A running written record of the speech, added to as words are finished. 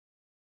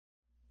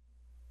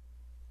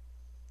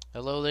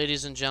Hello,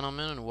 ladies and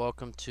gentlemen, and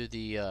welcome to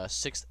the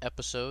sixth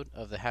episode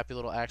of the Happy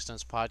Little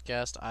Accidents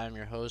podcast. I am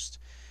your host,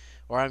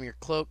 or I'm your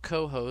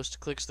co-host,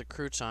 Clicks the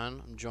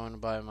Crouton. I'm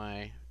joined by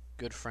my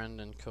good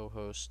friend and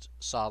co-host,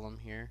 Solemn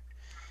here.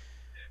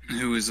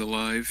 Who is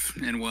alive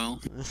and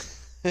well.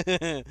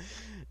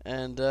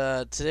 And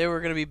today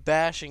we're going to be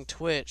bashing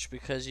Twitch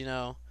because,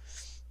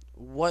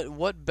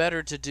 what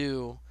better to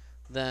do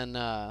than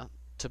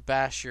to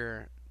bash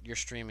your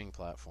streaming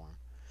platform?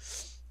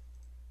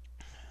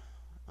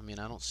 I mean,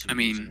 I don't see I a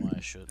reason why mean, I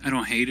I shouldn't.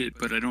 don't hate it,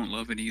 but I don't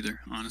love it either,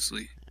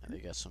 honestly, Yeah, they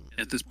got some.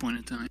 at this point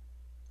in time.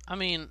 I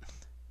mean,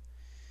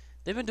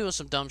 they've been doing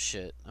some dumb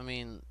shit. I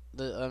mean,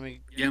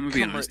 Yeah, I'm gonna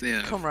be honest,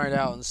 they come have. right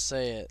out and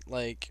say it.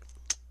 Like,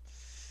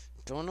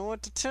 don't know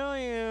what to tell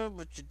you,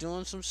 but you're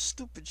doing some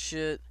stupid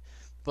shit.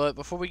 But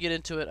before we get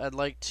into it, I'd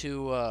like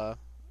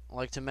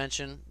to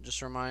mention,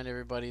 just remind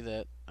everybody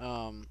that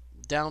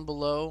down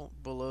below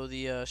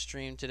the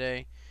stream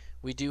today,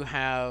 we do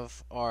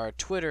have our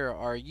Twitter,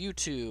 our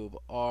YouTube,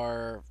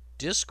 our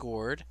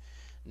Discord.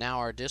 Now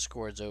our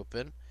Discord's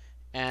open.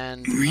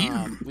 And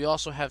we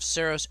also have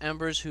Saros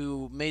Embers,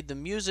 who made the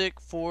music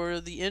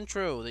for the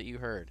intro that you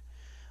heard.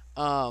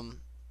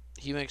 Um,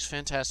 he makes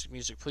fantastic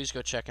music. Please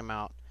go check him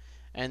out.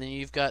 And then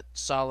you've got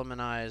Solomon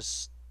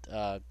I's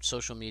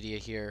social media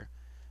here.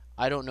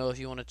 I don't know if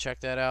you want to check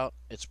that out.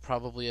 It's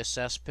probably a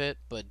cesspit,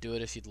 but do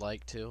it if you'd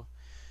like to.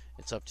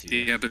 It's up to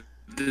you. Yeah, but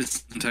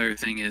this entire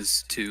thing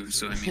is too,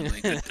 so I mean,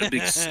 like, a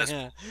big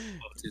cesspool of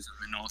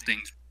autism and all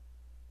things.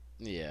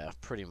 Yeah,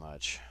 pretty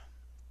much.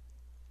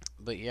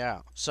 But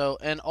yeah. So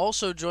and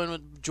also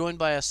joined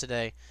by us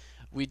today,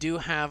 we do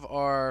have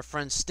our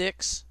friend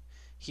Styx.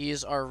 He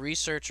is our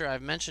researcher.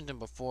 I've mentioned him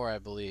before, I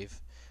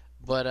believe,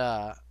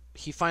 but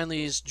he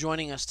finally is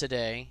joining us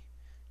today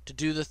to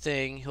do the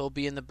thing. He'll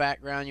be in the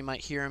background. You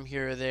might hear him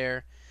here or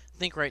there. I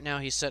think right now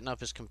he's setting up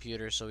his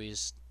computer, so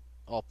he's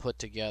all put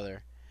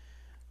together.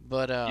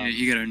 But Yeah,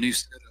 you got a new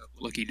setup.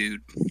 Lucky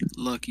dude.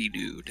 Lucky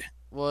dude.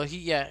 well,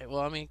 well,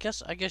 I mean,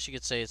 I guess you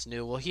could say it's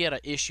new. Well, he had an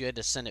issue, had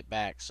to send it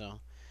back, so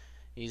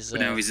he's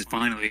But now he's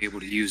finally able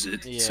to use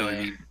it, so I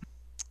yeah. mean,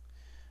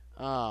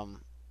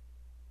 Um,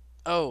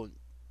 oh,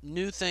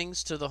 new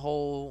things to the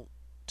whole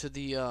to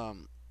the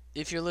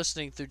if you're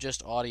listening through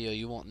just audio,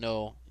 you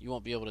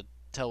won't be able to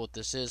tell what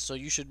this is. So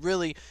you should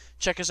really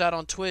check us out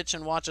on Twitch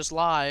and watch us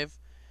live.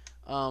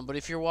 But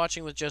if you're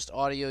watching with just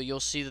audio, you'll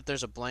see that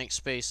there's a blank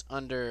space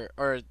under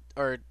or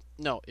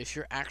no, if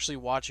you're actually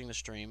watching the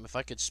stream, if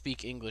I could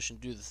speak English and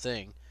do the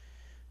thing.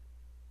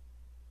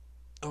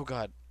 Oh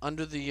god,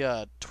 under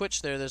the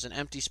Twitch there's an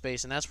empty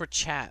space and that's where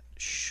chat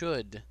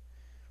should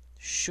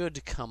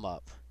come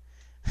up.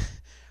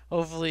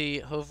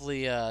 Hopefully,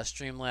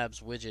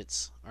 Streamlabs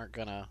widgets aren't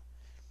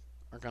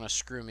gonna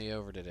screw me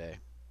over today.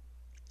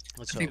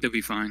 Let's I think hope. they'll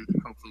be fine,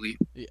 hopefully.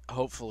 Yeah,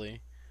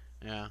 hopefully,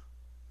 yeah.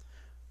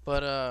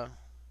 But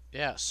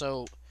yeah.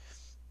 So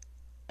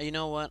you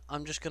know what?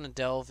 I'm just gonna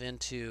delve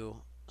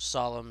into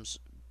Solemn's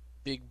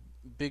big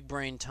big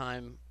brain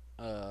time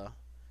uh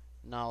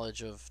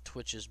knowledge of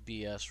Twitch's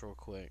BS real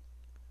quick.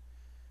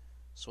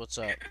 So what's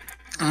up?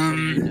 What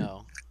do you Um,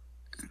 know?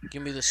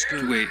 Give me the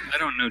scoop. wait, I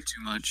don't know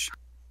too much.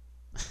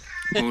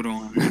 Hold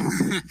on.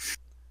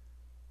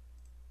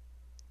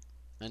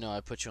 I know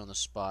I put you on the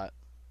spot.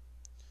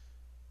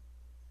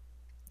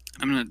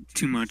 I'm not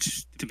too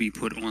much to be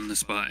put on the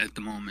spot at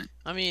the moment.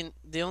 I mean,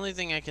 the only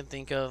thing I can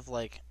think of,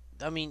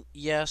 I mean,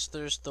 yes,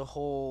 there's the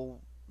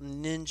whole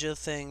ninja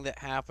thing that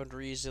happened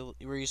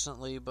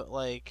recently, but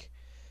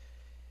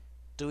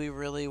do we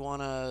really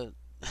want to?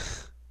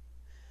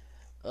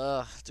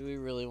 Do we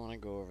really want to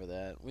go over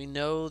that? We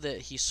know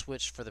that he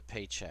switched for the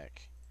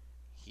paycheck.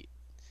 He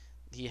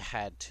he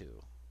had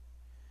to.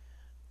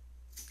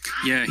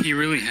 Yeah, he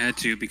really had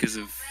to because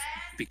of.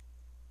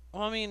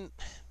 Well, I mean,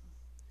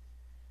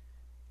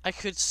 I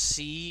could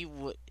see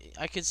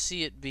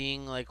it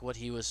being like what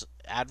he was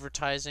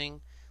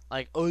advertising,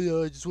 like, oh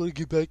yeah, I just want to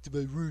get back to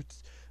my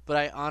roots. But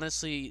I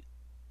honestly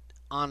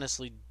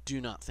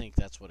do not think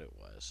that's what it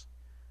was.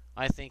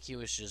 I think he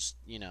was just,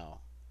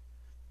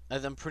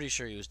 I'm pretty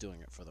sure he was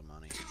doing it for the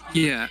money.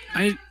 Yeah,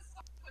 I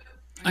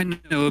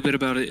know a bit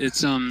about it.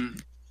 It's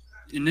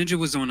Ninja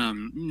was on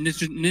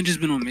Ninja's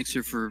been on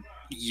Mixer for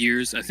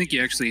years. I think he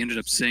actually ended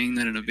up saying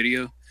that in a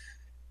video.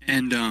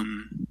 And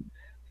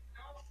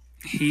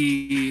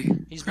he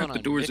He's been crap, the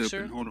on door's open.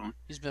 Mixer. Hold on.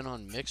 He's been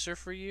on Mixer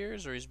for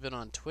years, or he's been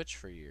on Twitch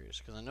for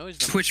years. Because I know he's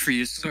been on. Twitch for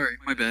years. Sorry,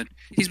 my bad.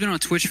 He's been on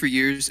Twitch for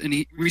years, and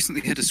he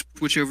recently had to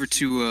switch over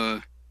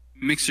to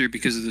Mixer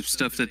because of the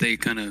stuff that they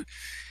kind of.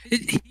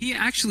 He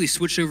actually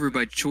switched over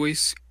by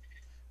choice,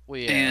 Well,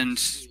 yeah,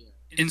 and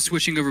in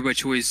switching over by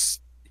choice,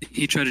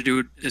 he tried to do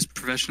it as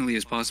professionally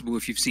as possible.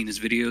 If you've seen his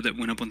video that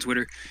went up on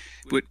Twitter,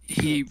 but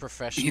he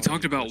professionally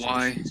talked in about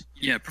why. quotations.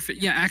 Yeah,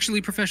 yeah,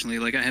 actually professionally.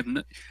 Like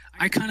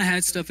I kind of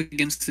had stuff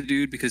against the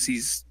dude because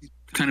he's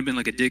kind of been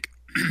like a dick,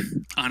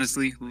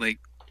 honestly. Like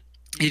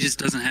he just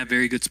doesn't have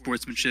very good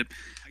sportsmanship.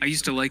 I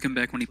used to like him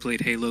back when he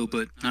played Halo,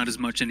 but not as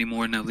much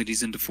anymore now that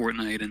he's into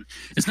Fortnite. And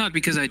it's not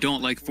because I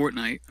don't like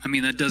Fortnite. I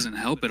mean, that doesn't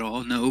help at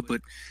all, no,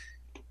 but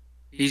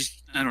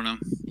I don't know.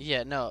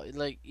 Yeah, no,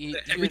 like Every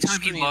had to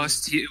time he stream.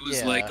 lost, it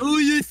was like, Yeah. oh,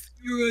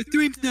 you're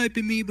stream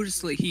sniping me. But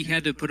it's like he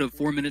had to put a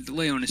 4-minute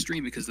delay on his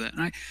stream because of that.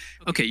 And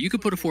okay, you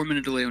could put a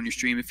 4-minute delay on your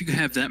stream if you could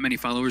have that many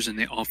followers and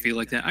they all feel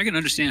like that. I can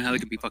understand how they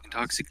can be fucking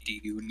toxic to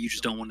you and you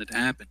just don't want it to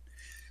happen.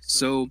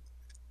 So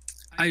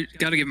I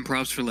gotta give him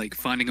props for like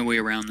finding a way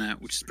around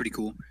that, which is pretty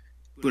cool.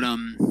 But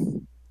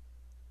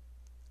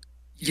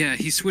yeah,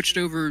 he switched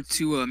over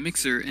to a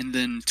Mixer, and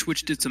then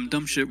Twitch did some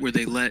dumb shit where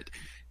they let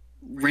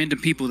random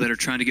people that are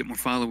trying to get more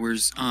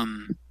followers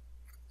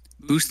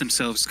boost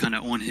themselves kind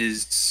of on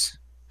his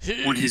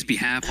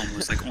behalf,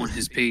 almost like on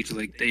his page.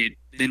 Like they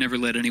never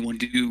let anyone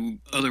do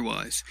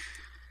otherwise,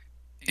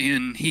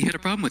 and he had a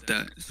problem with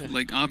that.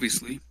 Like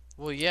obviously.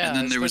 Well, yeah. And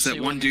then there was that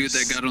especially one when dude that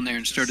he's- got on there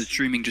and started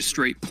streaming just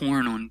straight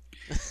porn on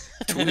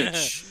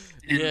Twitch.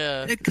 And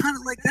Yeah. it kind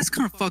of like that's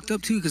kind of fucked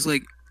up too, because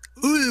like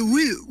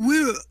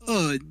we're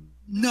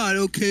not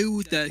okay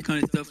with that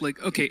kind of stuff.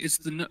 Like, okay, it's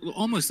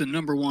almost the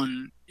number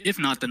one, if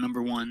not the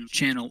number one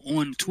channel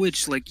on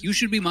Twitch. Like, you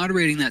should be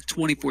moderating that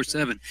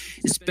 24/7,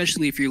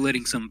 especially if you're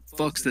letting some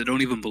fucks that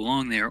don't even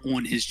belong there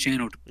on his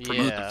channel to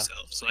promote Yeah.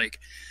 themselves. Like,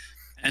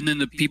 and then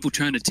the people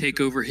trying to take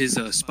over his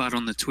spot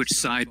on the Twitch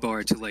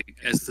sidebar to like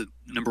as the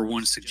number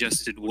one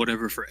suggested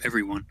whatever for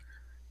everyone.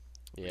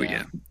 Yeah. But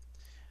yeah,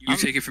 you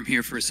take it from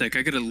here for a sec.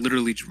 I gotta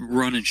literally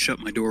run and shut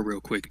my door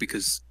real quick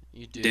because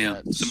You do damn,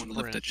 that. someone left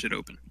sprint. that shit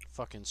open.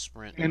 Fucking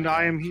sprint. And my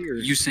I guy. am here.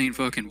 Usain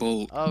fucking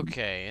Bolt.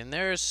 Okay, and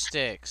there's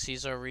Styx.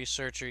 He's our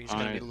researcher. He's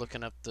gonna be Alright.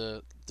 looking up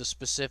the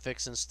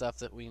specifics and stuff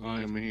that we I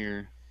need. am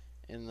here.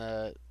 In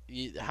the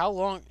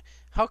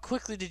how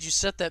quickly did you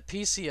set that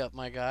PC up,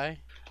 my guy?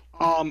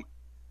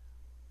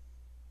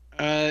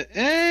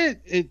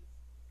 It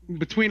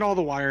between all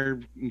the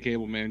wire and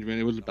cable management,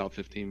 it was about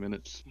 15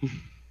 minutes.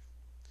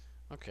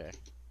 Okay.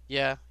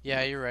 Yeah,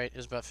 you're right. It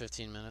was about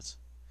 15 minutes.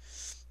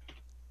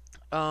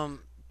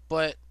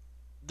 But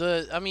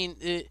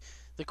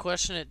the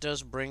question it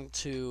does bring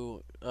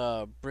to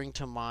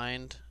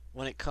mind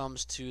when it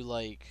comes to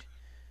like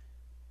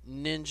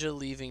Ninja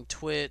leaving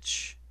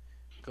Twitch,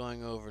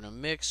 going over to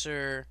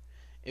Mixer,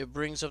 it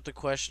brings up the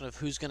question of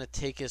who's gonna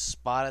take his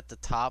spot at the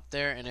top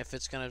there, and if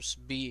it's gonna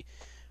be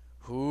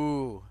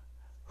who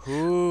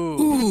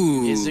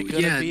Ooh, is it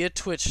gonna yeah. be a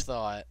Twitch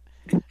thought?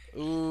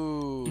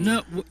 Ooh.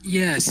 No,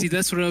 yeah. See,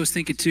 that's what I was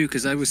thinking too,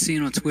 because I was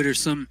seeing on Twitter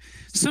some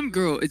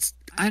girl.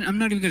 I'm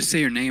not even gonna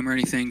say her name or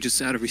anything, just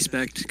out of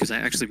respect, because I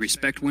actually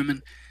respect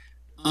women.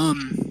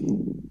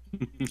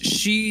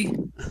 She,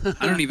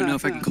 I don't even know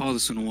if I can call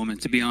this one a woman,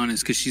 to be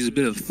honest, because she's a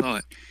bit of a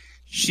thought.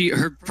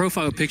 Her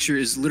profile picture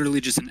is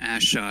literally just an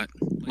ass shot.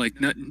 Like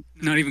not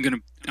even gonna.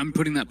 I'm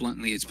putting that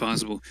bluntly. It's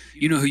possible.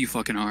 You know who you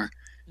fucking are.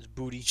 His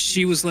booty.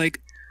 She was like,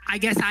 I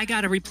guess I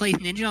gotta replace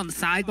Ninja on the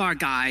sidebar,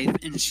 guys.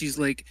 And she's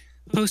like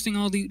posting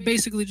all these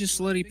basically just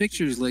slutty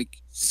pictures, like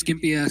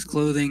skimpy ass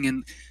clothing,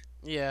 and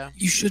Yeah.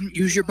 you shouldn't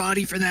use your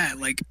body for that.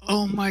 Like,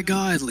 oh my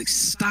god, like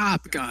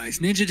stop, guys.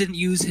 Ninja didn't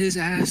use his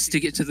ass to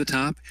get to the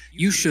top.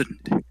 You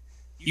shouldn't.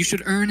 You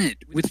should earn it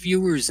with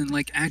viewers and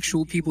like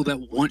actual people that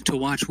want to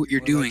watch what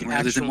you're Or, doing, like,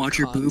 rather than actual watch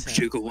your boob content.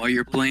 jiggle while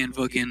you're playing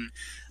fucking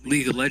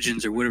League of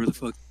Legends or whatever the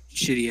fuck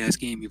shitty ass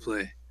game you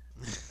play.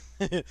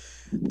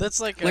 That's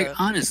like Like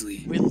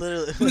honestly. we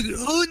literally Like,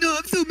 oh no,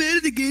 I'm so mad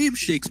at the game.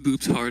 Shakes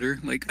boobs harder.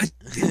 Like,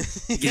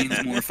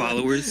 gains more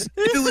followers.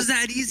 If it was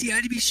that easy,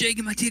 I'd be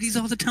shaking my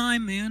titties all the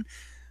time, man.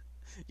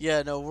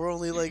 Yeah, no, we're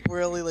only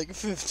like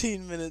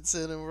 15 minutes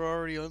in and we're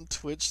already on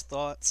Twitch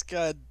thoughts.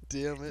 God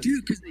damn it.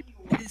 Dude, because they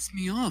piss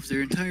me off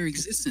their entire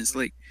existence.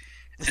 Like,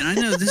 and I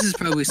know this is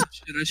probably some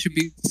shit I should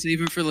be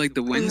saving for like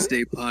the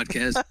Wednesday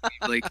podcast.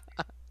 Like,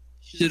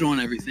 shit on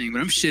everything, but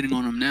I'm shitting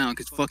on them now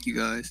because fuck you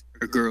guys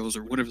or girls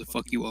or whatever the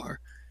fuck you are.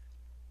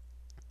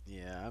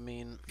 Yeah, I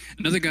mean,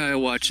 Another guy I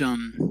watch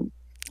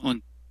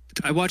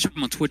I watch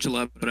him on Twitch a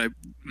lot, but I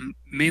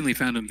mainly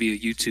found him via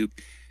YouTube.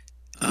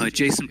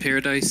 Jason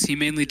Paradise. He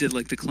mainly did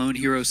like the Clone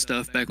Hero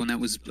stuff back when that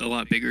was a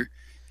lot bigger,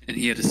 and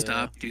he had to Yeah.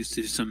 stop due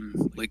to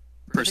some like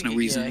personal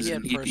reasons. he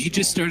had And he personal-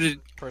 just started.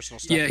 personal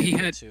stuff. Yeah, he to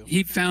do had. too.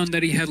 He found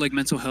that he had like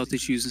mental health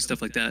issues and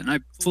stuff like that, and I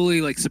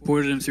fully like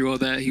supported him through all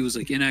that. He was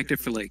like inactive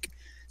for like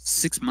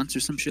 6 months or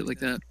some shit like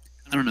that.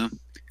 I don't know.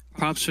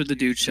 Props for the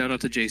dude. Shout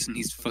out to Jason.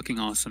 He's fucking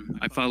awesome.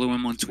 I follow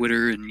him on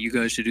Twitter, and you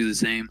guys should do the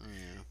same.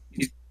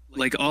 Yeah.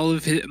 Like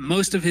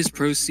most of his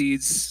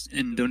proceeds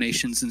and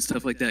donations and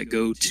stuff like that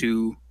go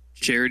to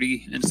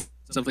charity and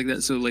stuff like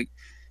that. So like,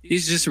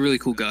 he's just a really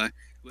cool guy.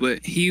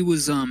 But he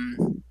was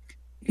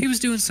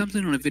doing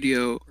something on a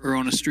video or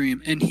on a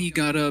stream, and he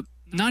got up,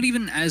 not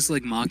even as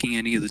like mocking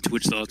any of the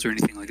Twitch thoughts or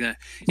anything like that.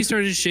 He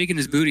started just shaking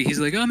his booty. He's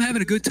like, oh, I'm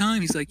having a good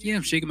time. He's like, yeah,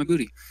 I'm shaking my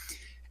booty.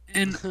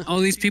 And all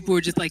these people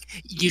were just like,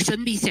 you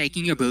shouldn't be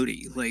shaking your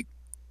booty. Like,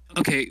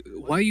 okay,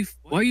 why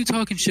are you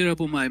talking shit up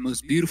on my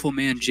most beautiful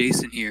man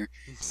Jason here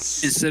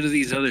instead of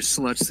these other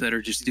sluts that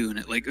are just doing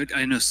it? Like,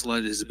 I know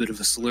slut is a bit of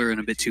a slur and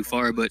a bit too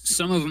far, but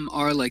some of them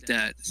are like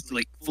that,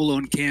 like full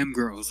on cam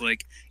girls.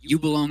 Like, you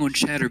belong on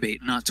ChatterBait,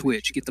 not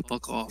Twitch. Get the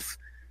fuck off.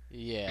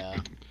 Yeah.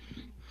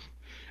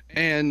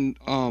 And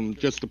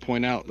just to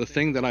point out, the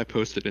thing that I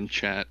posted in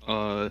chat,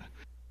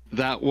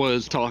 that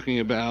was talking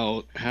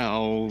about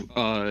how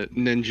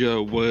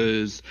Ninja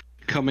was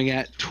coming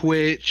at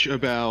Twitch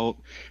about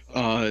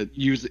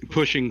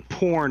pushing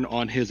porn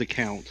on his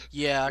account.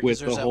 Yeah, because With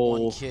there's the that one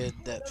whole kid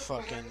that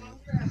fucking.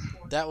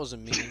 That was a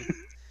meme.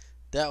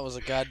 That was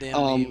a goddamn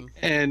meme.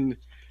 and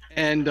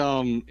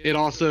it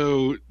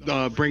also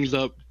brings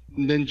up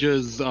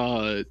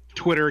Ninja's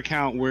Twitter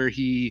account where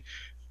he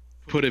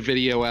put a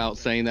video out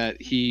saying that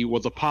he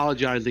was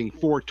apologizing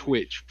for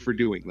Twitch for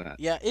doing that.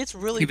 Yeah, it's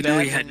really Even bad.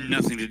 though he had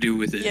nothing to do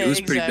with it. Yeah, It was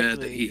pretty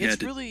bad that exactly. he had It's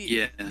to. really,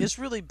 Yeah. it's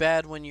really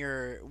bad when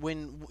your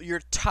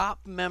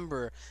top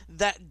member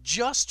that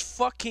just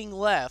fucking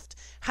left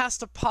has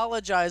to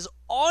apologize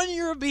on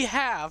your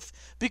behalf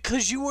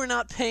because you were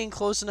not paying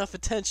close enough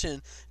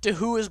attention to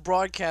who is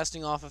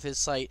broadcasting off of his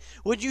site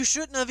when you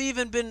shouldn't have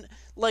even been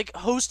like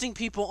hosting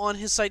people on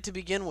his site to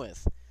begin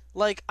with.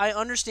 Like, I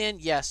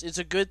understand, yes, it's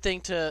a good thing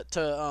to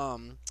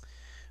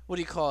what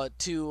do you call it,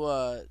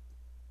 to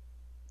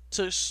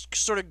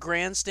sort of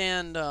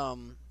grandstand,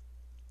 I'm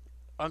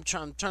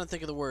trying to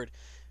think of the word,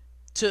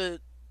 to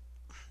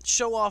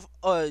show off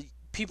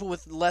people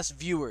with less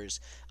viewers.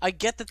 I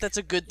get that that's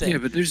a good thing. Yeah,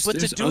 but there's to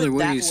do other it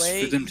that ways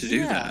way, for them to do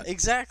yeah, that.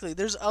 exactly.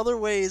 There's other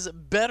ways,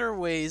 better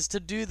ways to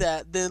do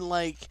that than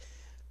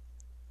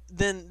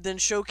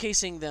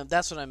showcasing them.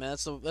 That's what I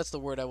meant. That's the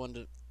word I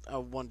wanted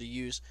to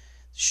use.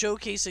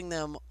 Showcasing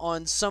them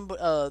on some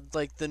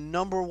like the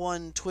number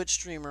one Twitch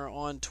streamer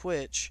on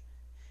Twitch,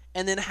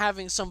 and then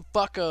having some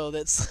fucko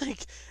that's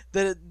like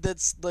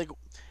that's like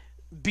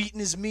beating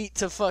his meat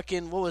to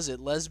fucking, what was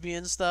it,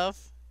 lesbian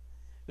stuff?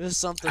 It was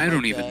something. I like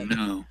don't that. even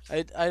know.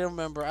 I don't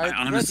remember. I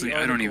honestly,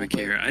 I don't even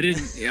care. I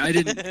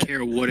didn't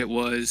care what it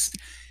was.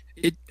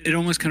 It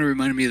almost kind of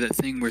reminded me of that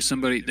thing where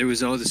there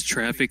was all this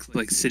traffic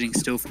like sitting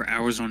still for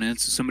hours on end,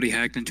 so somebody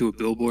hacked into a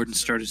billboard and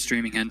started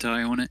streaming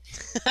hentai on it.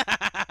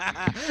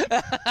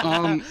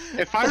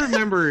 If I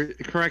remember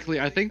correctly,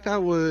 I think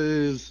that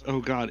was,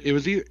 oh god, it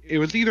was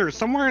either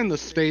somewhere in the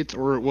States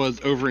or it was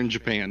over in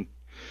Japan.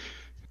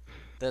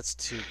 That's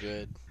too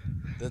good.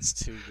 That's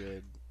too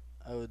good.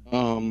 I would.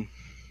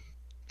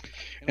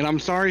 And I'm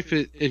sorry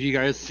if you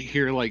guys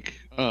hear like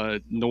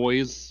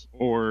noise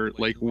or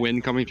like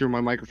wind coming through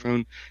my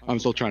microphone. I'm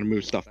still trying to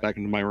move stuff back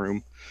into my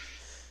room.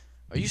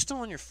 Are you still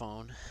on your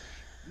phone?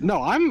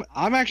 No, I'm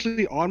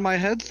actually on my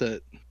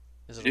headset.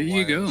 Is it There a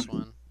you go. wireless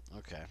one?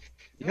 Okay.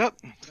 Yep.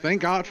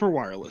 Thank God for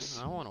wireless.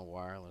 I want a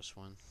wireless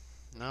one.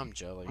 Now I'm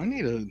jelly.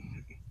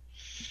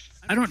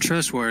 I don't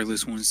trust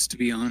wireless ones, to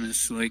be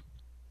honest. Like,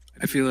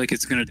 I feel like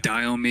it's gonna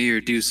dial me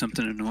or do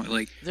something annoying.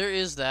 Like, There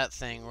is that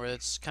thing where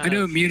it's kind I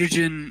know of.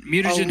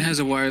 Mutagen has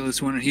a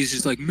wireless one, and he's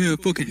just like, man, I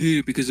fucking hate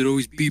it because it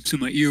always beeps in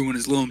my ear when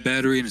it's low on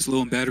battery, and it's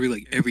low on battery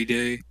like every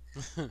day.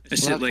 That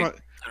shit, like, I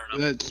don't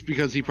know. That's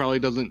because he probably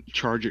doesn't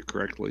charge it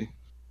correctly.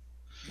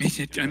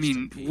 I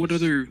mean, what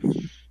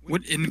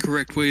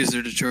incorrect way is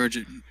there to charge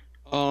it?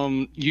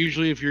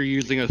 Usually if you're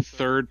using a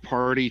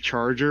third-party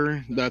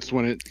charger, that's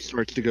when it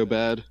starts to go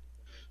bad,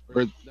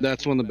 or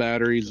that's when the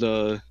batteries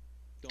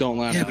don't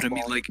last. Yeah, but I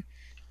mean, like,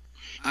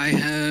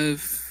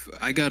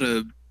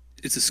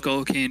 it's a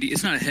Skull Candy.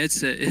 It's not a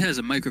headset. It has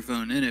a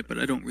microphone in it, but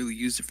I don't really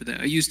use it for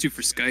that. I used to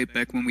for Skype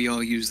back when we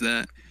all used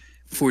that.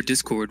 Before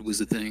Discord was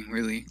a thing,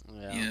 really.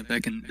 Yeah,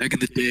 back in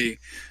the day.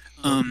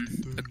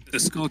 A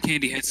Skull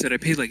Candy headset. I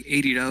paid like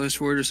 $80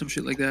 for it or some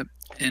shit like that,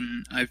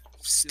 and I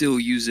still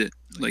use it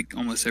like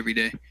almost every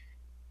day.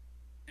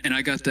 And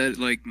I got that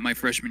like my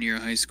freshman year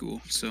of high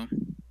school. So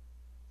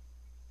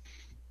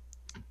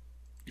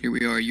here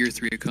we are, year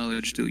 3 of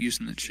college, still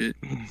using that shit,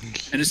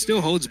 and it still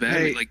holds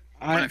battery. Hey, like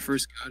when I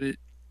first got it.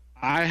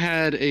 I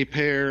had a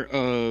pair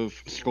of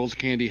Skulls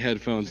Candy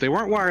headphones. They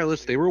weren't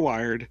wireless; they were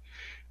wired.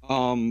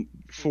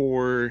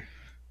 For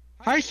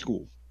high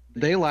school,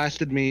 they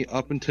lasted me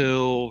up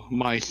until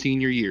my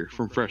senior year,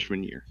 from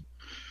freshman year.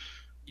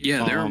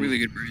 Yeah, they're a really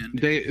good brand.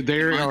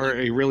 They are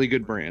a really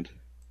good brand.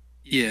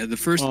 Yeah, the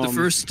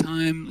first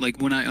time, like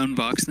when I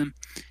unboxed them,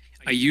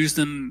 I used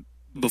them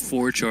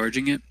before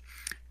charging it,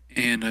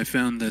 and I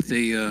found that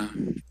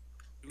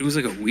it was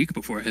like a week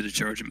before I had to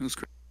charge them. It was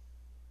crazy.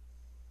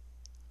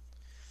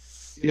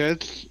 Yeah,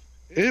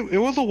 it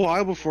was a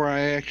while before I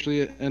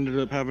actually ended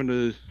up having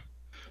to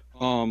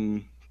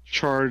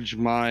charge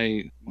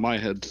my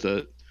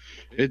headset.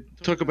 It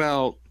took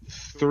about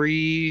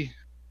three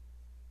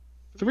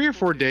or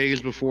 4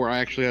 days before I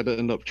actually had to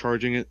end up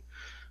charging it.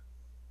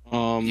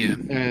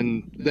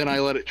 And then I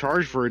let it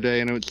charge for a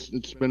day, and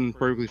it's been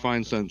perfectly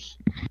fine since.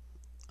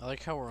 I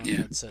like how we're on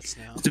headsets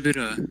now. It's a bit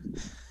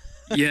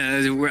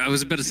yeah. I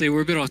was about to say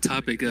we're a bit off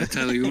topic.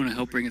 Tyler, you want to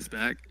help bring us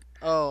back?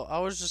 Oh, I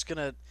was just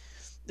gonna.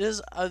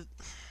 What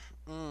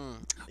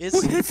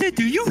headset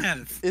do you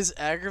have? Is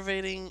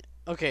aggravating.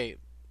 Okay,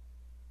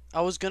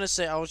 I was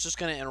just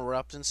gonna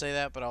interrupt and say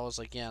that, but I was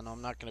like, yeah, no,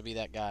 I'm not gonna be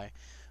that guy.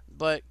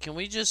 But can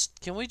we just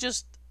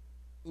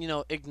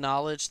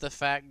acknowledge the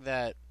fact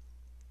that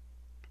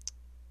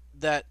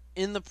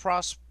in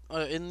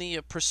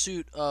the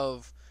pursuit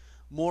of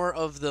more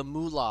of the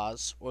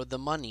moolahs or the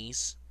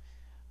monies,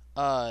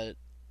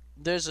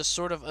 there's a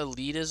sort of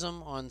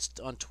elitism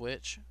on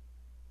Twitch.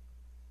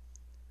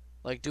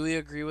 Like, do we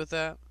agree with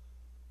that?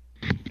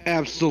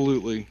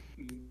 Absolutely.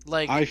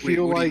 Like, I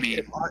feel what do you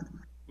like mean?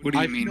 What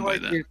do you mean by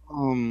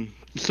that?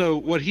 so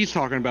what he's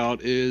talking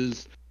about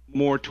is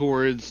more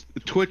towards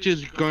Twitch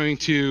is going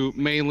to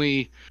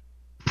mainly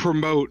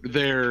promote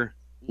their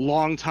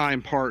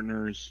longtime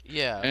partners,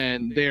 yeah.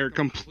 and they're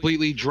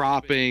completely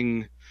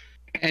dropping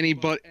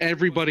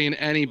everybody and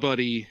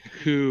anybody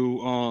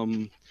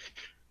who's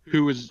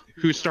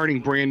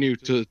starting brand new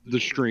to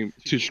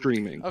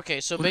streaming.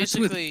 Okay, so Well, that's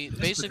basically,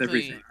 with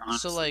everything, so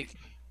honestly. like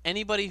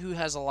anybody who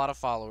has a lot of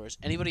followers,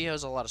 anybody who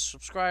has a lot of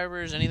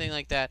subscribers, anything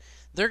like that,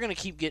 they're gonna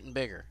keep getting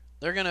bigger.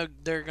 They're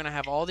gonna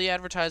have all the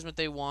advertisement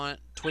they want.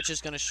 Twitch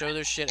is gonna show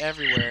their shit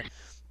everywhere.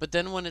 But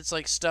then when it's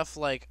like stuff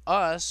like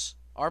us,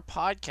 our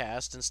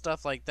podcast and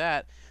stuff like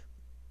that,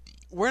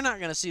 we're not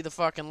gonna see the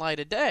fucking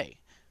light of day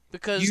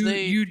because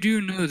You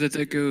do know that's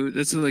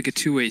like a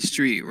two-way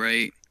street,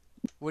 right?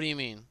 What do you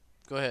mean?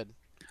 Go ahead.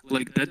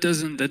 Like that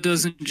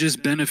doesn't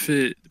just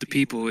benefit the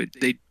people.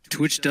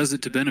 Twitch does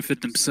it to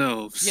benefit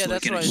themselves, Yeah, like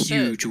that's in a what I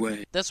said. huge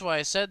way. That's why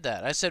I said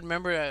that. I said,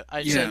 remember, I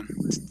Yeah. said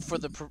for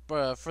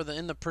the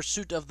in the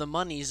pursuit of the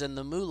monies and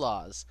the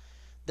mullahs,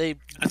 they.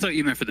 I thought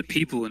you meant for the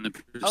people in the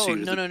pursuit Oh, of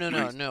no, the no. money.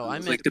 I It's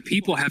meant like the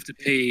people have to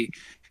pay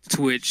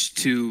Twitch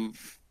to,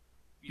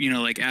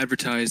 like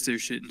advertise their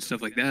shit and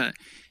stuff like that.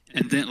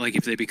 And then like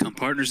if they become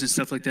partners and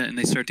stuff like that, and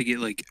they start to get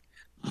like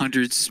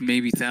hundreds,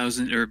 maybe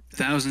thousands, or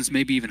thousands,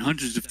 maybe even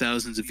hundreds of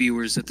thousands of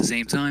viewers at the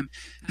same time,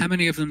 how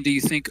many of them do you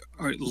think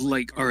are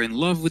in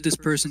love with this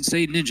person?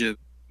 Say Ninja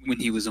when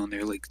he was on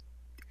there, like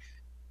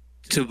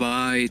to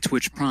buy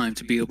Twitch Prime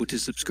to be able to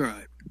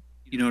subscribe.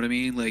 You know what I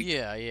mean? Like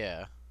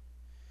yeah.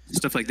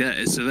 stuff like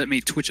that. So that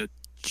made Twitch a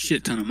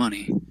shit ton of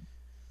money.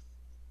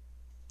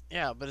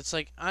 Yeah, but it's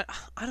like I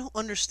don't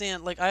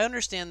understand. Like, I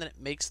understand that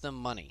it makes them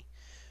money,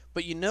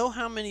 but you know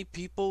how many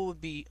people would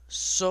be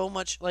so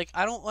much like,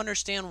 I don't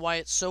understand why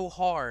it's so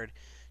hard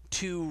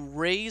to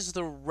raise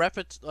the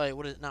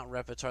what is it, not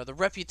repertoire, the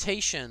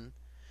reputation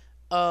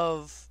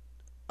of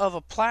a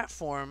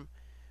platform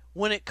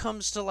when it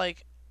comes to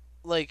like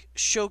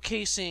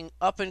showcasing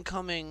up and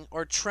coming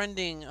or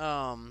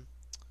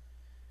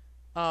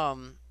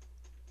um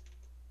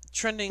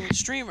trending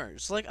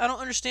streamers. Like, I don't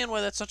understand why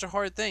that's such a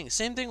hard thing.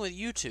 Same thing with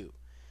YouTube.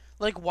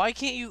 Like, why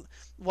can't you?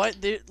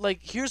 Like,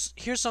 here's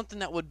something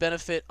that would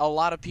benefit a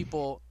lot of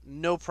people,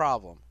 no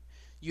problem.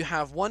 You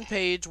have one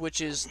page which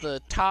is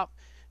the top,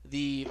 what do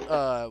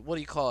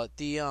you call it?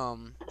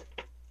 Oh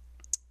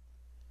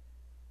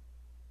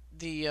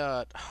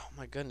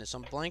my goodness,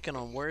 I'm blanking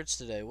on words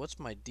today. What's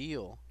my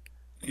deal?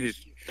 I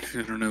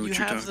don't know what You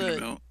you're have talking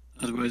about.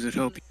 Otherwise, it'd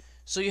help you.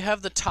 So you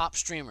have the top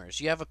streamers.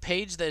 You have a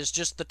page that is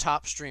just the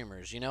top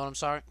streamers. You know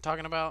what I'm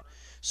talking about?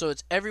 So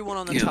it's everyone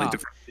on the Yeah, top.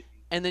 like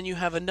And then you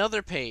have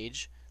another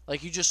page,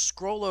 like you just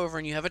scroll over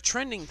and you have a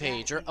trending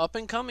page or up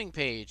and coming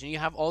page, and you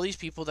have all these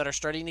people that are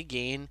starting to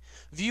gain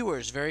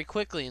viewers very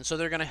quickly, and so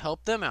they're going to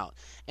help them out.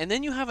 And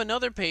then you have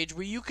another page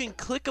where you can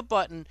click a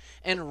button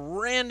and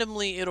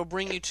randomly it'll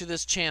bring you to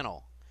this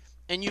channel.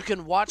 And you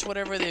can watch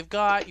whatever they've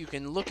got, you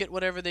can look at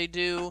whatever they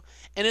do,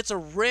 and it's a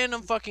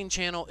random fucking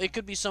channel. It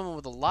could be someone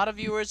with a lot of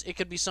viewers, it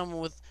could be someone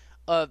with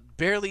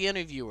barely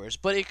any viewers,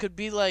 but it could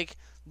be like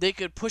they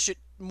could push it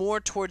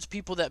more towards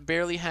people that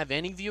barely have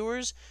any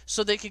viewers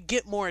so they could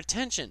get more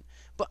attention.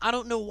 But I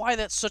don't know why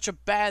that's such a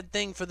bad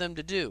thing for them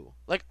to do.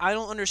 Like, I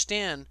don't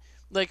understand.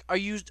 Like, are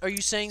you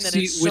saying that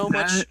it's so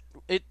much,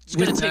 it's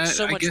going to take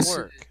so much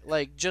work,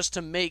 like, just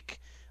to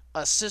make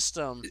a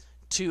system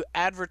to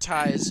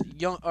advertise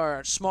young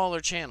or smaller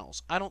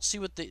channels? I don't see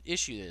what the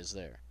issue is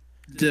there.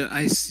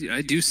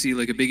 I do see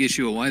like a big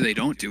issue of why they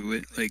don't do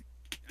it. Like,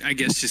 I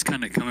guess just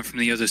kind of coming from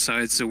the other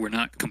side, so we're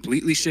not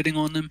completely shitting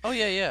on them. Oh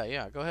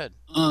yeah. Go ahead.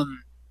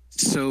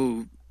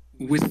 So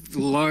with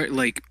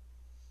like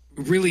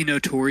really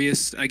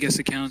notorious, I guess,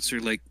 accounts or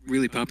like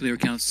really popular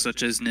accounts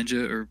such as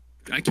Ninja, or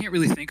I can't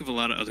really think of a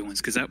lot of other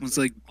ones because that one's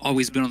like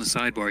always been on the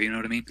sidebar. You know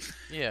what I mean?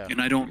 Yeah.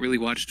 And I don't really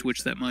watch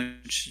Twitch that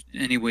much,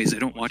 anyways. I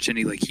don't watch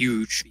any like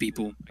huge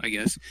people, I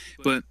guess.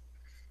 But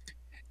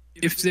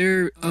if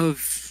they're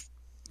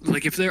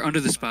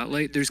under the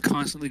spotlight, there's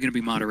constantly going to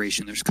be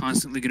moderation. There's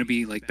constantly going to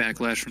be like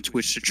backlash from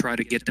Twitch to try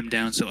to get them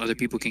down so other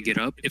people can get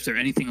up. If they're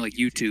anything like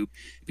YouTube,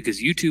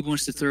 because YouTube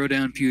wants to throw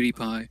down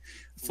PewDiePie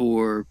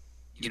for,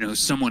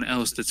 someone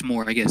else that's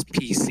more, I guess,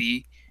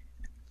 PC.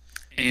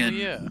 And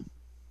yeah.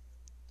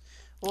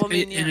 Well, I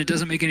mean, and it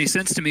doesn't make any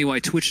sense to me why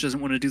Twitch doesn't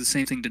want to do the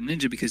same thing to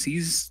Ninja, because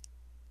he's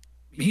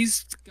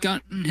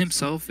gotten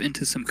himself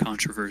into some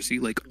controversy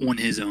like on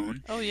his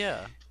own. Oh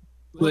yeah.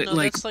 But well, no,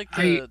 like, that's like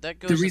that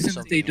goes the into reason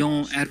that they something don't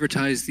else.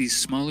 advertise these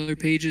smaller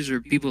pages,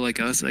 or people like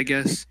us, I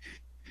guess,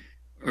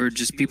 or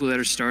just people that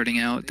are starting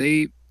out,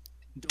 they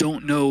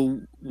don't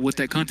know what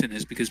that content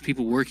is, because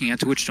people working at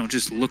Twitch don't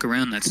just look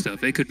around that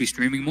stuff. They could be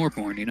streaming more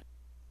porn,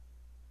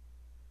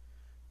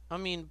 I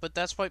mean, but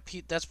that's why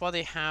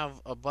they have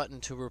a button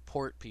to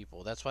report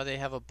people. That's why they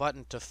have a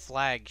button to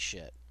flag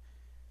shit.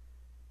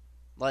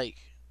 Like,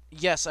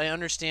 yes, I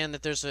understand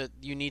that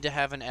you need to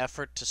have an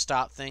effort to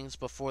stop things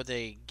before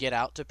they get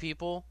out to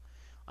people.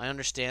 I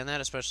understand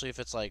that, especially if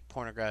it's like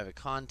pornographic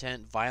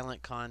content,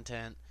 violent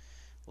content,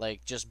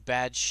 like just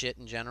bad shit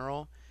in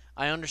general.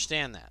 I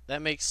understand that.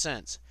 That makes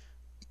sense.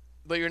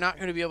 But you're not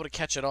going to be able to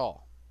catch it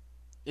all.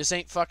 This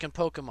ain't fucking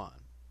Pokemon.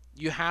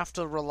 You have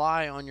to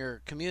rely on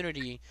your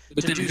community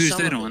But to then do who's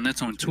some that of it. on?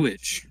 That's on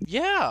Twitch.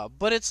 Yeah,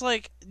 but it's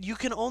like you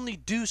can only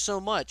do so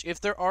much.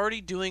 If they're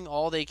already doing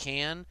all they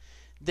can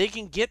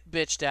get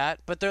bitched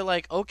at, but they're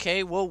like,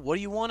 okay, well, what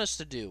do you want us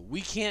to do?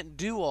 We can't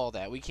do all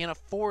that. We can't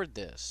afford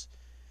this.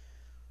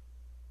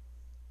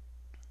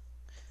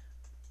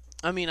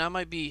 I mean, I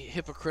might be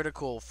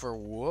hypocritical for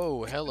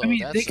whoa, hello. I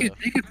mean, they could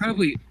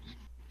probably.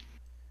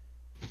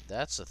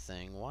 That's a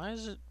thing. Why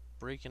is it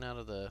breaking out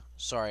of the?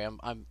 Sorry, I'm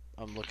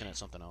looking at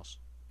something else.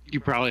 You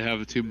probably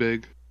have it too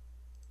big.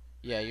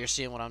 Yeah, you're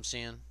seeing what I'm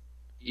seeing.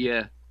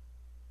 Yeah.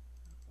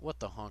 What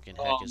the honking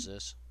heck is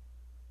this?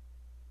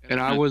 And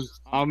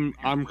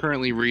I'm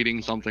currently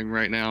reading something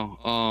right now.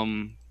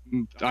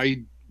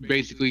 I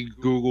basically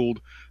Googled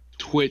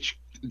Twitch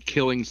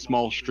killing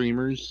small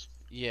streamers,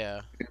 Yeah.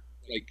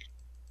 like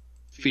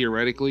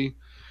theoretically,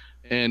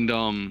 and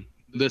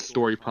this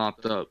story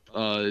popped up.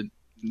 I'm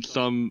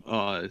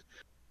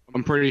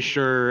pretty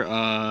sure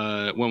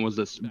when was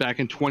this? Back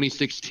in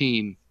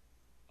 2016.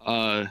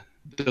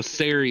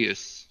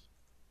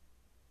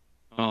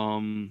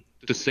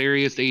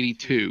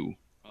 Desarius82.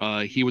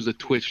 He was a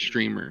Twitch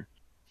streamer.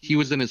 He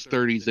was in his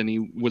 30s and he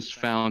was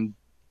found.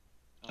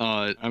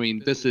 I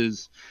mean, this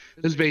is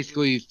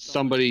basically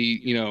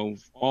somebody, you know,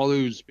 all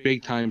those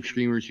big time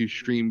streamers who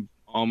stream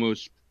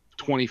almost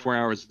 24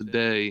 hours a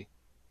day.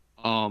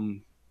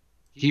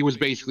 He was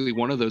basically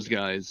one of those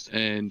guys,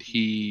 and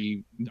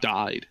he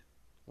died.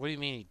 What do you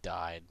mean he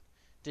died?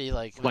 Did he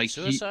like commit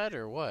suicide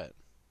or what?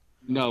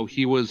 No,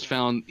 he was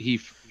found. He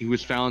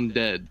was found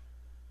dead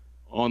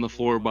on the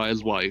floor by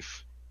his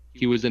wife.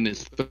 He was in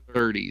his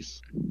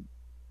 30s.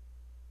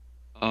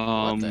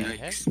 What the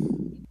heck?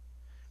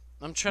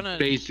 I'm trying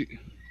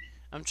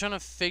to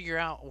figure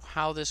out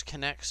how this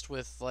connects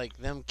with like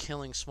them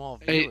killing small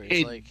viewers.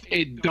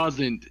 It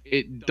doesn't.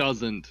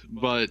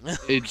 But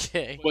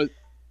okay.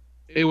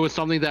 It was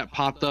something that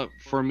popped up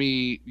for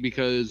me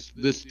because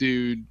this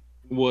dude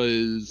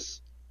was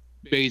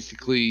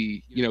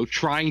basically, you know,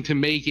 trying to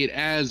make it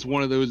as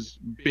one of those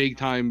big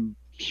time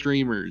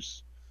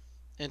streamers.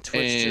 And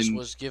Twitch just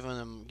was giving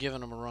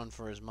him a run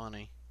for his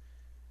money.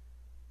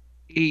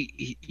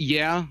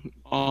 Yeah,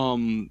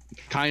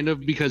 kind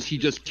of, because he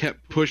just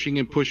kept pushing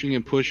and pushing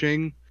and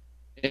pushing,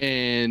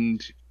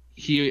 and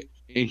he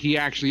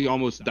actually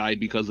almost died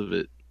because of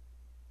it.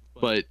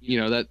 But you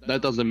know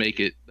that doesn't make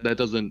it. That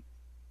doesn't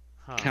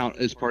count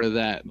as part of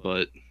that.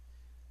 But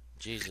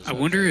Jesus, I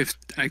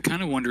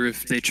kind of wonder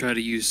if they try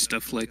to use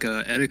stuff like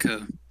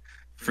Etika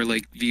for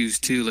like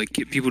views too, like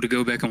get people to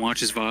go back and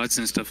watch his VODs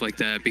and stuff like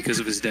that because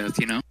of his death,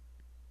 you know?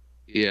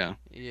 Yeah.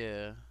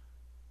 Yeah.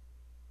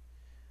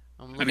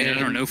 I mean, I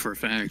don't know for a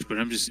fact, but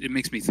it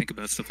makes me think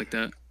about stuff like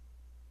that.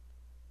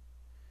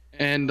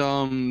 And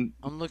I'm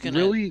looking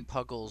at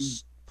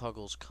Puggle's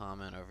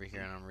comment over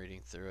here, and I'm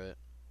reading through it.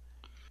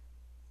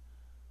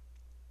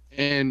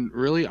 And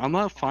really, I'm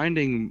not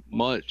finding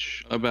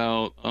much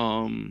about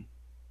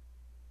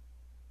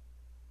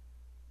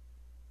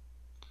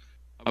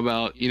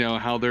you know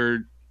how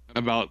they're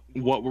about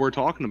what we're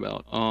talking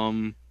about.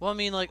 Well, I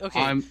mean, like,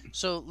 okay,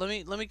 so let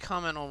me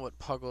comment on what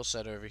Puggle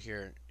said over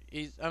here.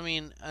 Let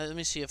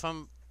me see if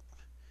I'm.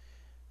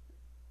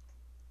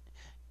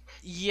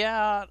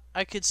 Yeah,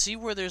 I could see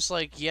where there's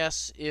like,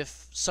 yes,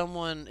 if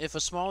a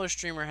smaller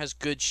streamer has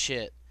good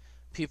shit,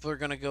 people are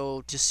gonna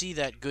go to see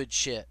that good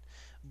shit.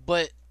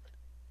 But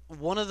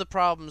one of the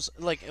problems,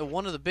 like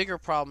one of the bigger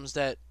problems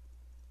that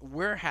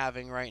we're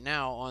having right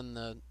now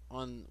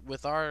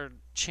with our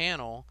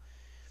channel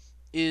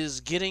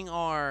is getting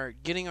our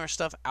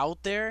stuff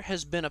out there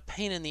has been a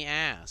pain in the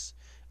ass.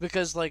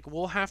 Because, like,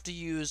 we'll have to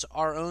use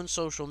our own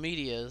social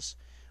medias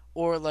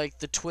or, like,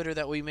 the Twitter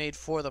that we made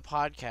for the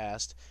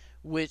podcast,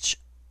 which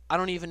I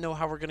don't even know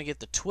how we're going to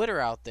get the Twitter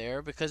out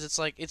there because it's,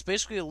 like, it's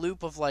basically a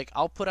loop of, like,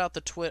 I'll put out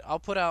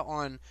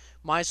on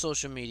my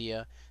social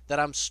media that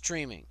I'm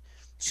streaming.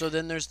 So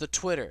then there's the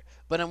Twitter.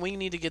 But then we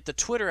need to get the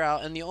Twitter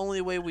out, and the only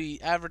way we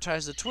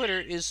advertise the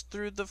Twitter is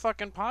through the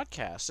fucking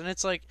podcast. And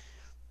it's, like,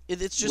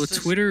 it's just... Well,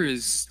 Twitter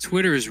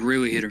is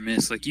really hit or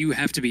miss. Like, you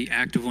have to be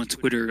active on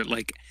Twitter,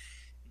 like,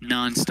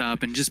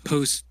 nonstop and just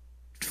post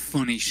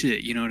funny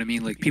shit, you know what I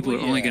mean? Like, people are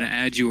only going to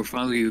add you or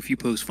follow you if you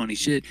post funny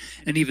shit.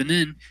 And even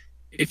then,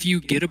 if you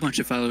get a bunch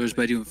of followers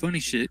by doing funny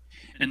shit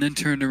and then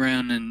turn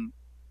around and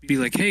be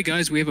like, hey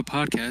guys, we have a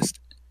podcast,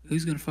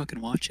 who's going to fucking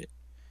watch it?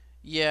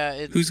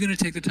 Yeah. Who's going to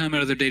take the time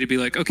out of their day to be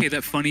like, okay,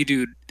 that funny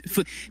dude,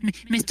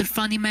 Mr.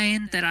 Funny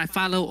Man that I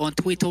follow on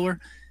Twitter,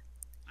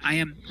 I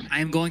am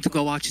going to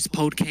go watch his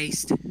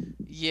podcast.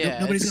 Yeah,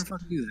 nobody's gonna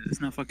fucking do that. It's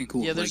not fucking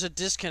cool. Yeah, there's a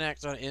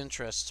disconnect on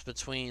interests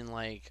between,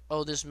 like,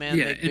 oh, this man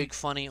made big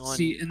funny on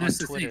Twitter. And that's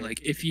the thing. Like,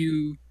 if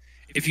you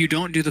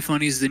don't do the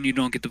funnies, then you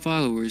don't get the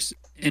followers.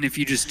 And if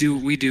you just do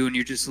what we do, and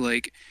you're just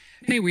like,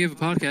 hey, we have a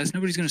podcast,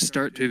 nobody's gonna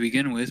start to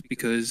begin with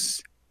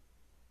because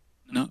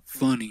Not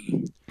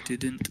funny.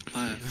 Didn't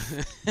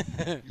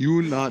laugh.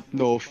 You not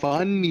no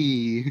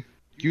funny.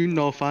 You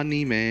no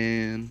funny,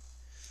 man.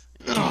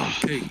 Ugh.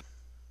 Okay.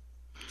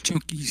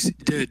 Chunky's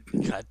dead.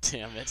 God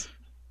damn it.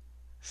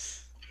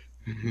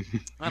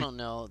 I don't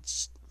know.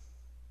 It's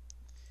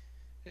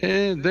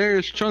And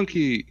there's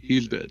Chunky.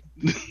 He's dead.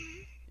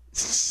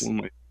 One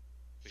of my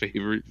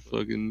favorite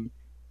fucking.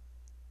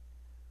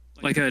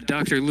 Like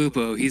Dr.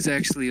 Lupo, he's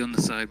actually on the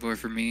sidebar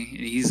for me,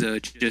 and he's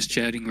just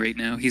chatting right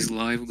now. He's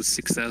live with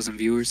 6,000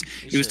 viewers.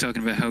 He was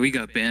talking about how he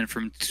got banned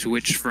from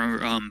Twitch for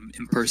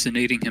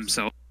impersonating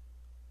himself.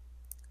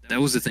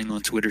 That was a thing on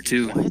Twitter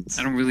too. What?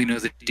 I don't really know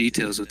the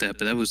details with that,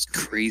 but that was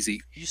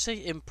crazy. You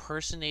say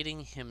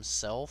impersonating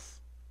himself?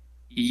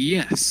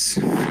 Yes.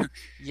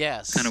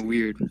 Yes. Kind of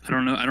weird. I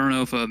don't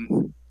know if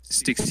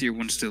Sticks here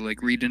wants to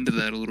like read into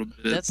that a little bit.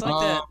 That's like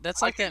that.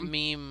 That's like that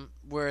meme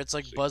where it's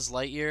like Buzz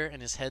Lightyear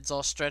and his head's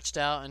all stretched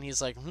out, and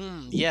he's like,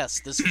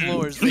 yes, this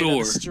floor is made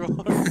out of straw.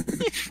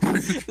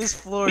 This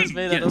floor is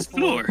made out of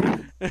floor.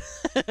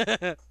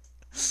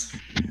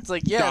 It's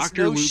like, yes,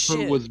 Dr. no Lupo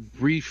shit. was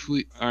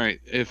briefly. All right,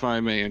 if I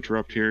may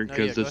interrupt here, No,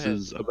 because yeah, go this ahead.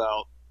 is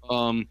about.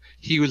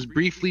 He was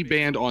briefly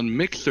banned on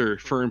Mixer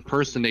for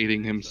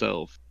impersonating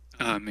himself.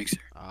 Mixer.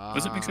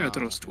 Was it Mixer? I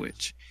thought it was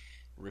Twitch.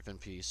 Rip in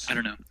peace. I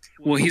don't know.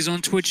 Well, he's on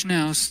Twitch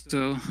now,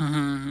 so.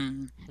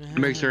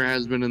 Mixer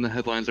has been in the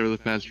headlines over the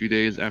past few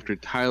days after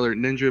Tyler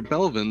Ninja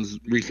Belvins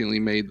recently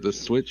made the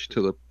switch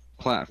to the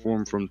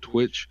platform from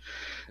Twitch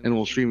and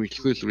will stream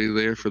exclusively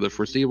there for the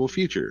foreseeable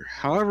future.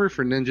 However,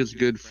 for Ninja's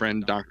good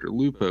friend Dr.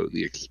 Lupo,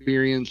 the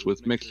experience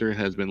with Mixer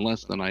has been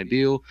less than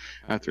ideal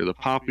after the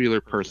popular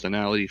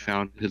personality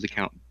found his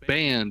account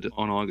banned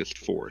on August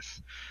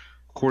 4th.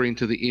 According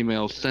to the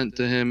email sent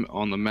to him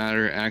on the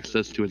matter,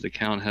 access to his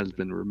account had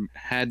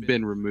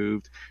been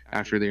removed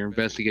after their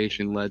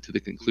investigation led to the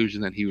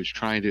conclusion that he was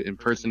trying to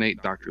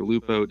impersonate Dr.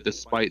 Lupo,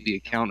 despite the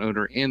account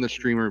owner and the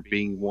streamer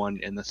being one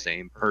and the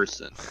same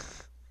person.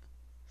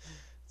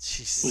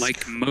 Jesus.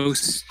 Like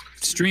most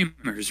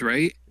streamers,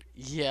 right?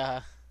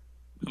 Yeah.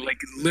 Like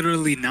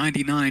literally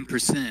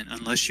 99%,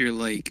 unless you're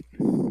like,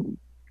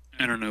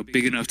 I don't know,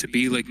 big enough to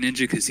be like Ninja,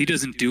 because he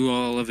doesn't do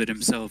all of it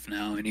himself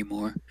now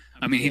anymore.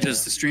 I mean, he Yeah.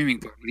 does the streaming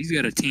part, but he's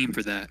got a team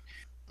for that.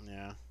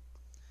 Yeah.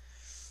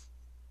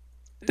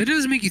 That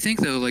does make you think,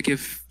 though, like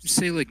if,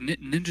 say, like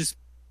Ninja's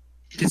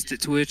pissed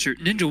at Twitch, or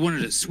Ninja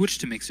wanted to switch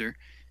to Mixer,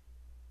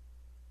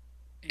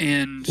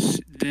 and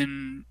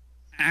then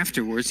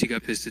afterwards he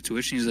got pissed at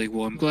Twitch, and he's like,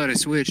 well, I'm glad I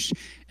switched.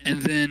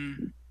 And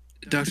then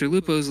Dr.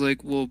 Lupo's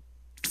like, well,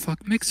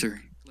 fuck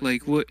Mixer.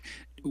 Like, what?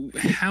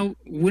 How?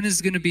 When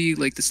is going to be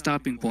like the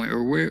stopping point,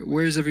 or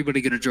where is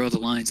everybody going to draw the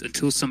lines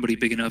until somebody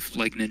big enough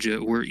like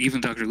Ninja, or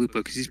even Dr. Lupo,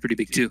 because he's pretty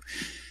big too,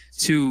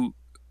 to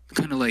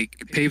kind of like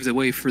pave the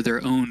way for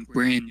their own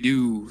brand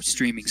new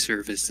streaming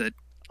service that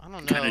I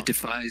don't kind know. of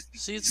defies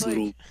See, it's these like,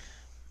 little.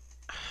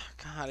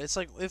 God, it's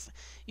like if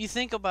you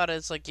think about it,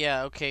 it's like,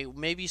 yeah, okay,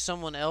 maybe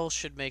someone else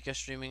should make a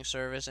streaming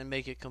service and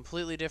make it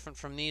completely different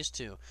from these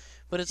two.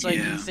 But it's like,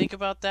 Yeah. you think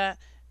about that,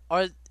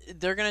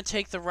 they're going to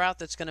take the route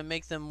that's going to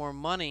make them more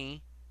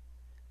money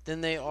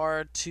than they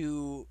are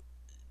to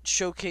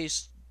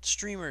showcase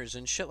streamers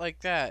and shit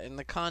like that and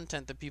the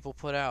content that people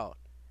put out.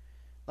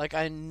 Like,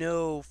 I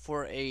know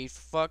for a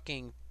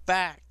fucking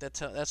fact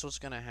that's what's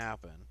going to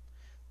happen.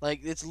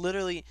 Like, it's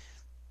literally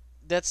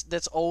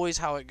that's always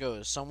how it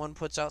goes. Someone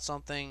puts out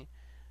something,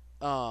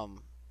 and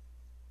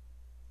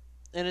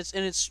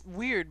it's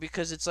weird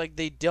because it's like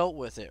they dealt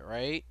with it,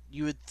 right?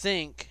 You would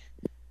think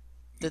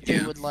that they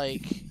Yeah. would,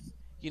 like,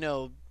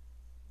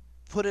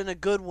 put in a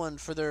good one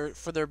for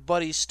their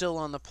buddies still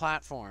on the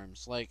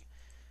platforms. Like,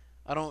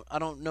 I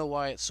don't know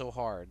why it's so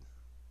hard.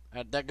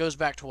 That goes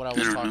back to what I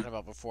was don't talking know.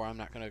 about before. I'm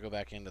not gonna go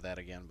back into that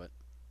again, but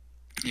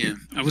Yeah,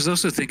 I was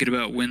also thinking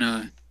about when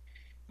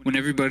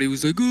everybody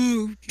was like,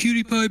 "Oh,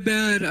 PewDiePie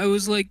bad," I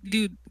was like,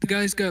 "Dude, the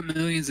guy's got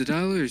millions of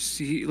dollars.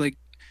 He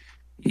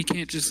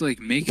can't just like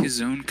make his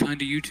own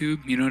kind of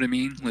YouTube. You know what I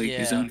mean? Like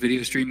his Yeah. own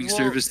video streaming Well-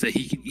 service that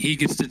he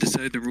gets to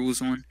decide the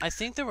rules on." I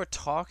think they were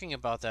talking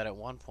about that at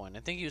one point. I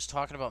think he was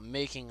talking about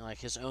making like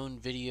his own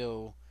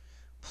video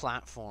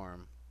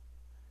platform.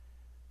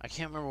 I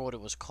can't remember what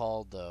it was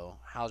called though.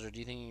 Hauser, do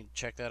you think you can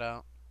check that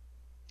out?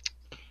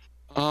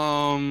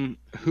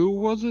 Who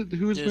was it?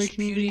 Who was There's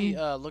making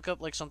the? look up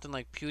like something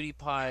like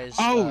PewDiePie's.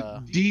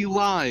 D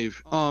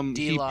Live.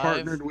 D He Live?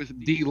 partnered with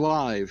D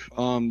Live.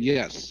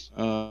 Yes.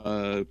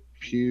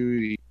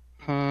 PewDiePie.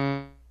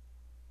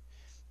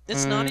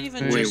 It's not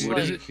even Wait, just what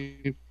is like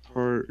it?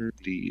 Partner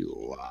D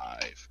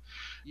Live.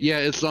 Yeah,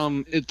 it's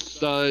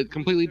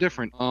completely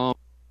different.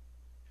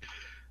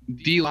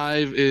 D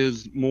Live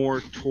is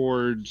more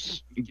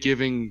towards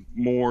giving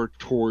more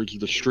towards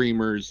the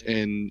streamers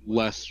and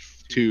less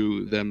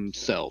to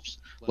themselves,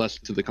 less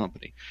to the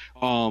company.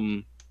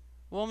 well,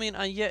 I mean,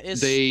 yeah, it's.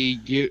 They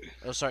get.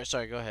 Oh,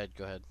 sorry. Go ahead.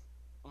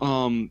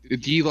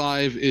 D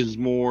Live is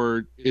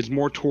more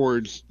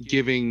towards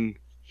giving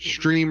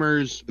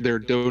streamers their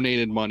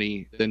donated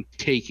money than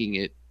taking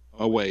it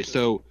away.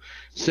 So,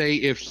 say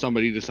if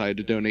somebody decided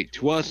to donate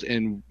to us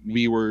and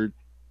we were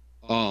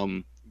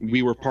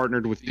we were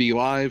partnered with D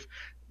Live,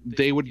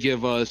 they would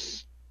give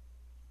us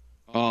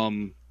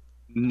 90%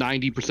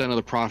 of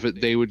the profit.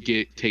 They would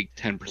take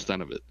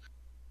 10% of it.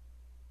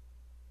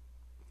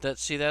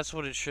 That's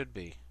what it should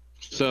be.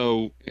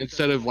 So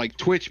instead of like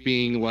Twitch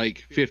being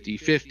like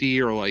 50-50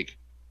 or like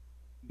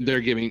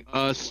they're giving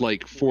us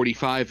like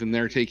 45 and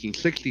they're taking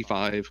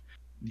 65,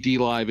 D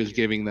Live is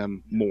giving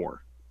them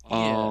more.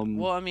 Yeah.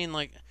 Well, I mean,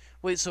 like,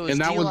 wait. So is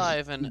And that D was-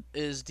 Live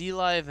is D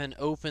Live an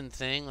open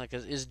thing? Like,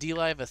 is D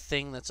Live a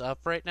thing that's up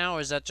right now,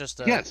 or is that just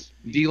a? Yes,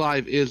 D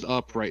Live is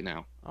up right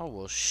now. Oh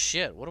well,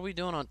 shit. What are we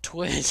doing on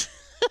Twitch?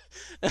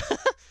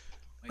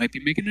 Might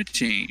be making a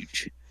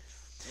change.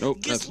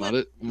 Nope, Guess that's what-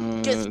 not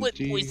it. guess what,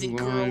 boys and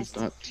girls?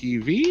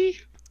 DLive.tv?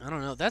 I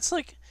don't know. That's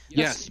like.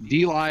 Yes,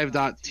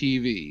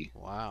 DLive.tv.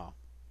 Wow.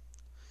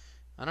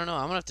 I don't know.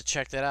 I'm gonna have to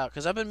check that out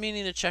because I've been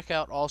meaning to check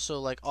out also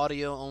like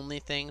audio only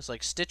things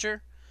like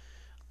Stitcher.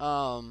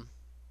 I've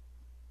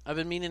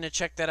been meaning to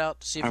check that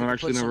out to see if I've we can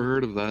actually put never some...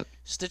 heard of that.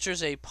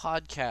 Stitcher's a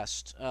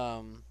podcast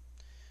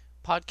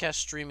podcast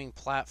streaming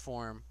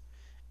platform,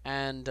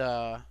 and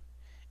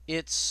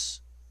it's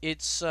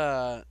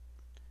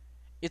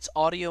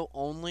audio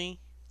only,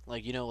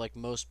 like like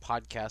most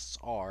podcasts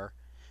are.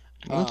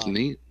 Well, that's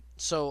neat.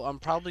 So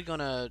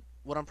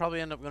what I'm probably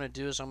end up gonna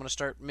do is I'm gonna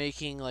start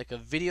making like a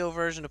video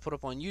version to put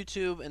up on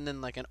YouTube, and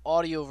then like an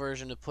audio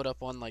version to put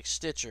up on like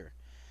Stitcher,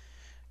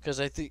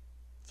 because I think,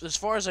 as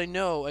far as I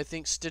know, I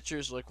think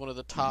Stitcher's like one of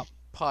the top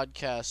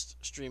podcast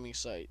streaming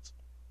sites,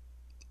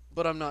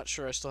 but I'm not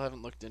sure. I still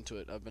haven't looked into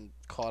it. I've been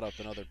caught up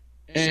in other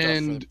stuff for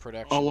And the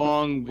production.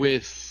 along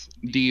with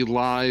D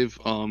Live,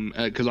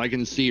 because I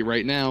can see it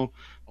right now,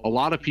 a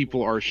lot of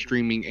people are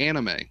streaming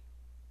anime.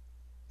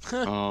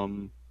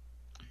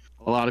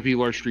 A lot of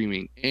people are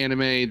streaming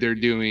anime. They're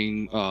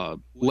doing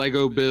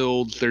Lego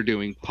builds. They're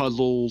doing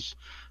puzzles.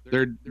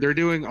 They're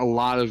doing a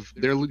lot of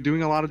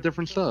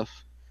different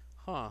stuff.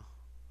 Huh.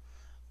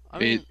 I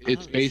mean,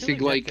 It's I feel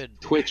basically I like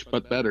could- Twitch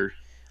but better.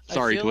 I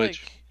Sorry, feel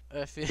Twitch.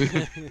 Like, I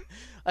feel,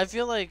 I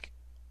feel like,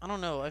 I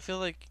don't know. I feel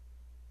like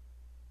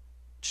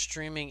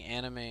streaming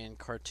anime and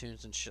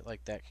cartoons and shit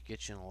like that could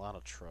get you in a lot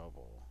of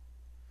trouble.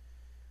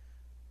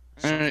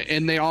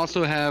 And they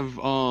also have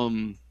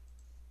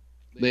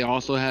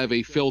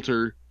a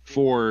filter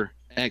for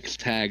X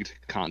tagged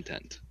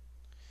content.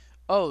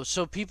 Oh,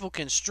 so people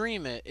can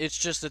stream it. It's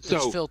just that it's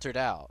So- filtered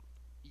out.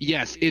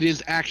 Yes, it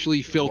is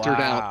actually filtered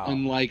Wow. out,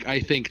 unlike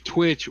I think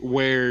Twitch,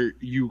 where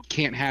you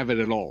can't have it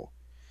at all.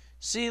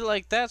 See,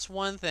 like that's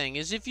one thing.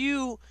 Is if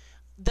you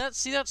that's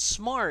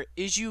smart.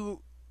 Is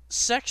you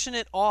section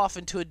it off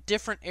into a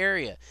different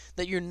area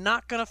that you're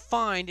not gonna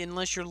find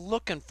unless you're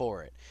looking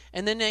for it.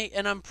 And then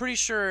and I'm pretty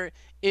sure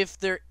if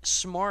they're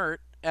smart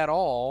at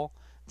all,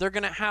 they're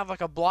gonna have like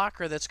a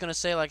blocker that's gonna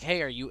say like,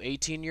 "Hey, are you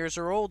 18 years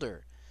or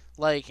older?"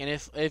 Like, and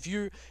if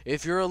your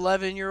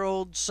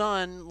 11-year-old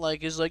son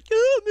like is like, "Yeah,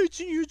 I'm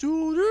 18 years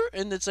older,"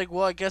 and it's like,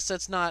 well, I guess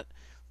that's not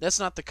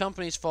the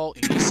company's fault.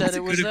 He said That's it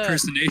a was good that.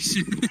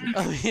 impersonation.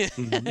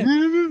 I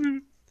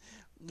mean,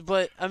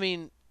 but I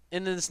mean,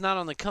 and then it's not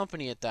on the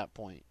company at that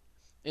point.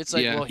 It's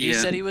like, Yeah. well, he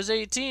Yeah. said he was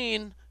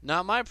 18,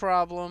 not my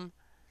problem.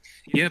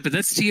 Yeah, but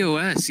that's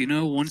TOS.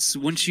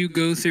 Once you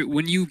go through,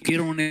 when you get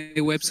on a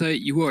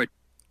website, you are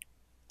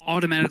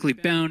automatically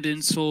bound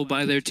and sold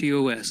by their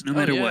TOS, no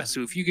matter yeah. what.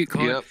 So if you get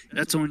caught, Yep.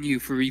 that's on you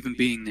for even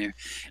being there.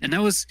 And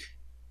that was.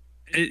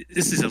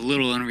 This is a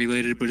little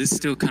unrelated, but it's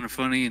still kind of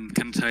funny and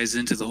kind of ties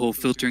into the whole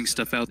filtering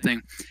stuff out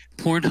thing.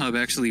 Pornhub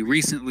actually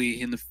recently,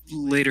 in the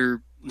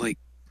later, like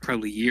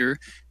probably year,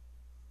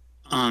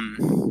 I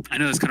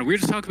know it's kind of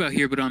weird to talk about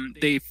here, but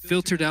they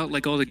filtered out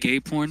like all the gay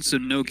porn, so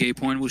no gay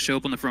porn will show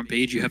up on the front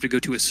page. You have to go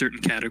to a certain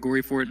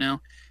category for it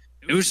now.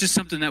 It was just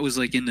something that was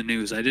like in the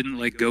news. I didn't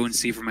like go and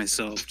see for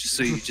myself. Just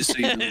so you know.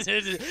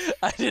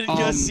 I didn't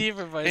go Um, see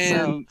for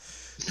myself. And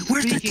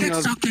Where's the speaking dick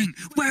of- sucking?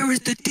 Where is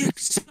the dick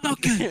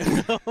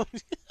sucking?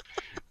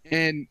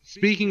 And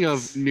speaking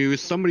of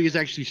news, somebody is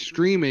actually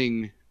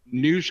streaming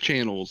news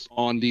channels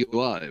on D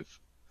Live.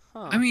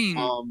 Huh. I mean,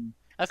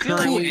 I feel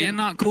cool like and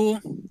not cool.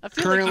 I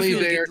feel currently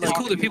like they're It's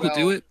cool that people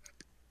do it,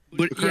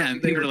 but yeah, Currently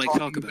and they people were are like talk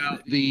talking about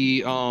it.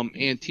 the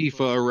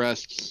Antifa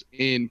arrests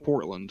in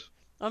Portland.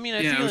 I mean,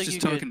 I Yeah, feel I was like just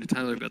you talking could, to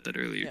Tyler about that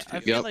earlier yeah, too. I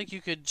feel Yep. like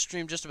you could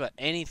stream just about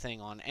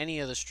anything on any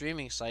of the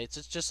streaming sites.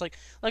 It's just like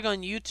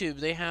on YouTube,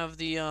 they have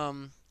the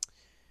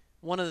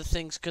one of the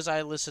things, because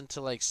I listen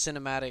to like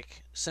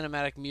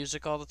cinematic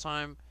music all the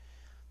time,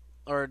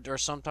 or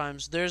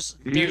sometimes there's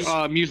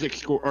Music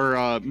score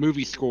or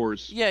movie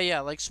scores. yeah,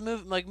 like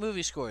smooth, like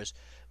movie scores,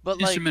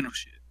 but like Instrumental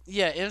shit.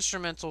 yeah,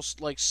 instrumental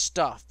like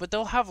stuff. But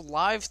they'll have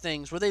live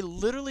things where they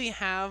literally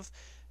have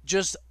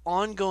just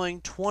ongoing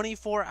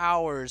 24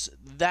 hours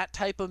that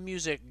type of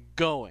music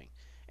going,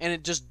 and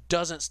it just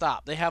doesn't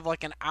stop. They have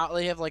like a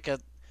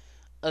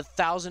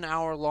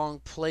 1,000-hour long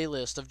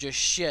playlist of just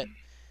shit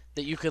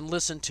that you can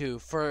listen to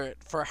for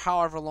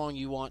however long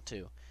you want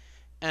to,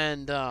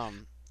 and I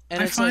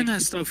it's find like,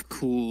 that stuff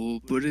cool,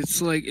 but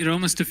it's like it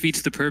almost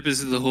defeats the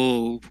purpose of the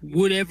whole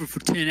whatever for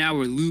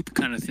 10-hour loop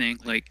kind of thing.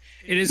 Like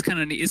it is kind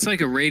of neat. It's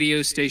like a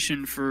radio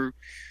station for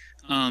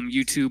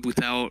YouTube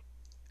without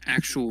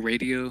actual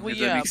radio. Well, if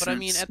that yeah, makes but sense. I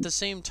mean, at the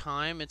same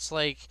time, it's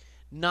like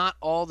not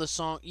all the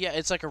song. Yeah,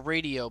 it's like a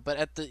radio,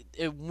 but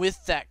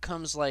with that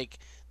comes like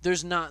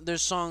there's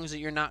songs that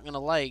you're not gonna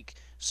like.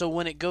 So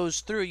when it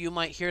goes through, you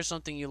might hear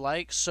something you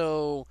like.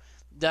 So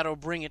that'll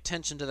bring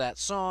attention to that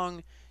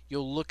song.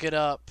 You'll look it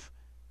up,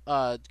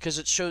 because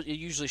it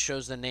usually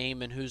shows the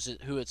name and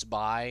who it's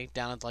by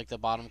down at like the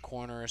bottom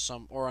corner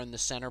or in the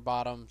center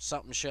bottom,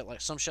 some shit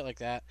like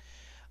that.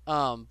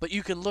 But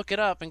you can look it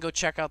up and go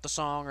check out the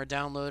song or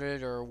download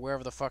it or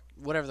whatever the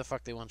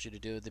fuck they want you to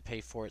do. They pay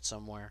for it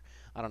somewhere.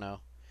 I don't know.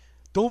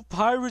 Don't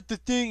pirate the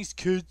things,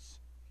 kids.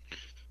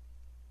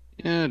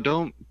 Yeah,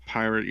 don't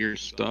pirate your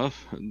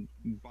stuff.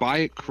 Buy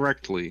it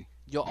correctly.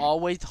 You're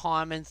always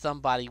harming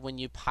somebody when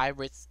you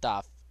pirate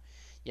stuff.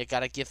 You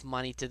gotta give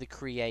money to the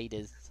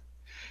creators.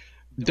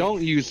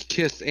 Don't use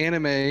Kiss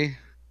Anime.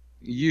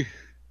 You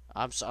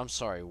I'm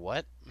sorry.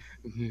 What?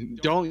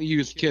 don't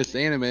use Kiss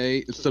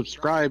Anime.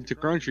 Subscribe to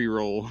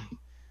Crunchyroll.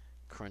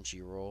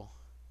 Crunchyroll.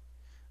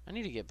 I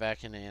need to get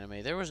back into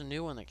anime. There was a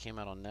new one that came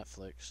out on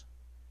Netflix.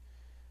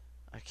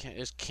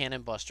 It's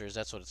Cannon Busters.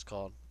 That's what it's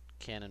called.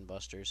 Cannon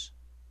Busters.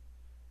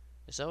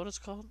 Is that what it's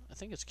called? I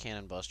think it's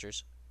Cannon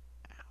Busters.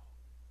 Ow.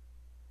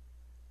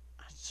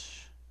 I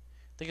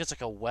think it's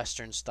like a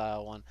Western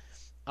style one.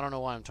 I don't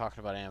know why I'm talking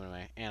about anime.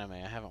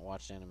 I haven't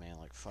watched anime in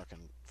like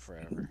fucking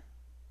forever.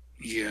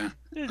 Yeah.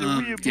 And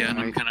I'm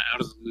kind of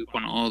out of the loop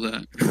on all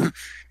that.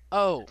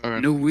 Oh, No,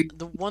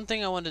 the one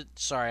thing I wanted.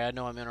 Sorry, I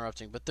know I'm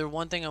interrupting, but the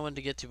one thing I wanted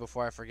to get to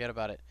before I forget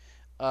about it.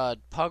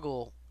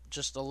 Puggle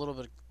just a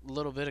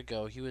little bit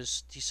ago. He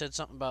said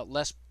something about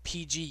less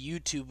PG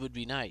YouTube would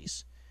be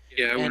nice.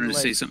 Yeah, I wanted to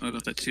say like- something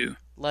about that too.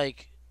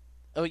 Like,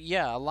 oh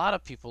yeah, a lot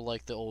of people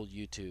like the old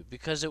YouTube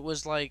because it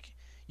was like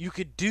you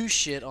could do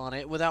shit on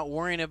it without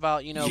worrying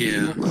about Yeah.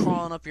 people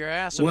crawling up your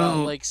ass about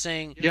Well, like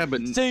saying Yeah,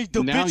 but say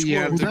the now bitch you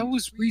word. have Well, to. that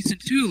was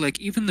recent too. Like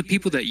even the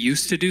people that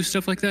used to do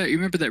stuff like that. You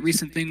remember that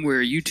recent thing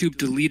where YouTube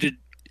deleted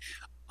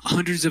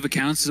hundreds of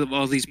accounts of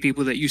all these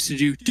people that used to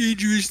do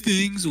dangerous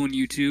things on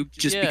YouTube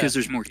just Yeah. because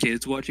there's more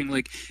kids watching?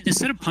 Like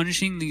instead of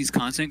punishing these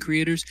content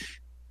creators,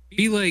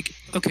 be like,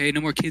 okay,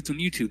 no more kids on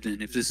YouTube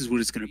then. If this is what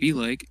it's going to be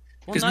like.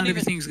 Well, Because not not even.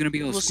 everything's gonna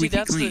be all well, see, squeaky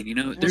that's the- clean, you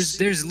know. well,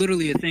 There's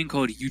literally a thing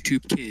called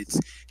YouTube Kids.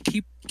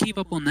 Keep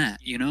up on that,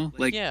 you know.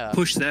 Like Yeah.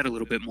 push that a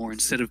little bit more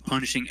instead of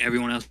punishing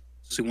everyone else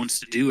who wants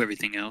to do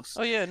everything else.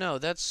 Oh yeah, no,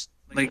 that's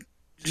Like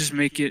just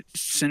make it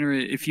center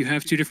it. If you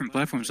have two different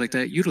platforms like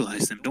that,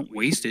 utilize them. Don't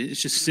waste it.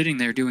 It's just sitting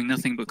there doing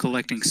nothing but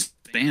collecting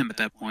spam at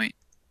that point.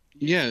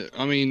 Yeah,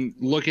 I mean,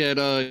 look at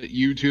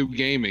YouTube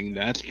Gaming.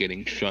 That's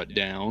getting shut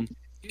down.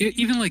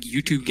 Even like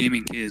YouTube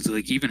Gaming Kids,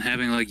 like even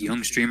having like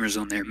young streamers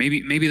on there,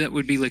 maybe that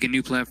would be like a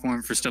new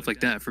platform for stuff like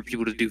that for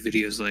people to do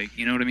videos like,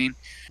 you know what I mean?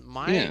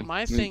 my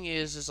Yeah. thing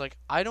is like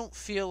I don't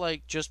feel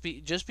like just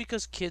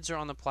because kids are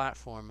on the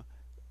platform,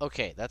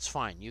 okay, that's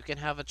fine. You can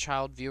have a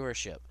child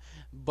viewership,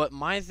 but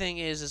my thing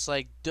is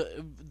like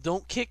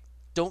don't kick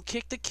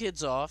the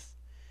kids off,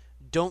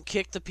 don't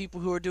kick the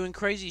people who are doing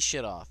crazy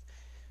shit off.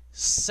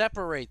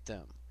 Separate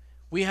them.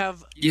 We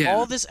have Yeah,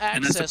 all this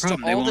and that's the access to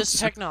problem. They all won't this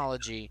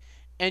technology,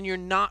 and you're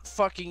not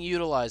fucking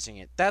utilizing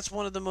it. That's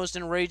one of the most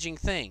enraging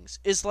things.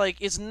 It's like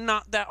it's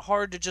not that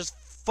hard to just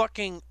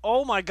fucking.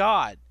 Oh my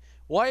god,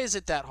 why is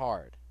it that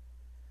hard?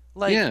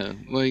 Like, Yeah,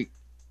 like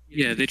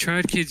Yeah, they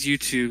tried kids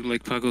YouTube,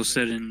 like Puggle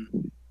said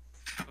in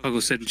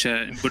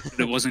chat, but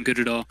it wasn't good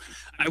at all.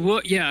 I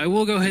will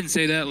go ahead and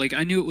say that. Like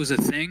I knew it was a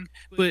thing,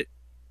 but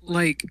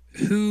like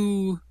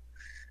who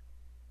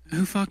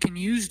fucking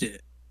used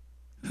it?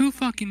 Who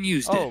fucking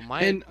used oh it?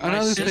 my, And my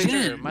another thing-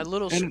 sister, And- my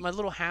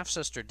little half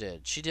sister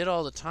did. She did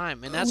all the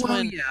time, and that's Well,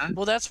 when. yeah.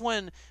 Well, that's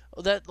when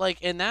that like,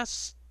 and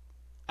that's.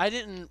 I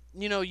didn't,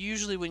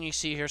 usually when you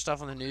hear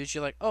stuff on the news,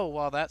 you're like, oh,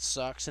 well, that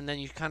sucks, and then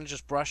you kind of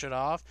just brush it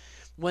off.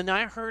 When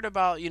I heard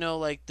about,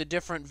 like the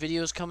different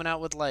videos coming out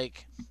with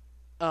like,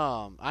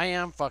 I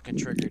am fucking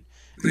triggered.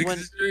 When-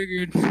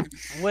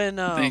 When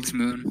Thanks,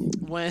 Moon.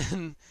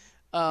 when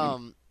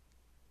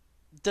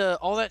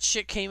all that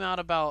shit came out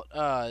about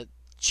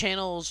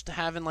channels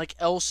having like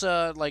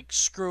Elsa like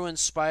screwing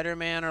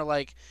Spider-Man or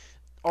like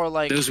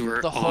Those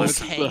were the Hulk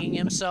awesome. hanging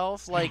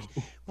himself, like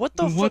what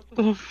the what fuck?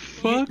 the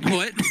fuck?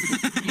 What?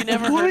 You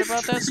never heard What?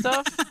 about that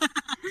stuff?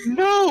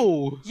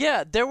 No.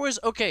 Yeah, there was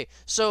okay.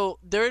 So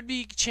there'd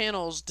be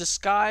channels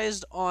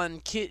disguised on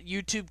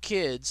YouTube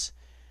Kids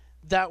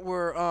that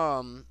were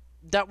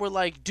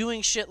like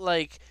doing shit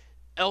like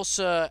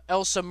Elsa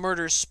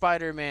murders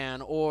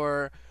Spider-Man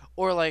or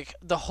like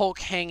the Hulk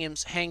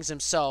hangs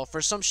himself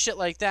or some shit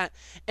like that.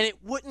 And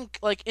it wouldn't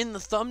like in the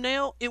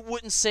thumbnail, it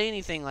wouldn't say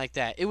anything like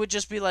that. It would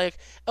just be like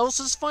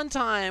Elsa's fun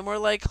time or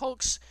like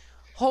Hulk's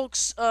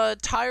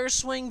tire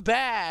swing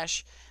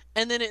bash.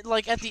 And then it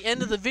like at the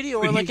end of the video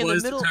or like in the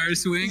middle. Tire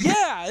swing.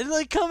 Yeah, it'd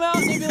like come out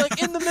and it'd be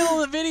like in the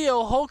middle of the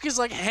video, Hulk is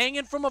like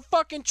hanging from a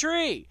fucking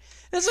tree.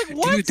 It's like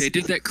what? Dude, they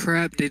did that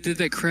crap. They did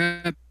that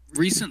crap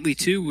recently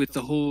too with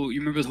the whole. You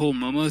remember the whole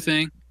Momo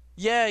thing?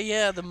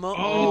 Yeah, the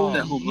Oh,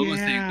 That whole Momo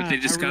thing. But yeah, they I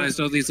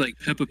disguised all these like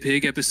Peppa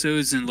Pig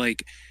episodes and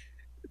like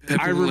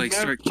Pepper will like remember-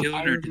 start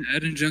killing her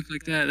dad and junk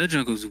like that. That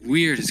junk was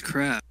weird as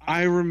crap.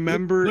 I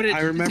remember What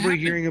happened?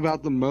 hearing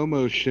about the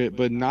Momo shit,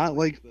 but not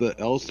like the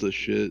Elsa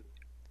shit.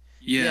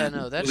 Yeah,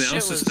 no, that well, the shit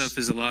Elsa was- stuff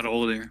is a lot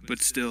older, but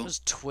It still.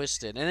 was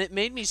twisted, and it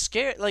made me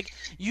scared. Like,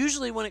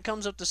 usually when it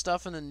comes up to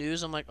stuff in the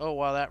news, I'm like, oh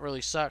wow, that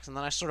really sucks, and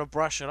then I sort of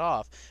brush it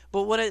off.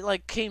 But when it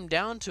like came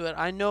down to it,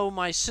 I know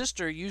my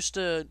sister used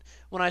to,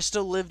 when I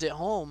still lived at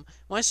home,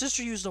 my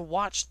sister used to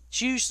watch.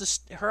 She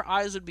used to, her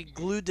eyes would be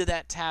glued to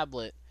that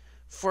tablet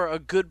for a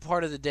good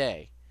part of the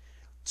day.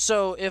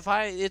 So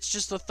it's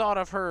just the thought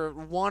of her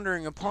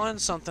wandering upon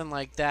something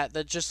like that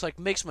that just like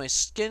makes my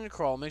skin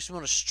crawl, makes me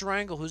want to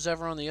strangle who's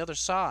ever on the other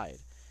side.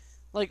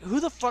 Like, who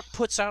the fuck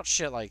puts out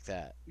shit like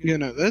that? You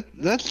know,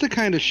 that's the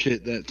kind of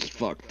shit that's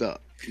fucked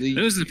up.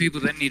 Those are the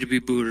people that need to be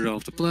booted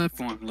off the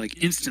platform,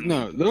 like instantly.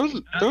 No, those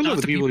Not are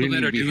the people who that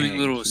need are to be doing hanged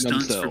little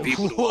stunts for themselves.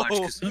 people to watch. Whoa.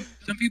 'Cause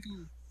some people.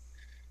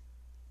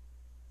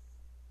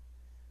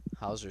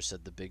 Hauser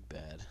said the big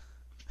bad.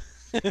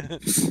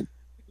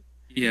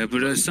 Yeah,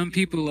 but some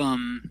people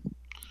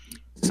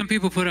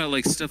put out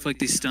like stuff like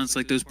these stunts,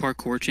 like those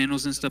parkour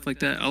channels and stuff like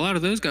that. A lot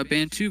of those got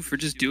banned too for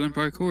just doing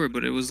parkour,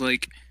 but it was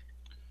like,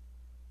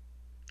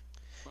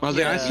 I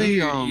Yeah. see,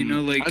 you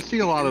know, like, I see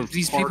a lot of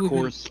these people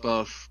parkour who-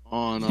 stuff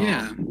on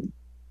yeah,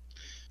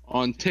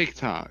 on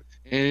TikTok,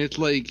 and it's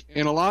like,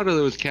 and a lot of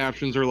those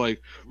captions are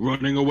like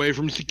running away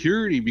from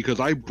security because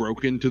I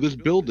broke into this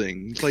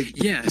building. It's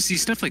like, yeah. See,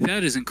 stuff like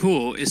that isn't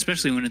cool,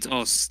 especially when it's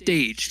all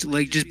staged.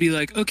 Like, just be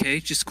like, okay,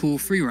 just cool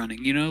free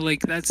running. You know,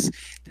 like that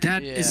Yeah.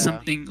 is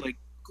something like.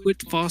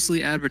 Quit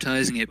falsely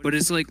advertising it, but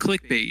it's like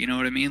clickbait. You know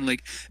what I mean?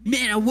 Like,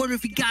 man, I wonder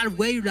if he got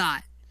away with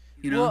that.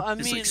 You know, Well, I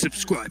it's mean- like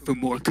subscribe for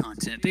more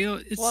content. Well,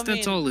 I That's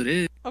mean- all it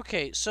is.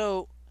 Okay,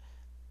 so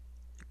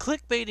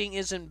clickbaiting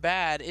isn't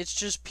bad. It's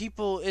just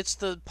it's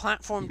the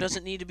platform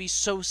doesn't need to be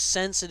so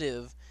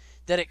sensitive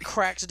that it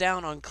cracks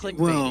down on clickbaiting.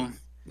 Well,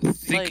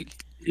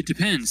 Like- it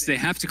depends. They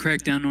have to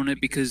crack down on it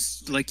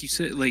because, like you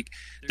said, like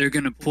they're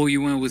gonna pull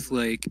you in with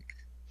like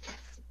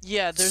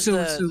yeah, there's so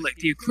the like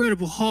the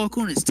Incredible Hulk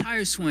on his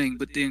tire swing,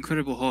 but the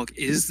Incredible Hulk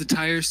is the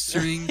tire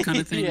swing kind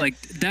of thing. Yeah. Like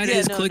that Yeah,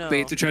 is no,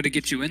 clickbait no. to try to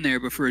get you in there,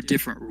 but for a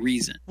different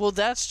reason. well,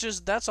 that's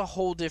a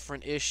whole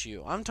different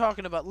issue. I'm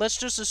talking about, let's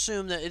just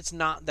assume that it's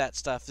not that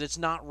stuff. It's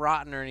not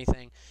rotten or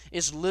anything.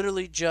 It's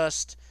literally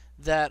just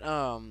that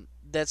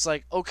that's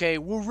like, okay,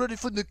 we're ready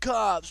for the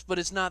cops, but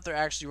it's not they're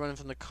actually running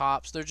from the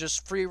cops. They're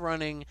just free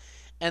running,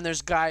 and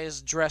there's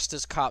guys dressed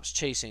as cops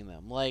chasing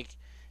them. Like,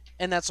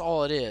 and that's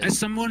all it is. As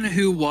someone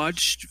who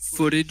watched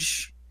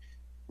footage,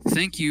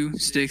 thank you,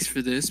 Sticks, for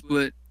this,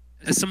 but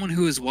as someone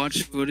who has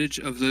watched footage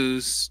of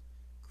those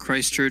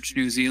Christchurch,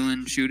 New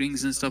Zealand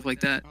shootings and stuff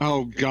like that,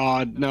 oh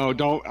God, no,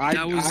 don't.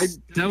 that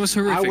was I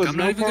horrific. was I'm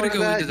no not even part going of to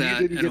go that. into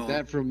that You didn't at get all.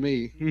 that from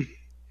me.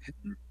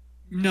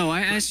 No,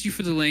 I asked you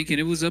for the link, and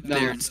it was up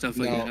there and stuff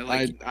like that.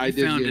 Like, I you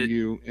did found give it.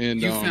 you,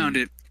 and You found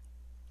it.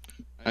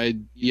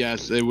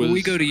 Yes, it was. Well,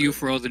 we go to you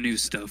for all the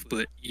news stuff,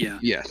 but yeah,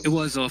 Yes, it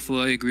was awful.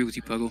 I agree with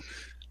you, Puggle.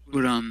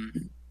 But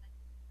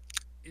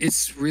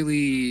it's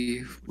really,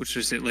 what should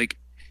I say? Like,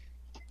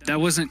 that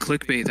wasn't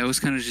clickbait. That was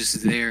kind of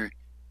just there.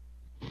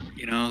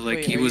 You know, like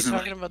Wait, he are wasn't you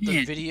talking like, about the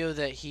 "Man." video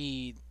that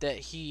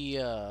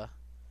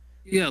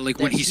Yeah, like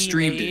when that he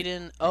streamed made it.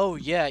 in? Oh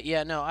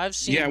yeah, no, I've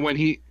seen. yeah. When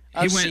he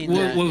I've He went. seen What,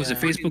 that, what was it?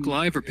 yeah. Facebook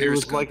Live or It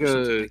was Periscope? like or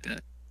something a- like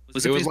that.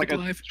 Was it it was Facebook like a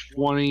Live?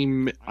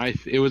 20.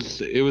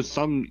 It was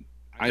some.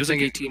 I was like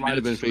think 18 it might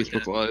have been minutes, something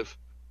Facebook like Live.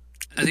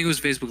 I think it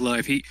was Facebook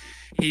Live.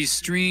 He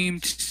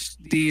streamed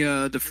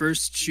the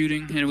first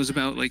shooting, and it was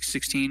about like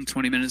 16,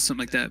 20 minutes, something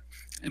like that.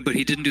 But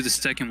he didn't do the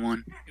second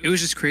one. It was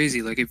just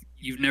crazy. Like, if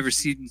you've never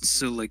seen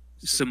so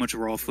much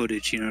raw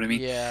footage, you know what I mean?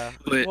 Yeah.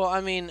 But Well,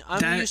 I mean, I'm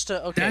that- used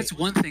to. Okay. that's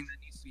one thing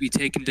that needs to be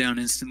taken down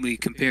instantly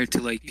compared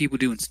to like people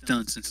doing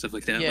stunts and stuff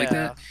like that. yeah. Like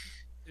that,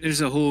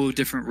 there's a whole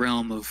different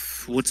realm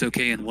of what's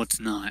okay and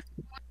what's not.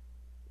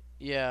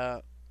 Yeah,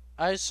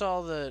 I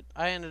saw that.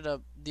 I ended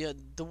up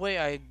the way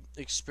I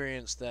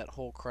experienced that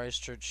whole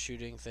Christchurch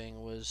shooting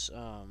thing was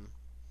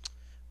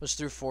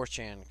through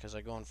 4chan, because I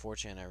go on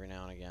 4chan every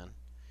now and again,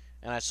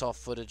 and I saw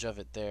footage of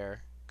it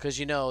there. Because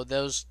you know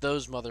those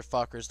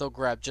motherfuckers, they'll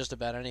grab just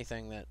about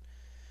anything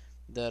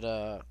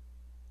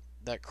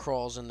that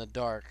crawls in the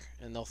dark,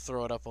 and they'll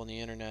throw it up on the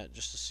internet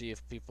just to see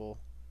if people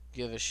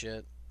give a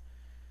shit.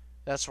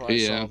 That's where I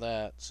Yeah. saw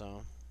that.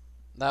 So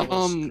that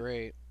was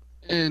great.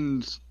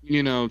 And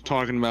you know,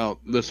 talking about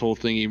this whole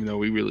thing, even though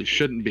we really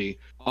shouldn't be.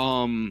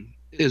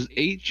 Is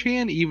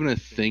 8chan even a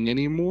thing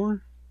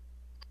anymore?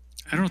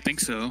 I don't think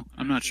so.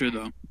 I'm not sure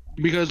though.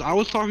 Because I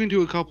was talking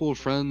to a couple of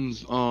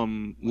friends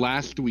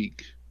last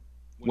week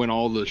when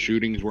all the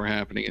shootings were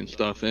happening and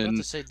stuff, I was about and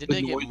to say, did the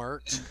they get noise-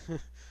 murked?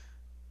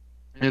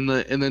 and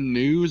the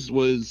news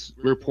was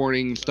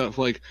reporting stuff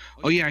like,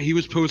 oh yeah, he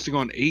was posting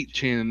on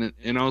 8chan,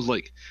 and I was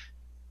like,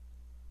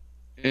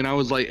 and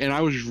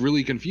I was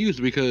really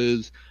confused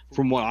because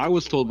from what I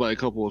was told by a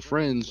couple of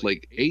friends,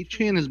 like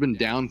 8chan has been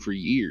down for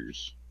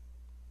years.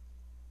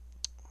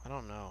 I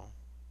don't know.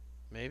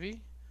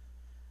 Maybe?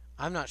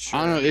 I'm not sure.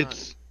 I don't know. I'm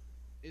not-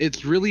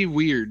 It's really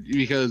weird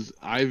because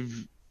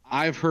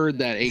I've heard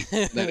that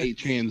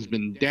 8chan's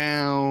been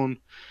down.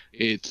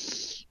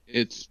 It's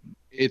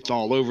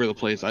all over the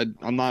place.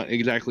 I'm not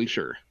exactly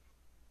sure.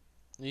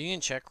 You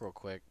can check real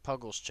quick.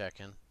 Puggle's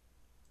checking.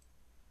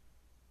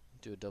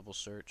 Do a double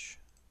search.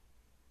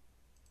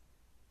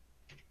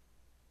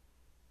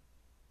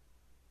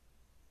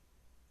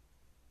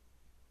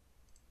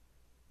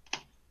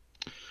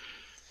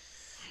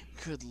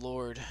 Good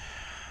lord.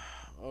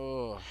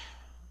 Oh.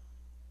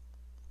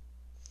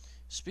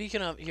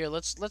 Speaking of here,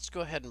 let's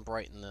go ahead and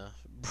brighten the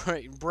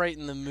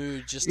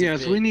mood just a bit.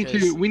 Yes, we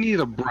need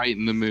to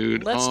brighten the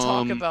mood. Let's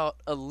talk about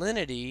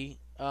Alinity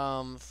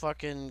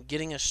fucking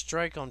getting a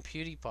strike on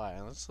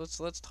PewDiePie.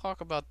 Let's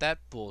talk about that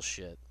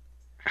bullshit.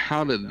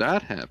 How did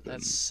that happen?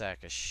 That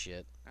sack of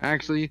shit.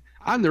 Actually,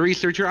 I'm the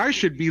researcher. I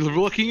should be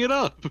looking it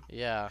up.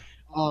 Yeah.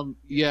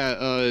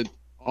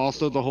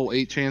 Also the whole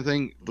 8chan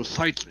thing, the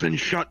site's been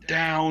shut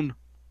down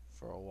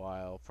for a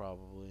while,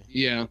 probably.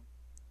 Yeah.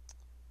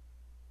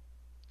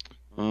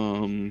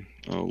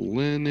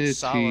 Alinity.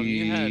 Solid,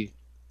 you had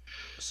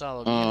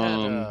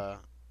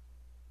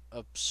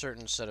a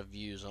certain set of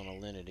views on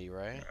Alinity,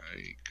 right?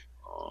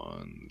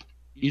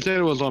 You said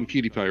it was on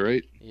PewDiePie,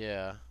 right?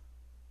 Yeah.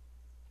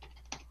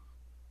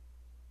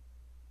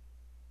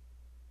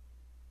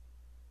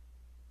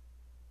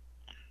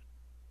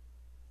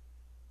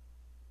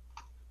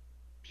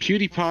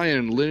 PewDiePie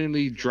and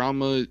Alinity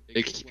drama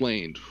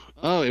explained.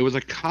 Oh, it was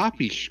a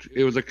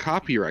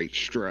copyright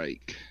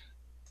strike.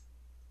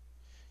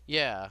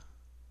 Yeah.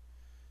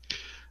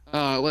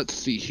 Let's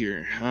see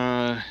here.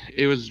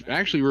 It was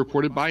actually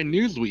reported by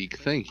Newsweek.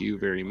 Thank you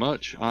very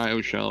much. I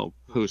shall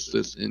post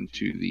this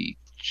into the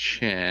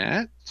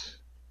chat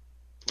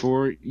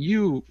for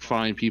you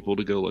fine people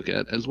to go look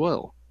at as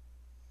well.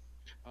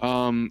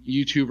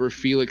 YouTuber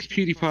Felix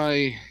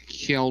PewDiePie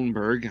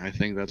Kjellberg, I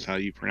think that's how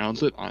you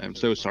pronounce it. I am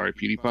so sorry,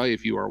 PewDiePie,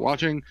 if you are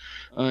watching.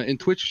 And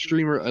Twitch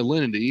streamer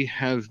Alinity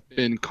have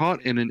been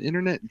caught in an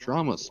internet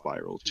drama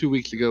spiral. 2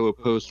 weeks ago, a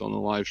post on the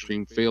live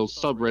stream fails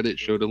subreddit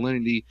showed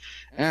Alinity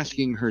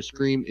asking her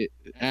stream,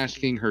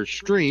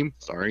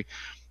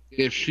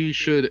 if she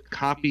should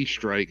copy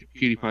strike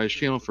PewDiePie's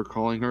channel for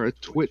calling her a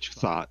Twitch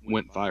thought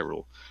went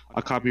viral.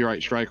 A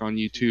copyright strike on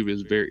YouTube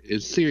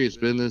is serious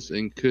business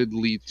and could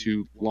lead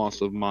to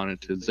loss of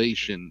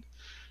monetization.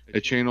 A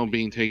channel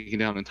being taken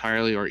down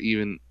entirely or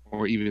even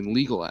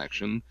legal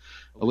action.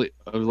 A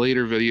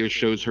later video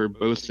shows her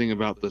boasting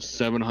about the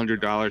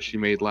 $700 she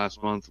made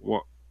last month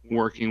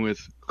working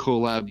with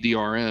Collab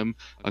DRM,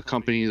 a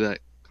company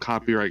that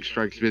copyright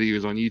strikes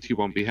videos on YouTube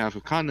on behalf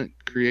of content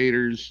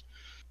creators.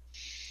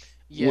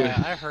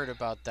 Yeah, I heard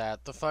about that.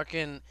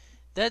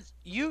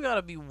 You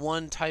gotta be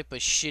one type of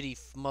shitty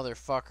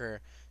motherfucker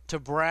to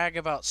brag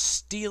about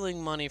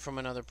stealing money from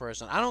another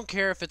person. I don't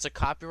care if it's a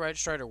copyright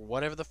strike or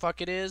whatever the fuck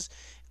it is.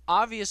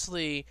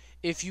 Obviously,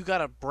 if you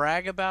gotta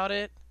brag about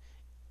it,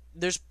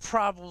 there's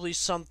probably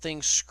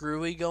something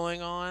screwy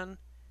going on.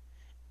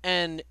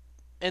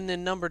 And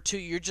then number two,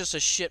 you're just a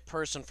shit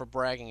person for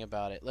bragging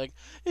about it. Like,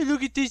 hey,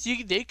 look at this.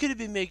 They could have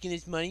been making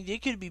this money. They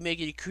could have been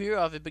making a career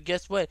off it. But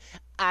guess what?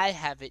 I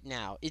have it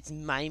now. It's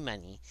my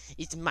money.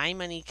 It's my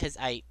money because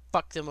I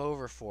fucked them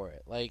over for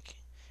it. Like,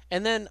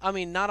 and then, I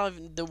mean,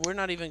 we're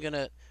not even going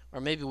to,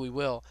 or maybe we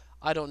will.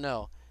 I don't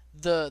know.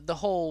 The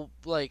whole,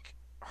 like,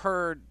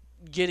 her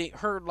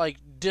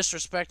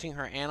disrespecting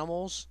her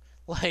animals.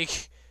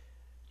 Like.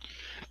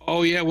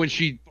 Oh, yeah, when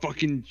she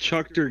fucking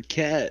chucked her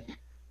cat.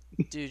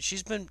 Dude,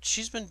 she's been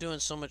doing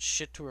so much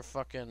shit to her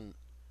fucking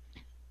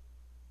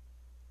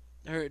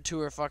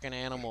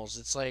animals.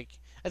 It's like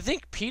I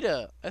think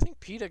PETA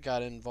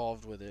got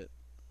involved with it.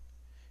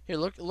 Here,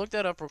 look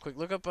that up real quick.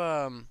 Look up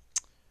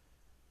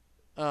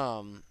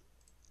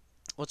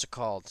what's it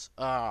called?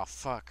 Ah,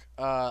 fuck.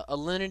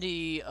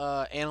 Alinity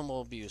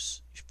animal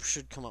abuse. You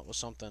should come up with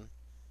something.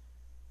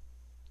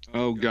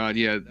 Oh god,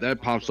 yeah,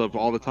 that pops up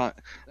all the time.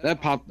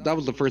 That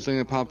was the first thing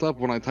that popped up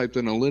when I typed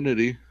in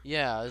Alinity.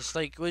 Yeah, it's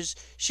like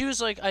she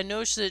was like, I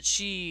noticed that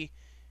she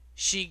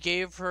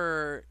gave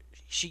her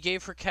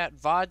cat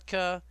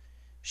vodka.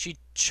 She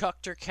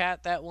chucked her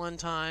cat that one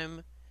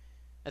time.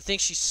 I think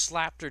she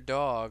slapped her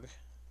dog.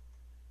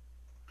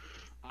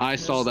 I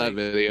saw that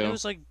video. It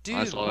was like,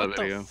 dude, what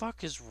the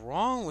fuck is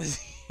wrong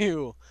with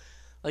you?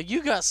 Like,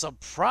 you got some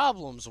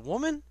problems,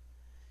 woman.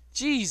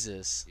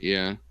 Jesus.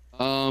 Yeah.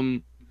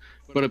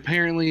 But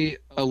apparently,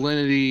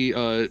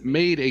 Alinity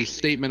made a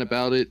statement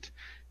about it,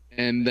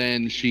 and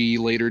then she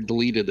later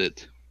deleted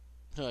it.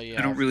 Oh, yeah,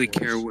 I don't really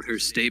care what her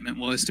statement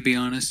was, to be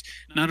honest.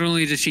 Not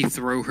only did she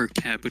throw her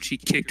cat, but she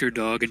kicked her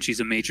dog, and she's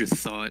a major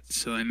thought.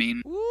 So, I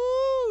mean...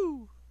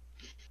 Woo!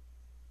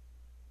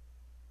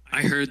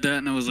 I heard that,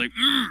 and I was like...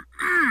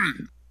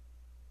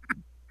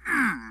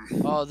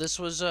 Oh, this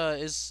was,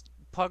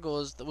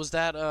 Puggle, was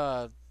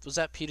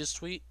that Peter's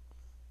tweet?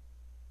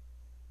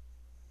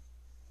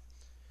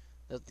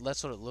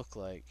 That's what it looked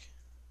like.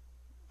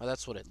 Or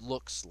that's what it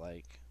looks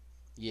like.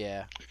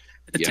 Yeah.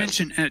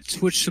 Attention at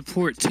Twitch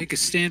support. Take a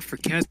stand for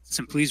cats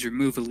and please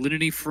remove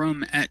Alinity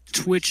from at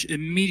Twitch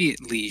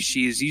immediately.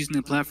 She is using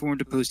the platform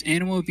to post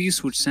animal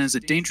abuse, which sends a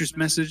dangerous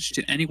message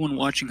to anyone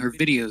watching her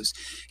videos.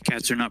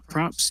 Cats are not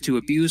props to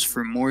abuse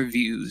for more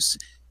views.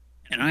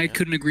 And I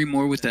couldn't agree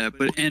more with that.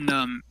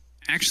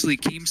 Actually,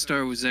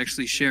 Keemstar was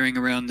actually sharing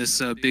around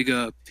this big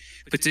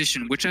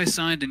petition, which I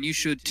signed, and you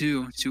should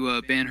too, to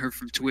ban her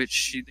from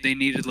Twitch. They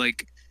needed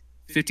like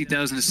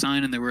 50,000 to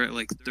sign, and they were at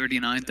like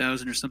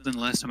 39,000 or something the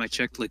last time I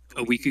checked, like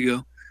a week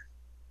ago.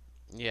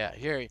 Yeah,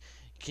 here.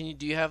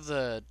 Do you have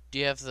the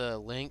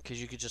link?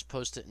 Because you could just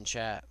post it in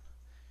chat.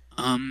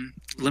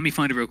 Let me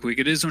find it real quick.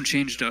 It is on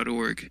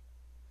change.org.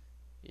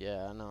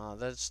 Yeah, no,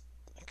 that's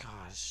God.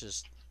 It's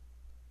just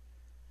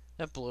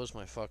that blows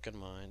my fucking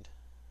mind.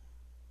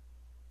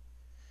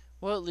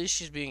 Well, at least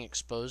she's being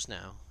exposed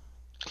now.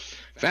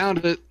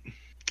 Found it.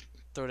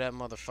 Throw that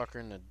motherfucker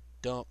in the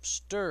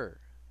dumpster.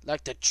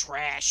 Like the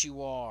trash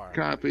you are.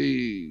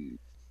 Copy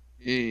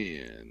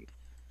and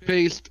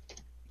paste.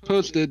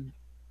 Posted.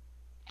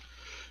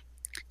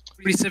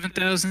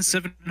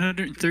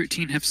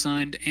 47,713 have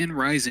signed and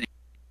rising.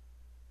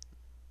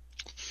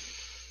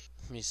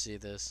 Let me see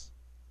this.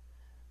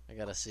 I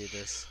gotta see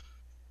this.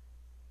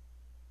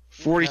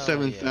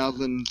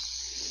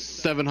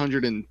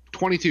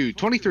 47,722,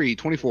 23,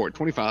 24,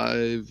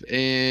 25,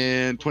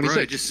 and 26.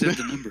 Bro, I just said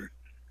the number.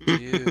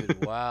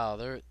 Dude, wow.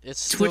 It's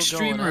still Twitch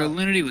going streamer up.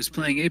 Alinity was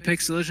playing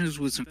Apex Legends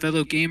with some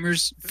fellow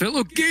gamers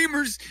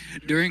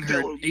during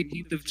her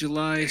 18th of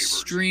July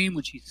stream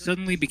when she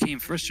suddenly became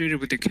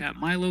frustrated with her cat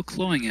Milo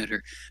clawing at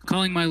her.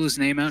 Calling Milo's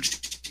name out,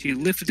 she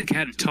lifted the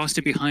cat and tossed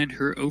it behind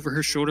her over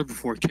her shoulder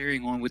before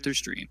carrying on with her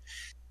stream.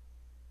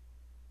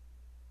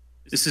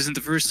 This isn't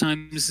the first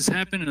time this has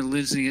happened, and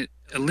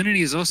Alinity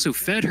has also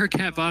fed her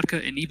cat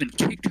vodka and even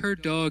kicked her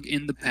dog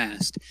in the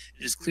past.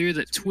 It is clear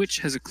that Twitch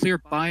has a clear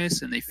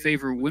bias and they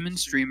favor women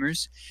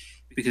streamers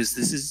because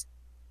this is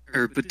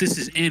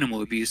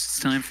animal abuse.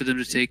 It's time for them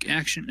to take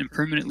action and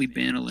permanently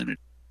ban Alinity.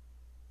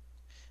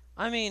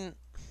 I mean,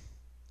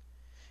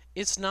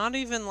 it's not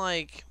even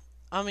like...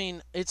 I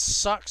mean, it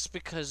sucks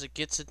because it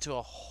gets into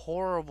a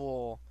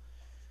horrible...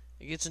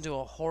 It gets into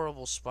a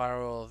horrible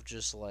spiral of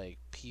just, like,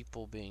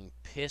 people being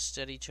pissed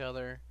at each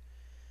other.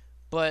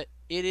 But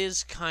it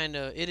is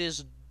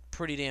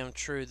pretty damn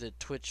true that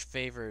Twitch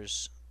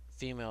favors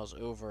females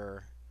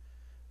over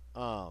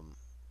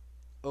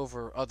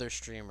other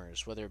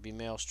streamers, whether it be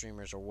male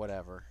streamers or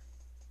whatever.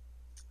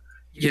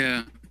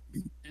 Yeah.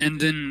 And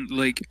then,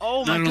 like,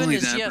 oh my not only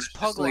goodness, that, yes,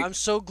 but it's Puggle, like, I'm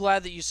so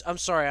glad that you... I'm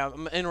sorry,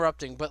 I'm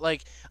interrupting, but,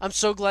 like, I'm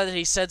so glad that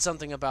he said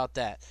something about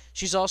that.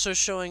 She's also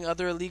showing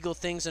other illegal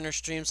things in her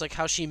streams, like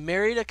how she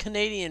married a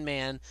Canadian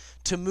man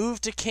to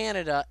move to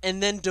Canada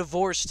and then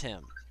divorced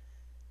him.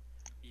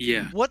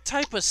 yeah. What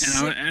type of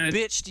sick and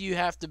bitch do you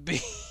have to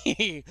be?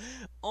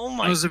 Oh my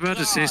god. I was about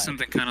to say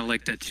something kind of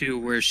like that, too,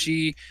 where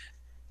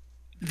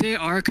they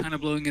are kind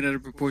of blowing it out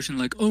of proportion,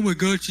 like, oh my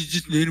god, she's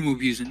just an animal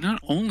abuser. Not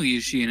only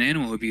is she an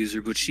animal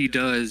abuser, but she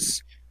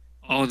does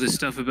all this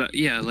stuff about,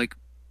 like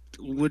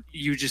what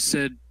you just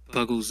said,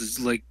 Puggles, is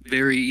like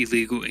very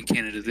illegal in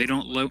Canada. They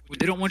don't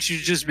want you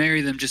to just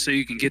marry them just so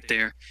you can get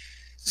there.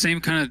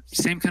 Same kind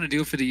of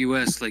deal for the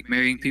U.S. Like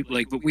marrying people,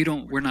 like, but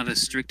we're not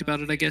as strict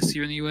about it, I guess,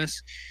 here in the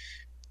U.S.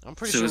 I'm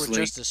pretty So sure it's we're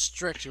like- just as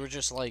strict. We're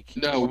just like...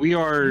 No, we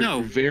are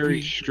No, very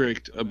we-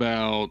 strict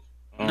about.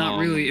 Not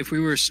really. If we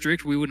were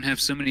strict, we wouldn't have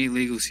so many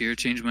illegals here.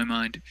 Changed my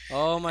mind.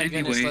 Oh my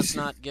goodness, Anyways. let's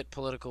not get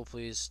political,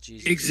 please.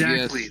 Jesus.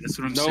 Exactly. Yes. That's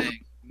what I'm Nope. saying.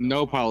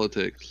 No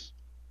politics.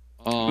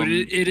 But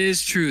it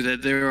is true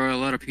that there are a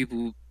lot of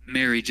people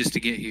married just to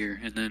get here,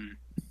 and then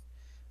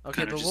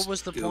Okay, kinda but what just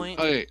was the go- point?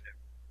 Okay,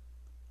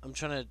 I'm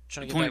trying to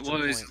the get point back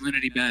to was the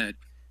Linity bad.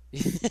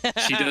 point.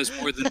 She does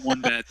more than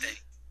one bad thing.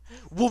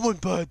 Woman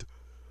bad.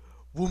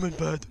 Woman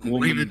bad.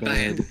 Women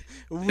bad.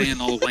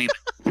 Ban all women.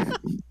 Damn.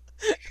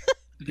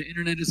 The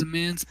internet is a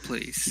man's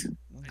place.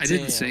 I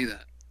didn't say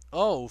that.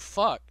 Oh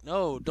fuck!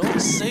 No, don't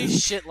say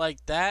shit like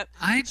that.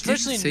 I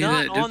Especially didn't say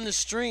not that. on the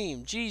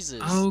stream.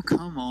 Jesus. Oh,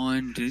 come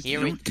on, dude.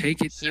 Here You it- don't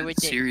take it here that it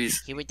is.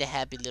 serious. Here with the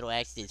happy little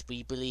accidents.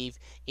 We believe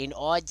in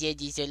all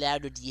genders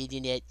allowed on the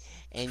internet,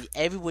 and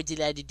everyone's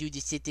allowed to do the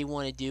shit they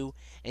want to do,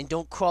 and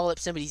don't crawl up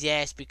somebody's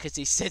ass because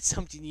they said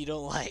something you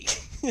don't like.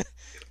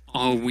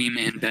 All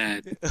women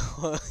bad.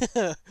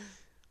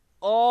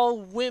 All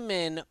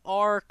women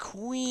are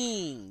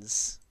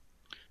queens.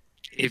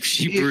 If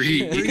she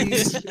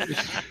breathes.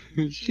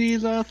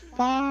 she's a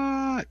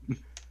thought.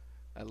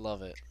 I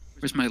love it.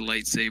 Where's my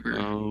lightsaber?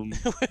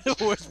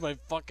 Where's my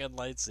fucking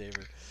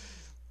lightsaber?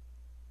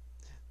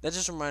 That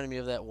just reminded me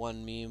of that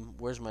one meme.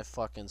 Where's my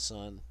fucking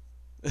son?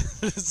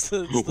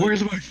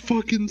 Where's my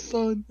fucking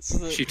son?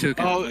 She took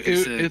it. Oh, like I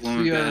said, it's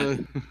woman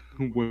bad.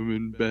 the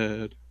women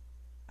bad.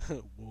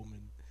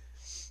 woman.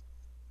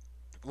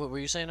 What were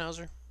you saying,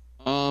 Hauser?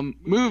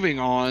 Moving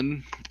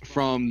on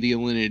from the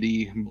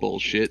Alinity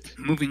bullshit.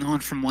 Moving on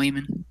from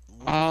women.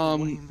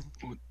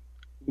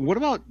 What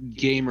about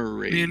gamer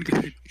rage? Man,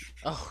 good.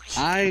 Oh,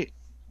 I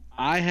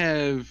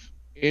have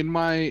in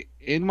my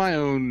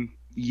own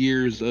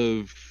years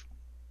of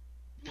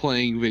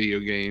playing video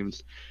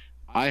games,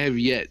 I have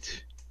yet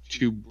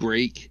to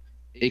break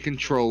a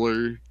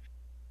controller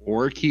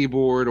or a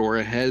keyboard or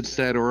a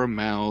headset or a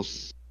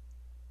mouse.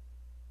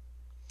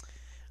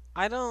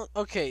 I don't.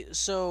 Okay,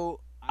 so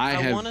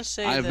I want to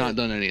say have that not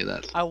done any of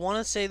that. I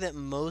want to say that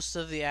most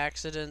of the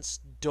accidents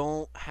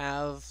don't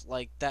have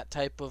like that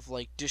type of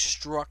like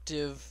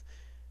destructive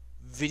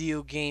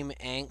video game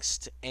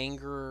angst,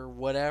 anger,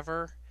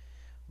 whatever.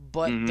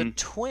 But the Mhm.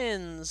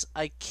 twins,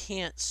 I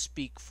can't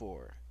speak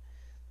for.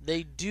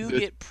 They do The-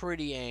 get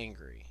pretty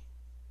angry.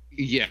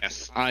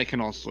 Yes, I can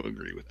also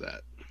agree with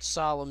that.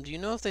 Solemn, do you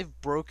know if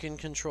they've broken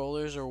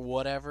controllers or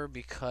whatever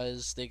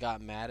because they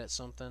got mad at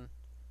something?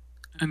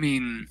 I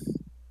mean,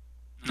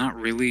 not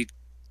really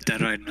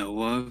that I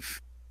know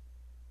of.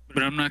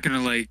 But I'm not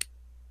gonna like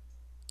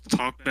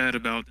talk bad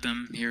about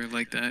them here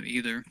like that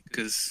either,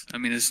 because I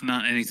mean it's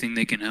not anything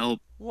they can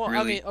help. Well, I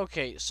Really? mean,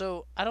 okay,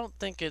 so I don't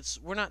think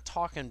we're not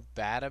talking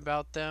bad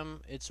about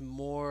them. It's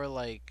more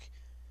like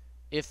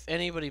if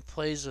anybody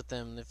plays with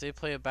them, if they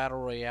play a battle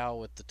royale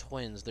with the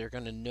twins, they're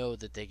gonna know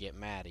that they get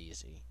mad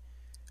easy.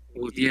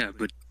 Well, yeah,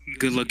 but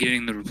good luck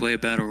getting them to play a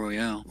battle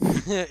royale.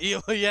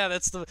 Yeah,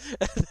 that's the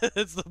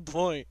that's the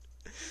point.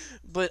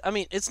 But I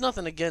mean, it's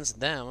nothing against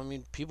them. I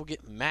mean, people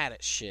get mad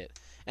at shit.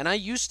 And I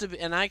used to be,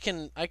 and I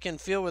can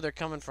feel where they're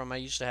coming from. I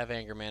used to have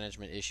anger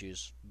management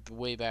issues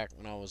way back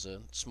when I was a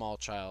small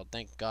child.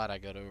 Thank God I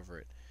got over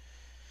it.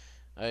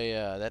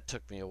 That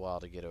took me a while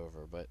to get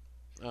over, but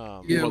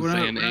Yeah, Love when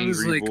saying I was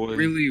angry like boy.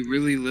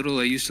 really little,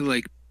 I used to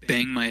like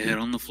bang my head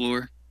on the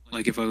floor,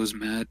 like if I was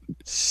mad.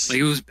 Like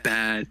it was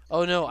bad.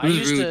 oh no, It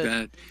was really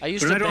bad. I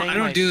used But to bang I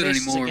don't my do it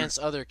fists anymore. against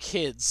other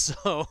kids.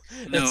 So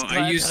No, it's I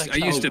glad used that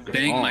I used to got over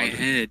it. bang my God.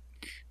 head,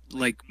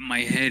 like my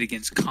head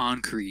against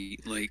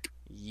concrete, like.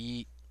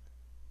 Yeet.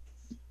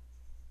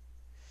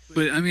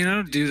 But I mean, I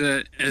don't do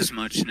that as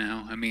much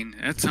now. I mean,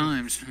 at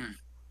times.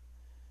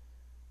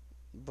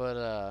 But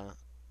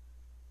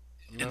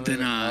And remember then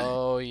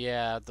oh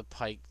yeah, the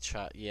Pike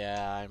shot.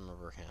 Yeah, I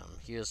remember him.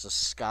 He was a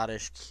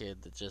Scottish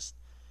kid that just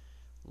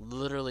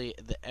literally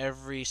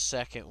every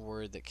second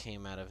word that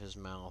came out of his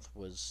mouth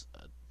was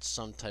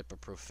some type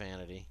of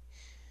profanity.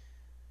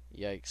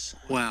 Yikes.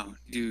 wow,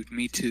 dude,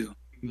 me too.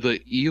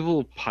 The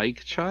evil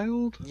Pike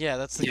child? Yeah,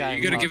 that's the Yeah, guy you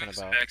I'm gotta talking give us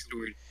some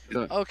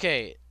about.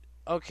 backstory.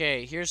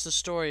 Okay, here's the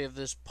story of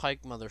this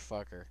Pike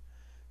motherfucker.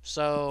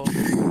 So,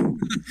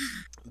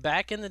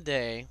 back in the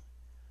day,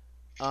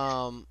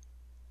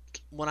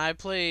 when I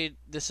played,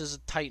 this is a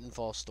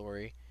Titanfall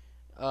story.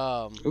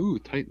 Ooh,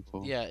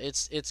 Titanfall. Yeah,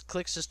 it's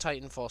Clix's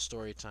Titanfall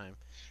story time.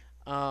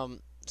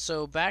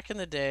 So back in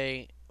the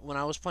day when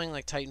I was playing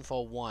like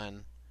Titanfall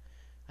 1,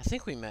 I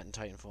think we met in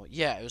Titanfall.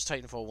 Yeah, it was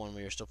Titanfall 1.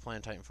 We were still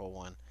playing Titanfall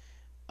 1.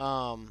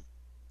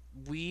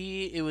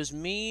 It was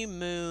me,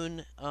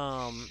 Moon,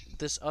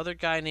 this other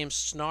guy named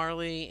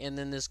Snarly, and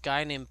then this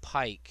guy named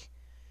Pike.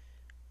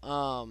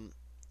 And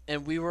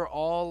we were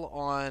all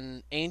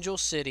on Angel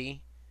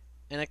City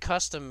in a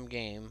custom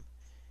game,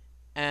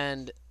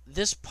 and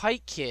this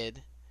Pike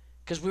kid,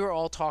 because we were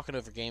all talking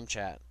over game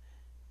chat,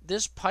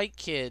 this Pike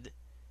kid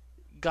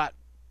got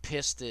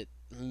pissed at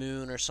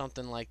Moon or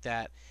something like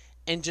that,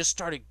 and just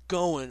started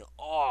going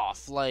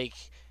off like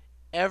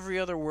every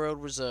other word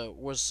was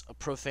a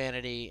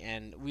profanity,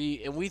 and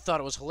we thought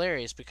it was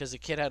hilarious because the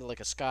kid had like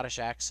a Scottish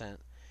accent,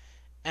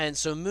 and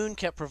so Moon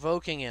kept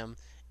provoking him,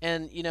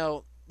 and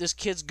this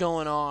kid's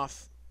going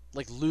off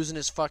like losing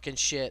his fucking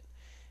shit,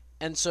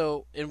 and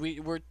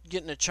we're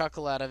getting a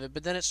chuckle out of it,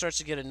 but then it starts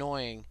to get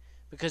annoying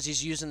because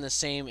he's using the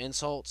same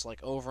insults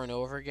like over and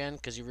over again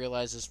because he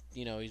realizes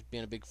he's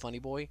being a big funny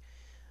boy.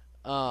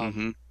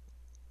 Mm-hmm.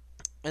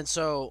 And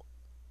so,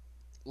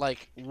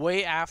 like,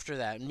 way after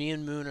that, me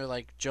and Moon are,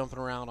 like, jumping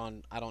around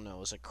on, I don't know, it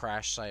was a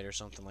crash site or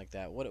something like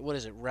that. What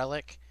is it,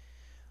 Relic?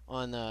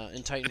 In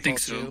Titanfall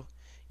think 2? so.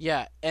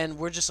 Yeah, and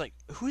we're just like,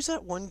 who's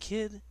that one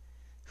kid?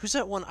 Who's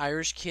that one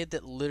Irish kid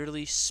that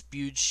literally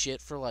spewed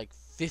shit for, like,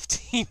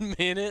 15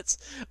 minutes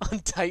on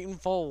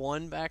Titanfall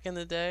 1 back in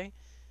the day?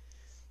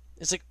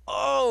 It's like,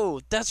 oh,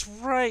 that's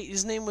right,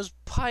 his name was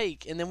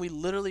Pike. And then we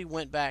literally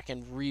went back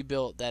and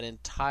rebuilt that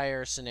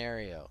entire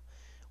scenario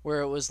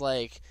where it was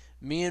like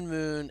me and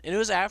Moon, and it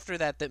was after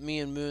that me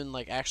and Moon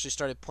like actually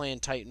started playing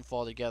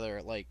Titanfall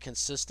together like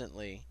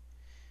consistently.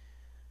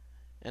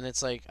 And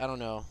it's like, I don't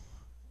know,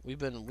 we've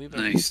been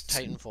Nice.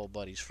 Titanfall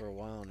buddies for a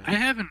while now. I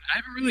haven't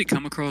really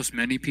come across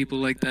many people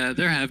like that.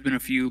 There have been a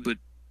few, but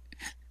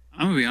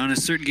I'm gonna be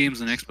honest. Certain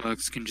games on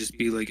Xbox can just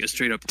be like a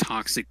straight up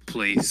toxic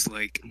place.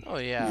 Like, Oh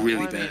yeah,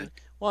 really bad.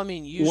 I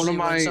mean, One usually of when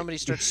my- somebody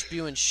starts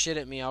spewing shit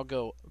at me, I'll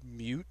go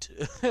mute.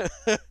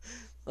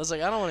 I was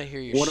like, I don't want to hear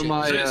your One of shit.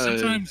 my-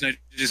 sometimes I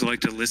just like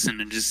to listen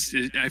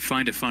and I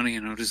find it funny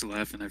and I'll just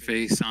laugh in their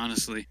face.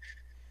 Honestly,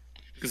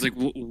 because like,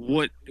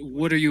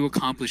 what are you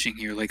accomplishing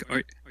here? Like,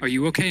 are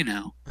you okay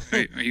now? Are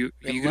you?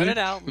 Yeah, Are you let good? it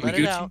out. Are we Let it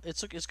good? out.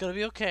 It's gonna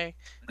be okay.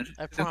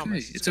 I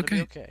promise. It's gonna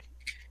be okay. okay.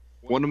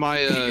 One of my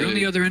You're on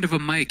the other end of a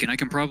mic, and I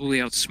can probably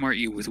outsmart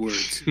you with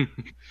words.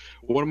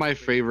 one of my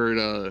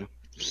favorite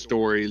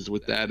stories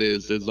with that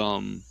is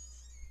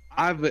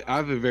I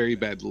have a very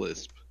bad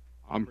lisp.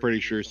 I'm pretty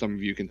sure some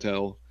of you can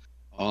tell.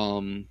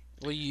 Well,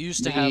 you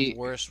used to have the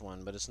worst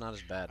one, but it's not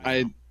as bad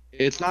now.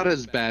 It's not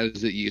as bad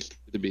as it used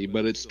to be,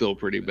 but it's still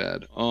pretty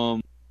bad.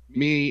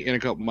 Me and a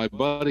couple of my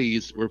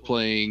buddies were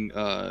playing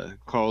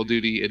Call of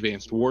Duty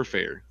Advanced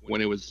Warfare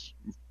when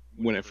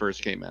it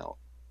first came out,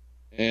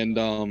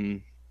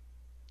 and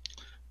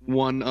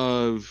one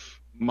of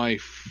my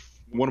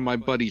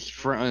buddy's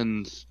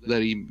friends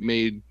that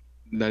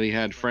he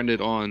had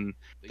friended on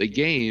the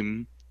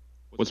game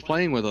was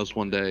playing with us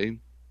one day,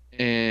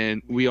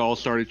 and we all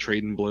started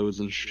trading blows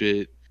and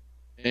shit,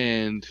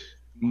 and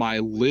my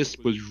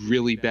lisp was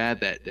really bad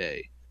that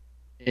day,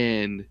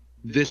 and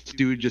this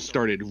dude just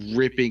started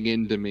ripping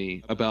into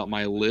me about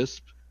my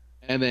lisp,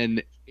 and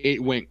then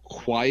it went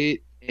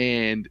quiet,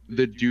 and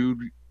the dude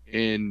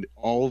and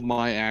all of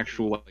my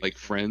actual like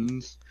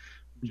friends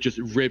just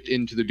ripped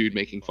into the dude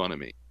making fun of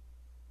me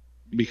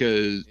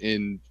because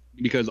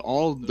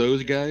all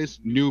those guys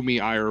knew me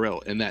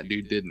IRL and that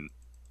dude didn't.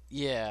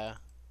 Yeah.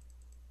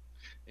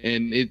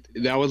 And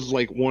that was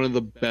like one of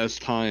the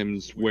best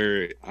times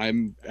where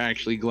I'm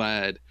actually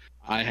glad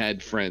I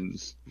had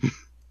friends.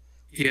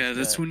 Yeah,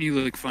 that's when you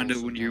like find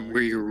out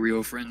where your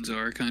real friends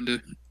are, kind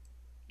of.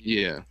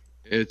 Yeah,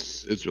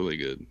 it's really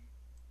good.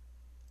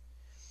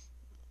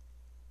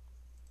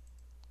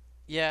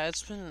 Yeah,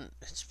 it's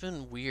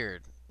been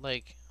weird.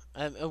 Like,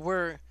 I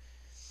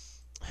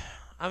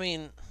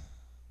mean,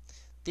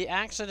 the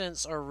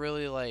accidents are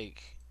really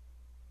like,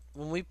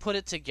 when we put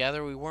it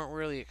together, we weren't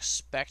really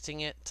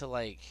expecting it to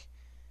like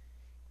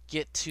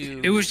get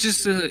to. It was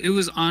just it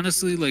was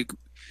honestly like,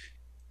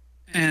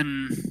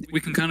 and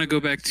we can kind of go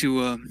back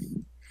to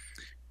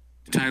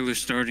Tyler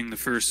starting the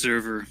first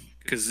server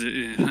because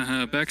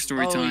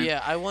backstory time. Oh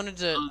yeah, I wanted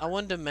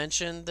to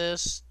mention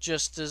this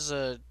just as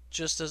a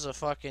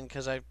fucking,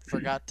 because I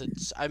forgot to.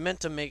 I meant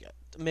to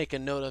make a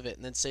note of it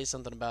and then say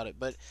something about it.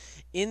 But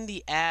in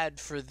the ad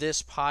for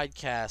this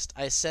podcast,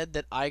 I said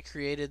that I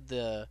created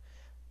the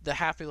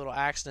Happy Little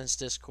Accidents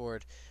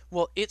Discord.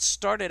 Well, it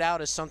started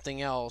out as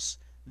something else,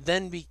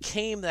 then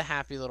became the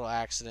Happy Little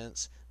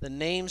Accidents. The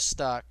name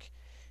stuck,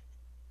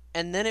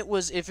 and then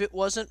if it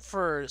wasn't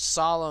for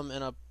Solemn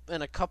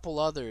and a couple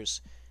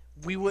others,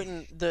 we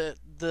wouldn't the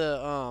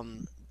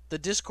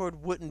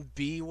Discord wouldn't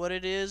be what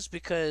it is,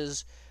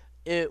 because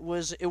it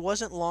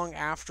wasn't long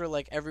after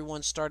like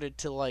everyone started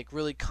to like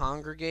really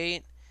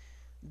congregate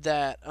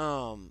that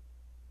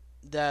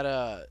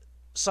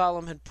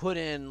Solemn had put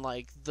in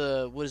like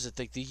the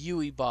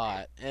UE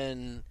bot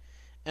and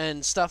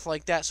stuff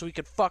like that, so we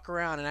could fuck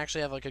around and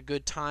actually have like a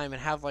good time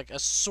and have like a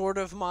sort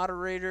of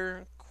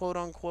moderator, quote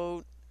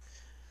unquote,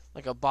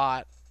 like a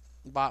bot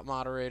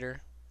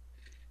moderator.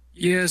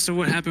 Yeah, so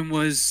what happened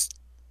was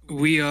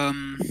we all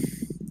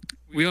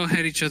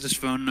had each other's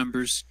phone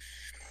numbers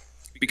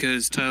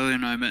because Tyler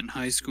and I met in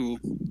high school,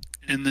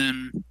 and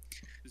then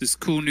this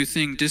cool new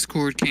thing,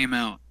 Discord, came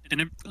out,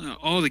 and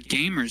all the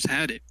gamers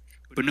had it,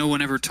 but no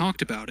one ever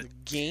talked about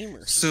it.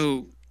 Gamers.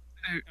 So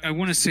I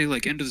want to say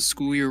like end of the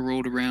school year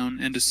rolled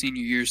around, end of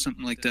senior year,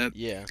 something like that.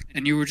 Yeah.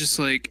 And you were just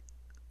like,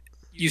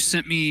 you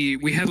sent me.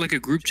 We had like a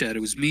group chat.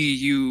 It was me,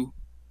 you,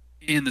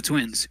 and the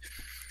twins,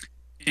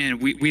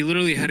 and we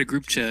literally had a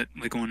group chat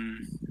like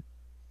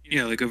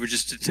like over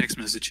just a text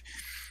message,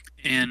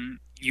 and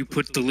you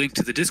put the link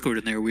to the Discord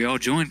in there. We all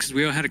joined because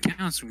we all had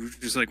accounts. We were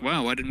just like,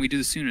 wow, why didn't we do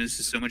this sooner? This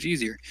is so much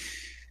easier.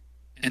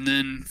 And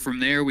then from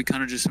there, we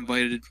kind of just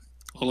invited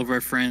all of our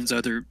friends,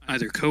 either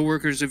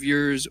coworkers of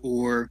yours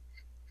or,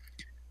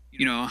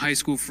 high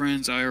school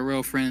friends,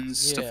 IRL friends,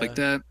 stuff like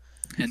that,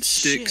 and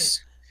sticks.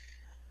 Shit.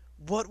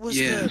 What was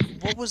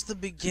the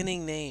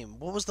beginning name?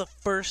 What was the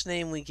first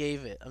name we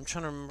gave it? I'm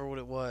trying to remember what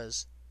it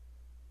was.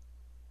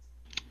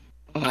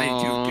 I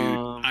do,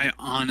 dude. I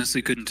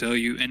honestly couldn't tell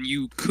you, and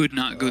you could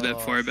not go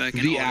that far back.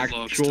 The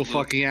actual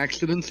fucking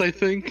accidents, I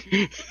think.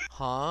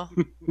 Huh?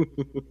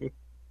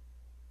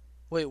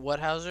 Wait, what,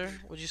 Hauser?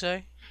 What'd you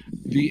say?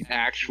 The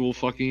actual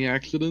fucking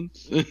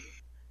accidents.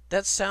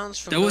 That sounds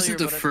familiar. That wasn't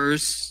the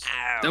first.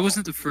 That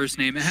wasn't the first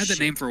name. It had the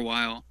name for a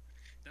while.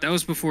 That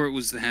was before it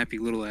was the Happy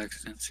Little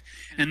Accidents.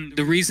 And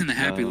the reason the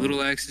Happy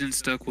Little Accidents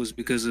stuck was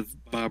because of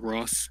Bob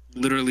Ross.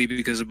 Literally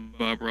because of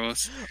Bob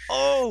Ross.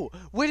 Oh,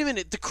 wait a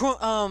minute.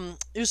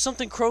 It was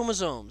something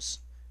chromosomes.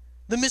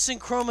 The missing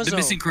chromosome. The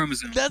missing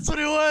chromosome. That's what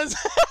it was.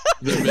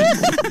 The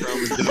missing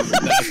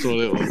chromosome. That's what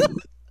it was.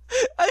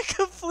 I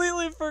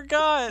completely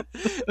forgot.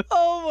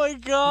 Oh my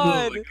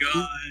god. Oh my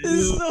god. This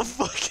is so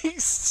fucking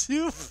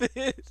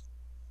stupid.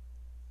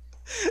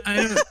 I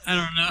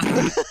don't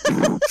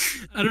know.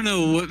 I don't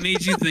know what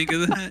made you think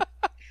of that.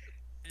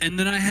 And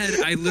then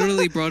I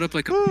literally brought up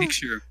like a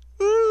picture.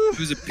 It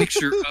was a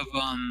picture of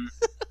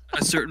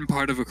a certain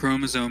part of a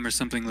chromosome or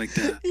something like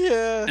that.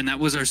 Yeah. And that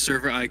was our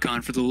server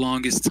icon for the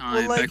longest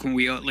time, back when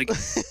we all like.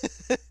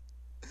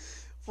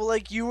 Well,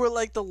 like you were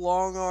like the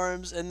long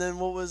arms, and then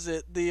what was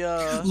it? The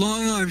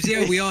long arms.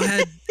 Yeah, we all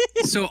had.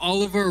 So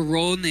all of our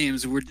role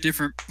names were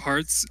different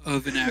parts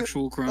of an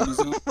actual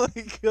chromosome. Oh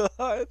my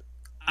god.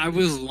 I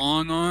was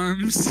long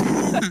arms.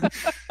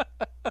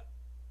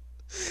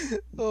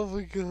 Oh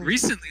my god.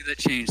 Recently that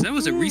changed. That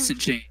was a recent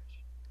change.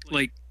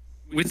 like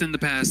within the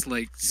past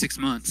like 6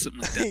 months,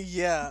 something like that.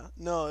 Yeah,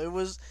 no, it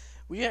was.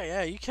 Well,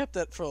 yeah, you kept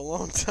that for a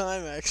long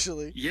time,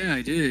 actually. Yeah,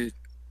 I did.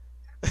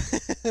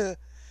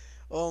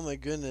 Oh my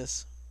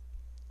goodness.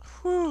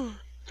 Whew.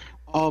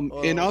 In that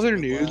was a other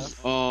good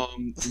news, laugh.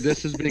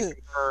 this has been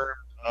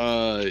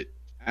confirmed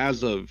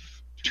as of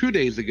 2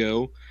 days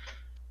ago.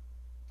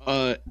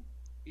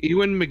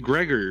 Ewan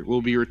McGregor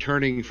will be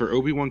returning for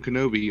Obi-Wan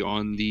Kenobi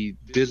on the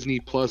Disney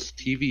Plus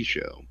TV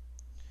show.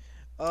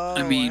 Oh,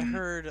 I mean-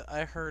 heard.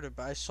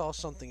 I saw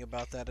something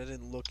about that. I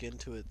didn't look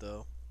into it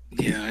though.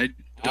 Yeah,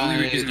 the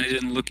only reason I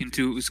didn't look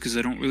into it was because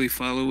I don't really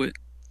follow it.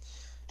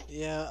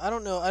 Yeah, I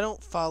don't know. I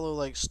don't follow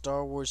like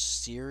Star Wars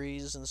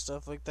series and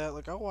stuff like that.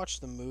 Like I'll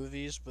watch the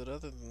movies, but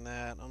other than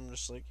that, I'm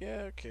just like,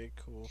 yeah, okay,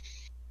 cool.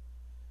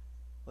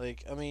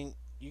 Like, I mean,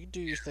 you can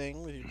do your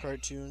thing with your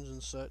cartoons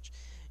and such.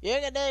 You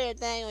can do your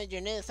thing with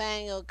your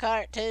newfangled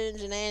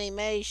cartoons and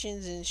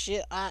animations and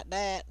shit like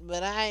that,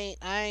 but I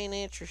ain't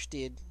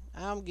interested.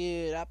 I'm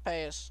good. I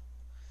pass.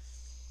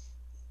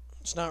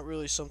 It's not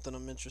really something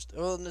I'm interested.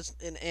 Well,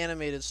 in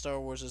animated Star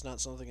Wars is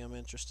not something I'm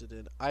interested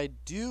in. I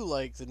do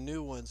like the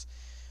new ones.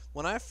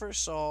 When I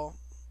first saw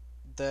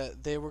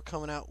that they were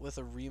coming out with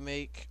a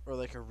remake or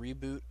like a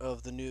reboot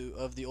of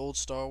the old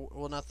Star Wars,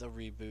 well, not the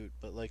reboot,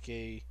 but like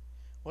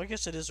well, I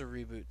guess it is a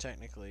reboot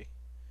technically.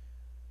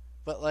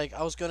 But like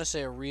I was gonna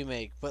say a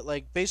remake, but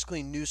like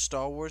basically new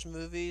Star Wars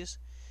movies,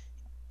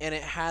 and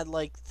it had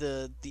like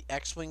the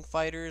X-wing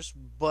fighters,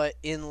 but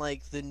in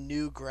like the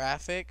new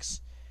graphics.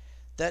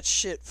 That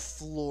shit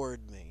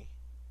floored me.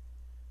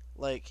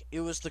 Like it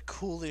was the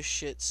coolest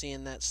shit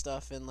seeing that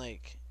stuff in the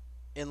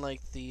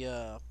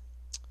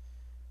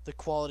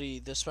quality,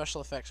 the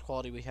special effects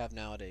quality we have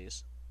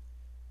nowadays.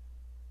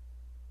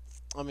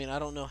 I mean, I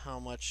don't know how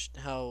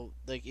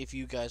like if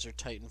you guys are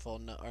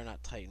Titanfall or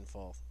not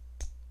Titanfall.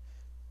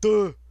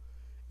 Duh.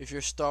 If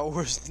you're Star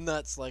Wars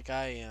nuts like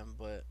I am,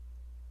 but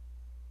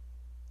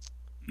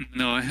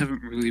No, I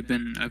haven't really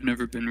been. I've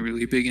never been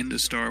really big into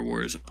Star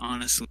Wars,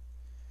 honestly.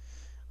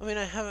 I mean,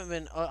 I haven't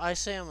been. I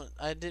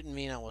didn't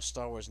mean I was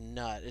Star Wars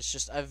nut. It's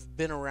just I've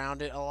been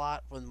around it a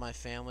lot with my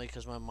family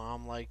because my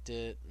mom liked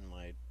it,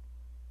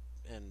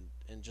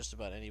 and just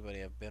about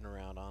anybody I've been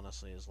around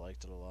honestly has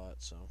liked it a lot.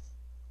 So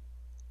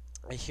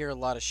I hear a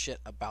lot of shit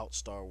about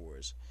Star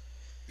Wars.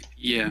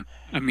 Yeah,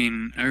 I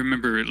mean, I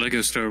remember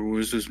Lego Star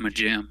Wars was my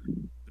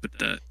jam.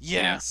 But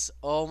Yes.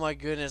 Oh my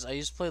goodness, I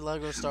used to play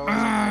Lego Star Wars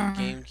on my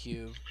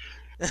GameCube.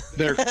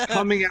 They're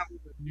coming out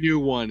with a new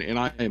one, and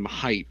I am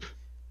hype.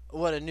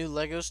 What, a new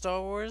Lego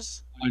Star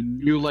Wars? A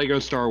new Lego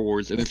Star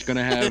Wars, and it's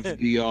gonna have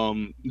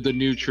the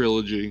new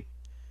trilogy.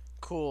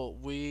 Cool.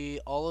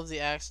 All of the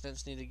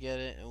accidents need to get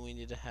it, and we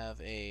need to have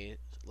a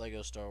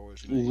Lego Star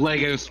Wars night.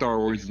 Lego Star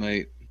Wars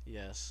night.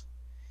 Yes.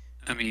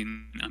 I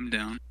mean, I'm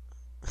down.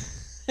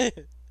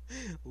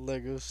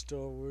 Lego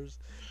Star Wars.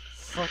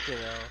 Fuck it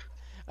all.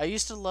 I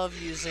used to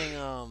love using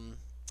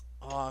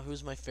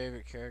who's my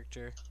favorite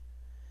character?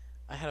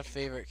 I had a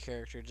favorite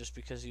character just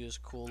because he was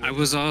cool. I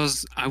was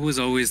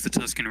always the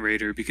Tusken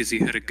Raider because he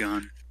had a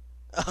gun.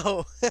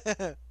 Oh.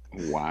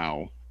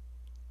 Wow.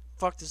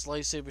 Fuck this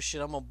lightsaber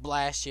shit. I'm gonna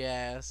blast your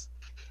ass.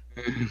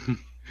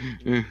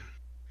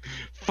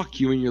 Fuck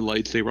you and your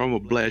lightsaber. I'm gonna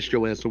blast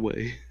your ass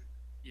away.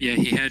 Yeah,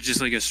 he had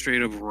just like a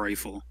straight up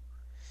rifle.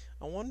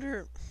 I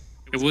wonder.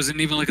 It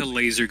wasn't even like a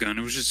laser gun.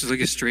 It was just like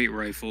a straight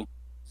rifle.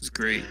 It was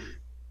great.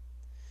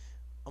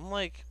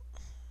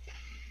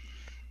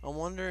 I'm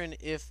wondering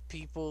if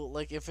people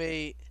like if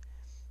a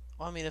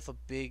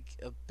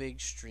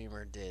big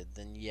streamer did,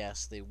 then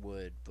yes they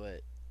would,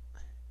 but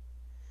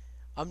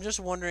I'm just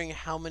wondering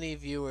how many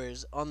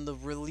viewers on the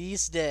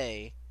release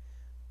day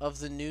of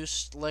the new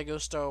Lego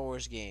Star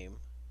Wars game,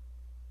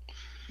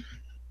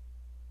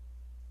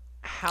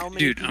 how many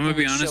Dude, people I'm gonna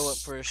be would show up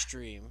honest. for a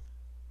stream?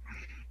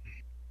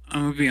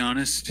 I'm gonna be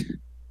honest.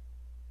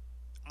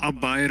 I'll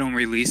buy it on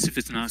release if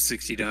it's not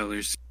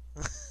 $60.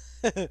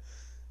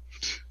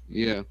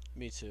 Yeah.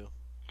 Me too.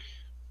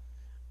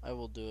 I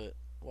will do it.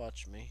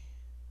 Watch me.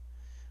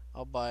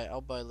 I'll buy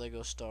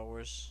Lego Star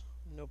Wars.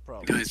 No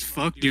problem. Guys,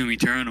 fuck Doom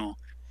Eternal.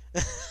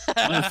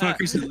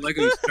 Motherfuckers in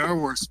Lego Star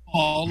Wars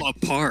fall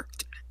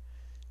apart.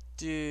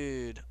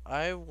 Dude,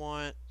 I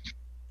want.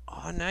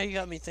 Oh, now you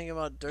got me thinking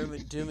about Doom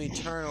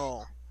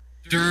Eternal.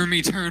 Doom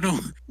Eternal.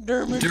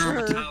 Doom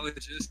Eternal.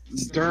 Dermatologist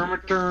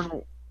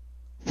Eternal.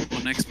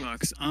 on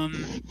Xbox.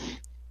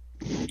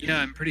 Yeah,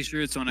 I'm pretty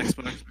sure it's on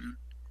Xbox.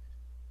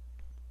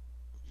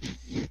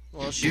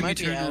 Well, she Doom might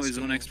be Eternal is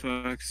on asking.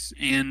 Xbox,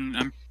 and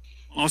I'm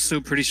also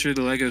pretty sure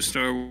the Lego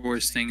Star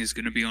Wars thing is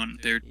going to be on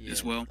there Yeah,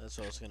 as well. that's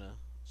what I was gonna.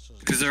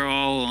 Because they're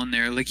all on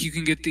there. Like you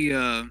can get the,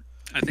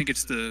 I think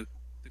it's the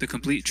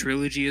complete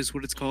trilogy is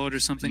what it's called or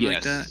something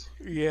like that.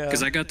 Yeah.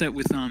 Because I got that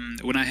with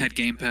when I had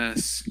Game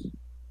Pass.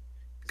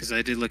 Because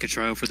I did like a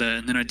trial for that,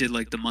 and then I did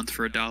like the month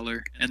for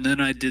 $1, and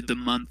then I did the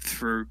month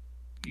for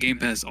Game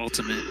Pass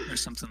Ultimate or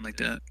something like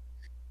that.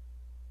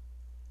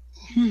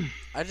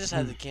 I just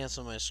had to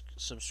cancel my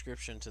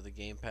subscription to the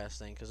Game Pass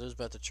thing because it was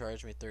about to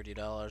charge me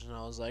 $30, and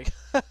I was like,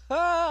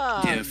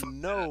 Yeah, fuck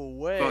no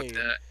way. Fuck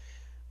that.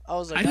 I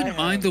was like, I didn't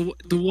mind have-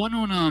 the one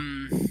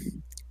on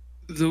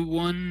the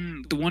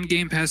one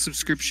Game Pass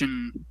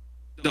subscription,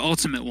 the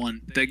ultimate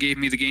one that gave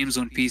me the games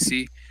on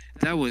PC.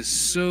 That was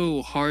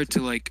so hard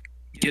to like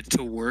get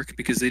to work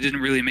because they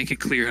didn't really make it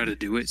clear how to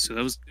do it. So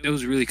that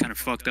was really kind of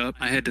fucked up.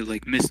 I had to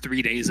like miss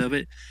 3 days of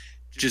it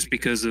just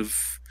because of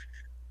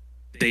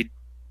they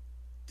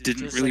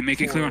didn't Just, really like,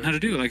 make it clear on poor- how to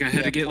do it. Like I had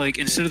yeah, to get poor like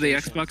instead of the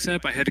communication. Xbox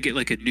app, I had to get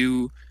like a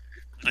new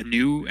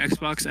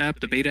Xbox app,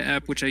 the beta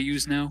app, which I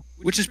use now,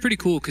 which is pretty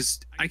cool because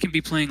I can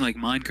be playing like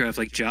Minecraft,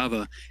 like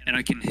Java, and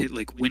I can hit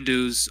like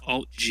Windows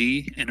Alt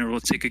G and it will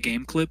take a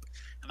game clip.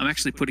 I'm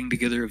actually putting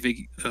together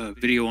a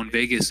video on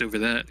Vegas over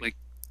that, like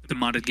the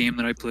modded game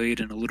that I played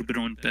and a little bit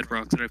on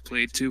Bedrock that I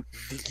played too.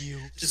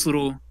 Just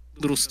little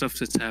stuff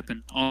that's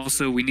happened.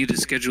 Also, we need to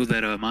schedule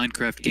that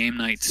Minecraft game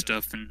night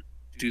stuff and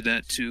do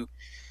that too.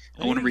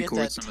 I want to need get record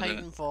that some of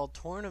that. Titanfall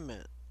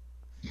tournament.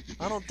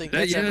 I don't think That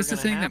that's yeah, ever that's the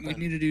gonna thing happen. that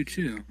we need to do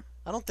too.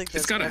 I don't think It's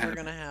that's gotta ever happen.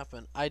 gonna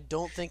happen. I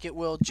don't think it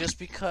will, just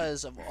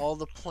because of all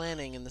the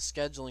planning and the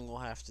scheduling we'll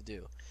have to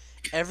do.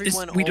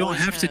 Everyone We don't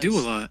always have to do a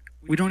has- lot.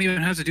 We don't even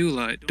have to do a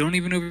lot. Don't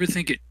even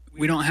overthink it.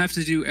 We don't have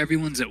to do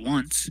everyone's at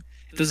once.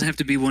 It doesn't have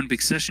to be one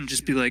big session.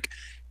 Just be like,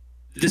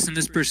 this and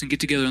this person get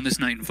together on this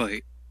night and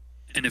fight.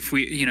 And if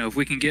we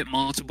can get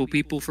multiple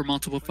people for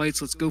multiple fights,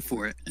 let's go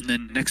for it. And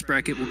then next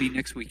bracket will be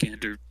next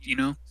weekend, or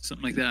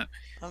something like that.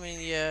 I mean,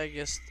 yeah, I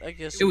guess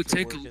It we would could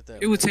take work it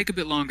that it would way. take a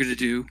bit longer to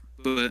do,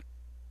 but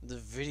The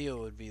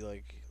video would be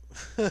like,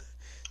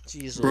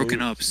 jeez, broken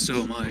Louise. up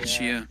so much.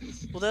 Yeah. Yeah.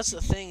 Well, that's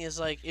the thing, is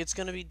like it's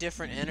gonna be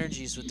different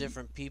energies with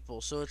different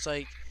people. So it's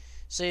like,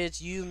 say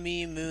it's you,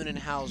 me, Moon, and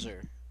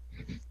Hauser,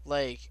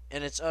 like,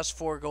 and it's us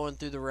four going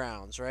through the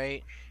rounds,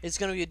 right? It's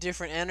gonna be a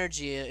different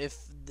energy if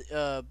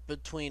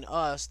between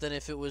us than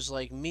if it was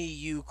like me,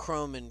 you,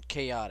 Chrome, and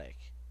Chaotic.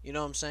 You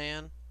know what I'm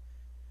saying?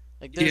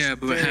 Like, there's Yeah,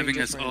 but very having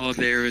us different- all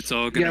there, it's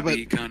all gonna Yeah, but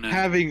be kind of.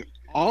 Having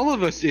all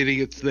of us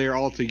idiots there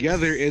all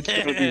together, it's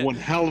gonna be one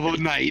hell of a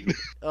night.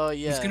 Oh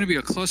yeah. It's gonna be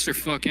a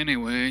clusterfuck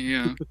anyway.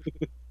 Yeah.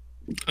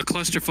 A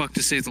clusterfuck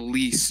to say the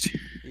least.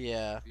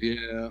 Yeah.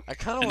 Yeah. I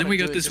kind of. And then we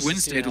got do it this just to see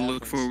Wednesday what to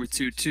look happens. forward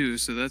to too,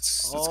 so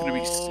that's gonna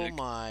be Oh sick.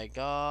 my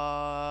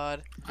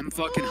god. I'm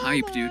fucking Oh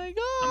hyped, dude. my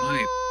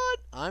hyped. God.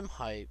 I'm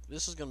hyped.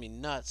 This is gonna be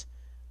nuts.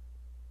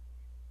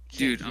 Can't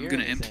Dude, I'm hear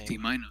gonna anything. empty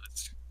my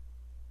nuts.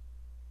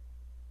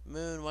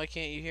 Moon, why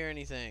can't you hear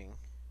anything?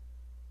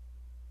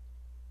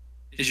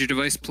 Is your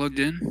device plugged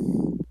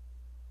in?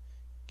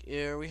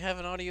 Are we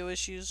having audio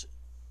issues?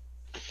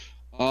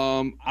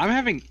 I'm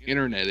having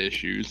internet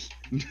issues.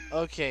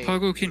 Okay.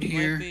 Poggo can it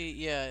hear. Might be,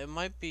 yeah, it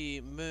might be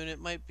Moon. It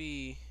might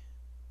be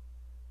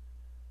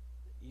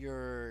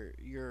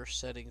your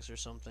settings or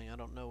something. I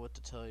don't know what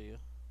to tell you.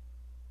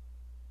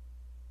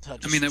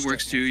 I mean, that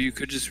works too. You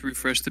could just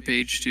refresh the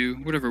page too.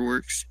 Whatever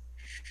works.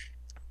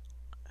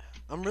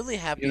 I'm really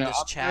happy You know, this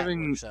I'm chat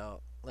having- works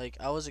out. Like,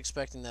 I was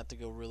expecting that to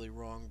go really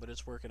wrong, but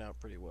it's working out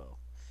pretty well.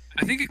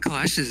 I think it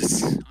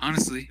clashes,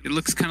 honestly. It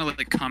looks kind of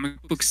like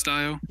comic book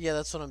style, Yeah,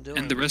 that's what I'm doing.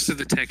 and the rest of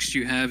the text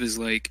you have is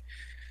like.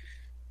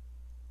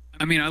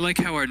 I mean, I like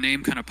how our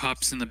name kind of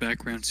pops in the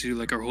background too,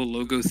 like our whole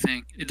logo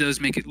thing. It does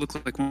make it look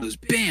like one of those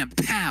bam,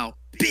 pow,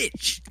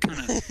 bitch kind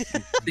of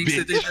things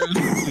that they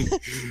do.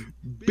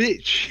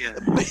 Bitch.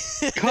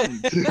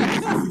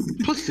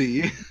 Cunt.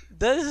 Pussy.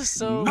 That is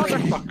so like,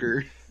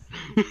 Motherfucker.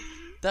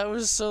 that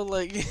was so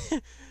like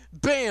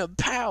bam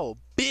pow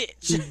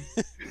bitch.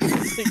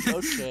 Like,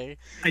 okay.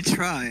 I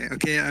try,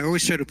 okay? I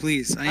always try to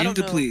please. I I aim don't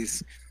to know.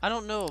 please. I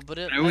don't know, but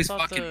I always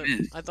thought fucking the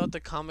miss. I thought the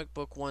comic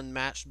book one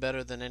matched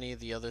better than any of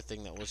the other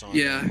thing that was on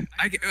Yeah,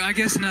 I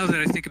guess now that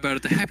I think about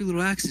it, the Happy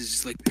Little Axe is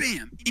just like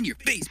bam, in your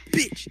face,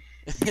 bitch.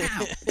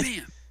 Pow,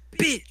 bam,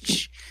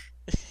 bitch.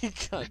 there.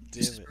 God damn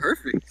It's it.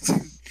 perfect.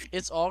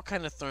 It's all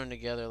kind of thrown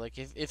together. Like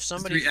if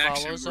somebody Three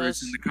action follows words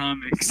us, in the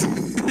comics.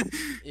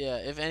 yeah,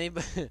 if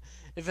anybody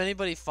if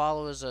anybody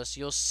follows us,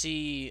 you'll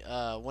see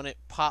when it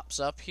pops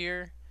up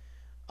here,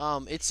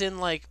 it's in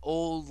like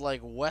old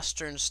like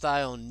Western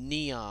style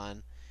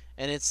neon,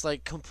 and it's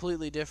like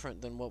completely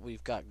different than what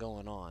we've got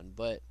going on.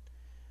 But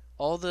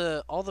all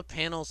the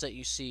panels that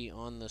you see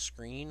on the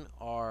screen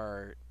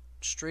are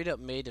straight up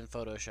made in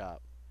Photoshop.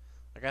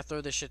 Like, I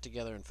throw this shit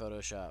together in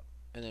Photoshop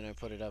and then I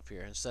put it up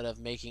here instead of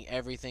making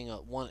everything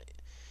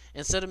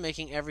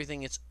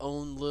its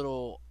own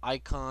little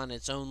icon,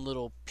 its own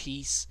little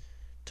piece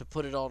to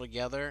put it all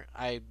together.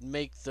 I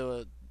make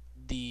the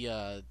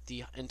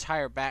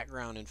entire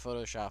background in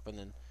Photoshop,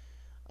 and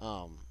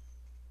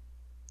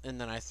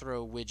then I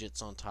throw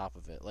widgets on top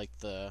of it, like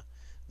the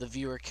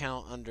viewer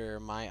count under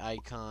my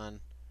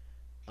icon.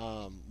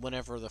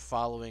 Whenever the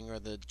following or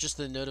just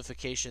the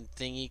notification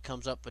thingy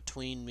comes up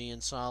between me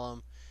and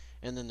Solemn,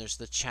 and then there's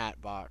the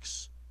chat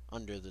box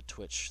under the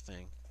Twitch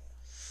thing.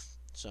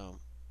 So,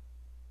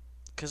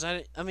 because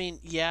I mean,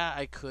 yeah,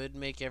 I could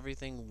make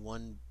everything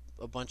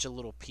a bunch of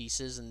little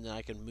pieces, and then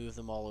I can move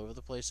them all over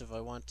the place if I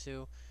want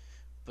to,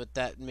 but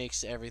that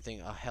makes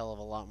everything a hell of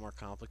a lot more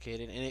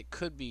complicated, and it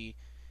could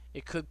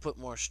put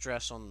more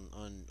stress on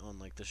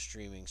like the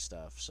streaming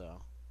stuff.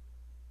 So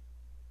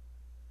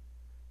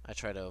I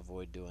try to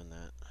avoid doing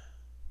that.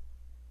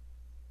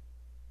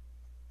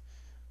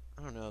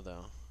 I don't know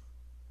though.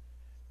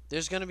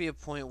 There's gonna be a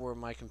point where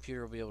my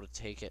computer will be able to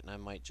take it, and I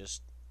might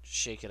just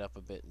shake it up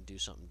a bit and do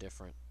something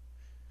different.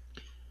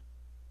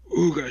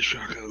 Ooga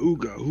shaka,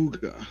 ooga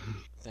ooga.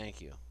 Thank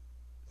you.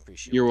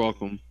 Appreciate You're it.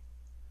 welcome.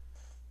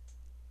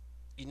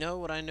 You know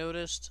what I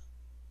noticed?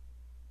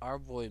 Our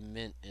boy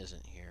Mint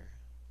isn't here.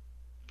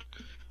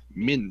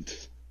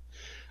 Mint.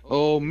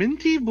 Oh,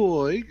 Minty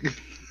boy.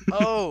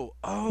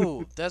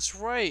 Oh, that's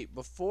right.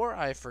 Before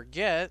I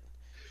forget,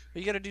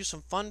 we gotta do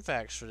some fun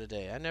facts for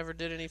today. I never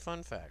did any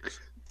fun facts.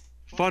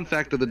 Fun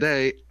fact of the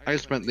day, I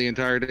spent the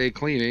entire day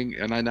cleaning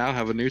and I now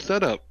have a new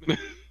setup.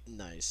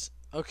 Nice.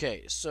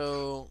 Okay,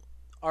 so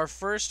our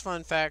first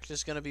fun fact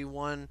is gonna be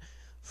one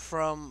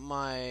from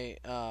my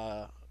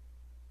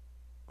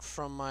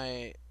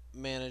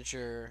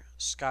manager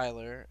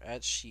Skylar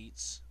at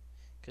Sheets,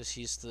 because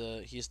he's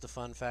the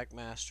fun fact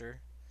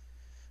master.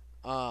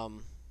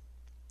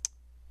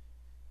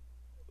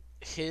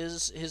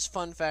 His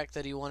fun fact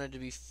that he wanted to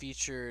be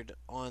featured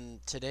on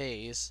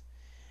today's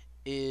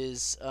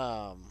is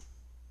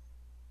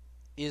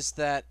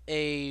that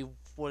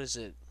what is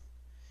it?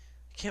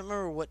 I can't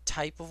remember what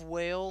type of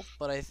whale,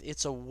 but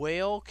it's a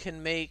whale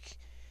can make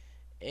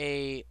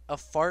a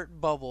fart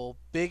bubble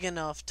big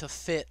enough to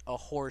fit a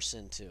horse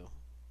into.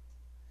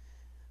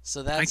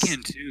 So that's I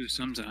can too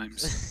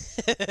sometimes.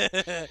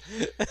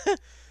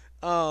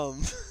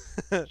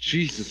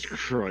 Jesus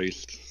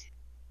Christ.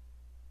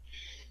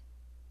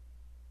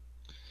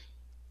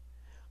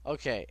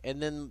 Okay,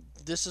 and then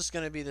this is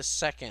going to be the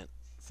second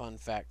fun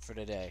fact for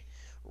today.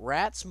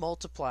 Rats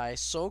multiply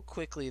so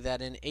quickly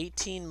that in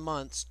 18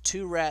 months,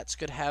 2 rats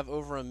could have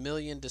over 1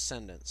 million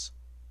descendants.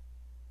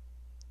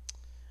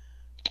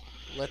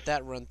 Let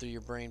that run through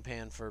your brain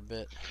pan for a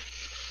bit.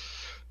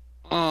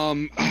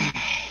 I'm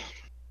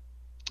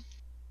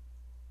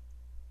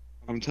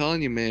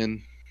telling you,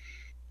 man.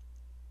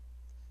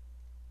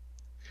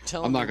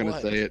 Tell I'm me not gonna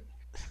what. say it.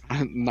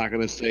 I'm not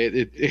gonna say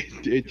it.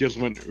 It just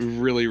went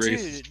really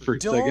racist Dude, for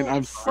a second. I'm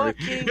don't sorry.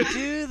 fucking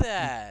do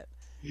that.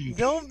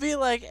 Don't be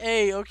like,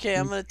 hey, okay,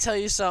 I'm going to tell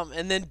you something,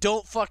 and then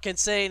don't fucking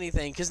say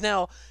anything. Because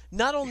now,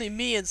 not only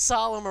me and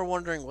Solemn are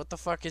wondering, what the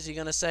fuck is he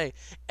going to say?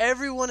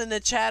 Everyone in the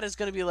chat is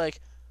going to be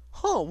like,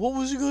 huh, what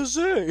was he going to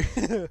say?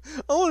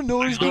 I want to know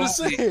what he's going to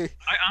say.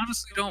 I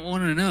honestly don't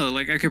want to know.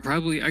 Like, I could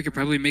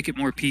probably make it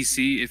more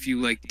PC if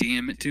you, like,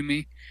 DM it to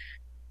me.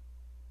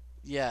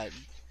 Yeah.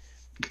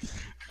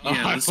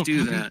 Yeah, let's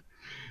do that.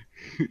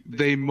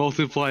 They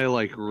multiply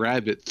like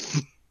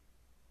rabbits.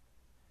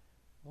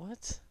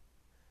 What?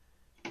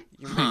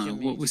 You're Huh, making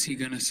me... what was he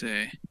gonna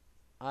say?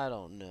 I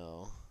don't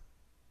know.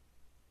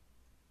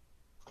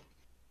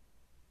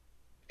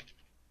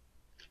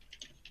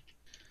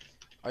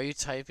 Are you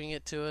typing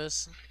it to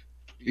us?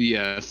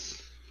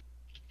 Yes.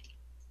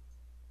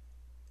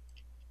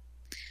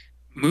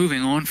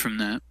 Moving on from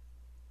that.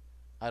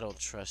 I don't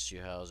trust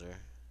you, Hauser.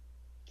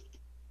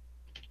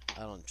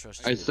 I don't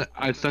trust you.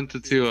 I sent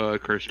it to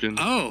Christian.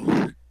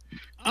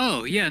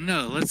 Oh, yeah,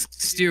 no, let's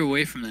steer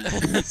away from that.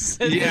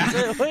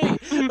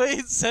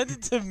 Wait, send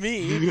it to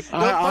me. Don't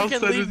I'll fucking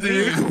send leave it to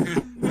you. me.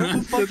 Don't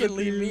Send it fucking to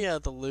leave you. me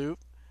out the loop.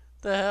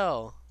 The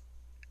hell?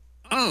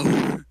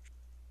 Oh.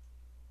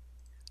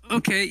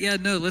 Okay, yeah,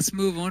 no, let's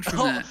move on from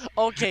that.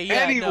 Okay,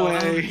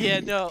 yeah,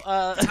 no.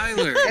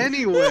 Tyler.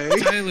 Anyway.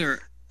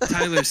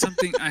 Tyler,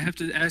 something, I have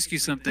to ask you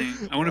something.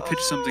 I want to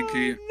pitch something to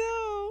you. No.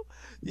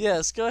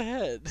 Yes, go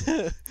ahead.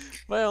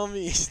 By all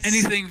means.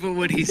 Anything but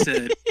what he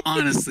said.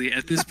 Honestly,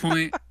 at this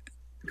point,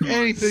 come on,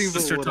 Anything let's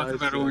but start what talking I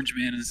about said. Orange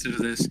Man instead of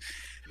this.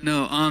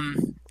 No,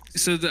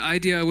 so the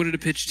idea I wanted to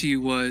pitch to you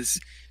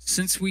was,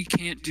 since we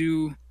can't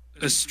do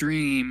a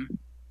stream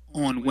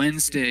on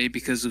Wednesday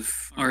because of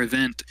our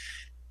event,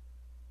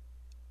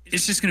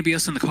 it's just going to be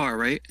us in the car,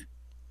 right?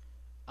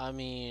 I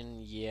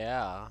mean,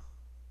 yeah.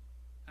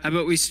 How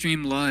about we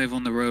stream live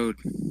on the road?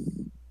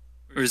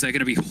 Or is that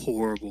going to be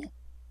horrible?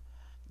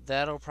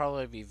 That'll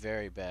probably be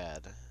very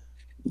bad.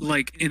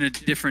 Like, in a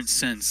different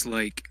sense,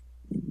 like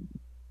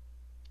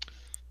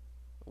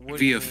What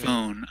do you via mean?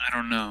 phone. I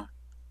don't know.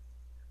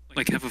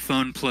 Like, have a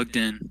phone plugged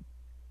in.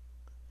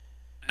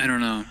 I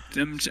don't know.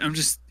 I'm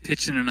just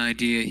pitching an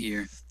idea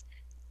here.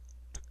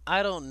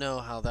 I don't know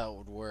how that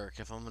would work,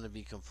 if I'm going to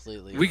be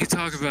completely We could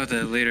talk honest. about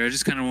that later. I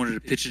just kind of wanted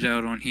to pitch it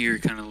out on here,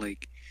 kind of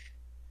like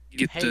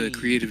get Hey. the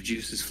creative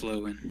juices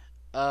flowing.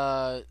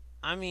 I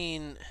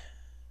mean,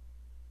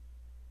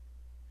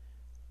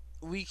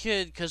 we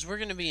could, because we're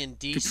going to be in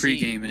DC.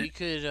 pregame it. We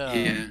could,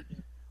 Yeah.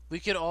 we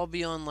could all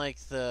be on, like,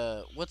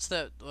 what's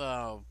that,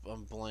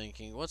 I'm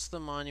blanking. What's the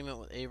monument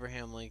with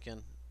Abraham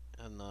Lincoln?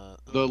 And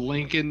The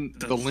Lincoln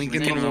The Lincoln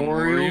Lincoln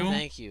Memorial. Memorial?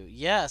 Thank you.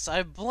 Yes,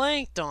 I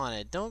blanked on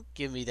it. Don't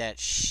give me that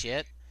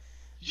shit.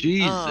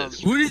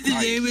 Jesus. What is the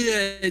Christ. name of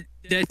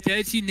that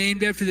statue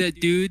named after that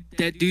dude?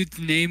 That dude's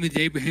name is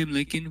Abraham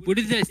Lincoln. What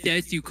is that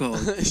statue called?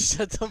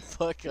 Shut the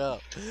fuck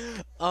up.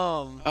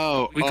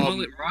 Oh, We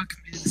call it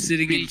Rockman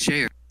sitting in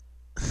chair.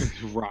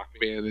 Rock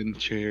band in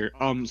chair.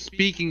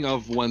 Speaking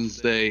of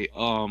Wednesday,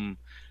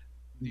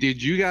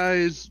 did you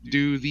guys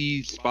do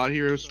the Spot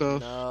Hero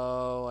stuff?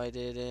 No, I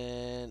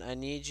didn't. I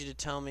need you to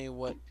tell me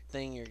what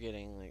thing you're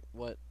getting. Like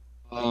what?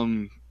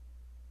 Um,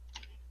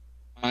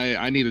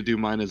 I need to do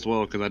mine as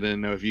well because I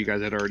didn't know if you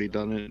guys had already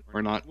done it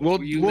or not. We'll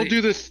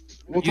do this.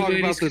 We'll you talk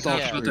ladies about this can off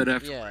talk stream. about that Yeah,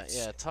 afterwards.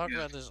 yeah. Talk Yeah.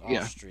 about this Yeah.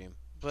 off stream.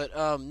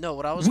 But no,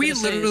 what I was We gonna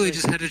say is, literally like,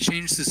 just had to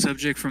change the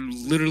subject from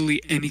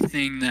literally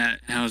anything that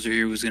Hauser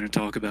here was going to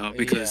talk about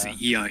because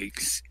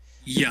yikes.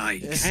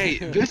 Hey,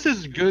 this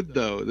is good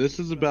though. This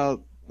is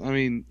about. I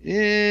mean,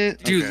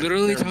 Dude, okay.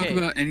 literally Okay. talk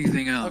about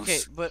anything else. Okay,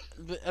 but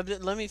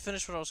let me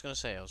finish what I was gonna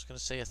say. I was gonna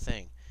say a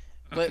thing.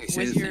 But Okay,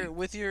 say with the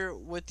your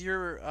thing. with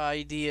your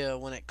idea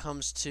when it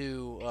comes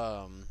to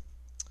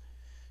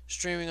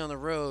streaming on the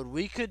road,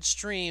 we could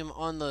stream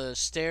on the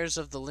stairs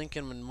of the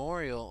Lincoln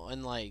Memorial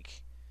and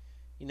like,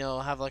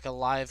 have like a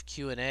live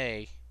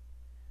Q&A.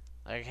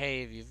 Like,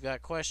 hey, if you've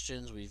got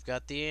questions, we've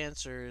got the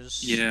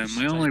answers. Yeah, this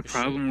my type only of shit.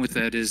 problem with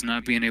that is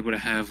not being able to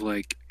have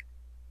like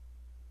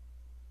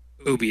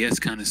OBS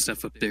kind of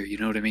stuff up there, you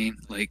know what I mean?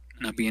 Like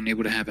not being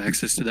able to have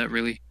access to that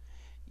really.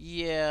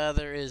 Yeah,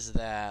 there is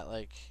that.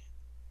 Like,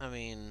 I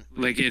mean,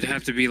 Like it'd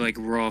have to be like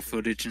raw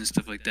footage and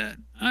stuff like that.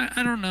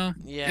 I don't know.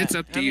 yeah. It's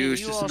up to I you. mean,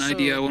 It's just an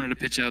idea I wanted to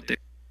pitch out there.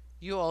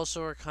 You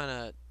also are kind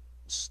of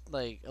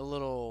like a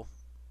little,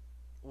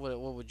 what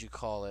would you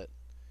call it?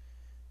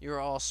 You're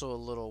also a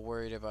little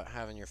worried about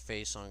having your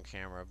face on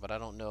camera, but I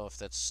don't know if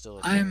that's still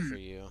a thing for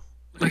you.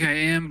 Like I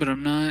am, but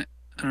I'm not.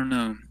 I don't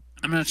know.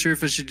 I'm not sure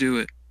if I should do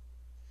it.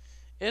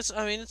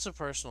 I mean, it's a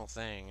personal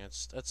thing.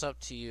 It's up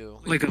to you.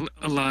 Like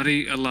a lot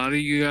of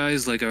you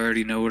guys like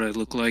already know what I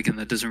look like, and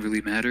that doesn't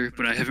really matter.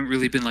 But I haven't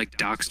really been like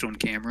doxxed on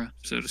camera,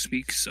 so to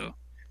speak. So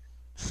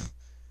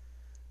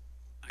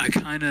I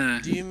kind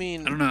of. Do you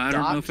mean? I don't know. I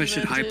don't know if I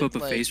should hype up a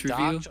documented, face like,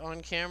 reveal. doxed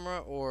on camera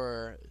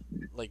or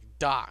like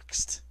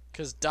doxed?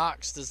 Because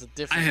doxed is a I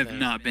different have thing.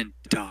 not been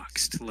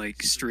doxxed,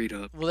 like straight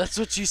up. Well, that's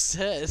what you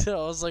said. I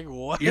was like,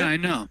 what? Yeah, I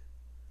know.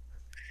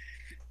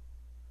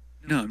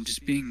 No, I'm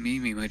just being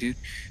memey, my dude.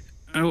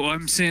 Oh,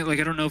 I'm saying like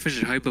I don't know if I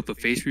should hype up a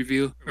face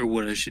reveal or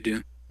what I should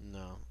do.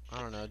 No,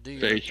 I don't know. Do you?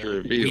 Face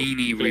reveal.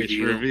 Weenie Face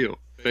reveal. reveal.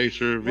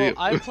 Face reveal. Well,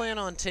 I plan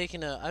on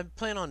I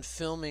plan on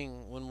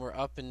filming when we're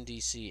up in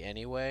DC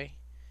anyway.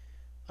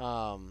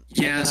 And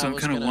Yeah, then so I I'm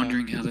was kind of gonna-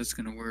 wondering how that's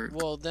gonna work.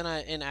 Well, then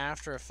in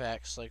After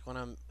Effects, like when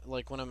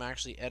I'm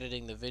actually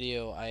editing the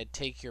video, I'd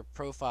take your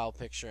profile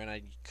picture and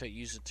I could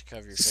use it to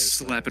cover your face.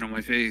 Slap it on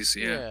my face,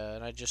 yeah. Yeah,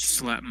 and I just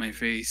Slap my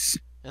face.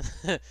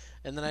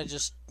 and then I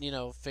just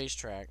face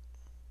track.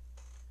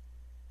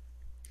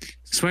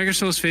 Swagger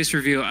Soul's face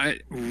reveal, I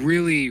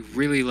really,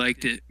 really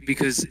liked it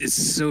because it's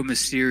so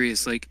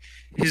mysterious. Like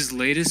his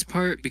latest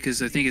part,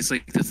 because I think it's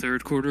like the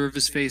third quarter of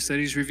his face that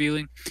he's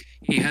revealing,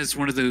 he has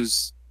one of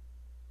those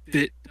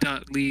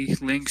bit.ly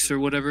links or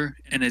whatever,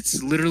 and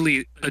it's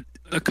literally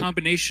a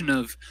combination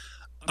of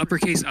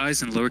uppercase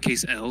I's and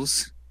lowercase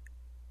L's.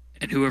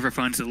 And whoever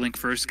finds the link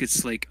first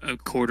gets like a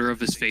quarter of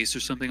his face or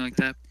something like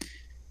that.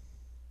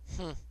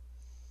 Hmm.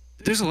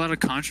 There's a lot of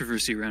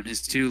controversy around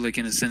his too, like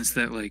in a sense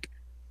that like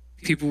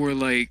people were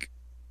like,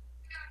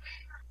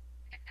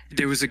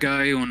 there was a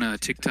guy on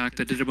TikTok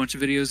that did a bunch of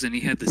videos and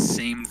he had the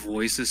same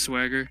voice as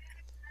Swagger.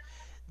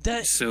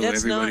 So That's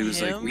everybody not was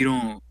him? like, we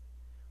don't.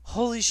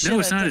 Holy shit! No,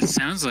 it's I not. thought- It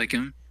sounds like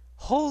him.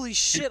 Holy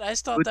shit! I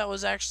thought that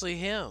was actually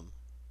him.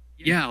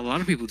 Yeah, a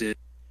lot of people did.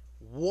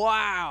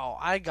 Wow!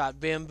 I got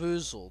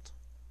bamboozled.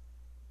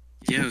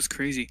 Yeah, it was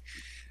crazy.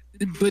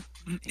 But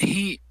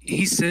he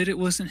said it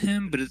wasn't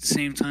him, but at the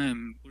same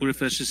time, what if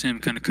that's just him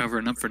kind of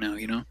covering up for now,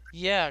 you know?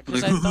 Yeah,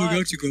 because Like, I oh, I thought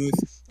got you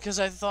guys. because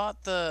I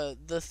thought the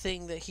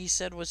thing that he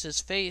said was his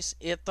face.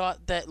 It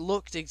thought that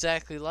looked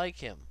exactly like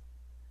him.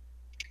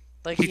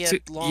 Like he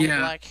had long yeah.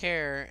 black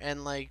hair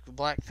and like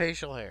black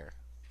facial hair.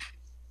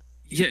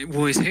 Yeah,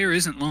 well, his hair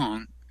isn't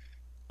long.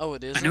 Oh,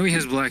 it is. I know he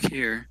has black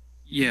hair.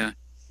 Yeah.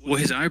 Well,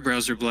 his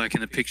eyebrows are black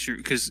in the picture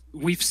because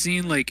we've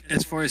seen, like,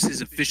 as far as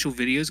his official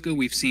videos go,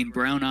 we've seen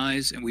brown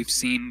eyes and we've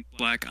seen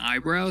black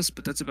eyebrows,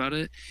 but that's about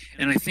it.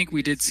 And I think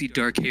we did see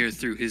dark hair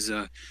through his,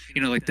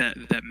 like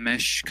that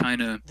mesh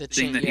kind of The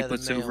thing chain- that yeah, he the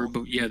puts over, mail.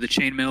 but yeah, the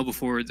chainmail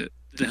before the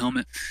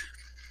helmet.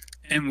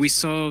 And we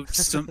saw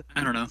some,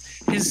 I don't know,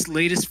 his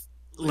latest,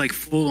 like,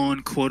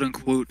 full-on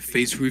quote-unquote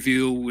face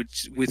reveal,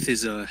 which with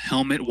his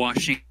helmet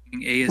washing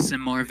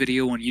ASMR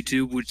video on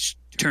YouTube, which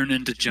turned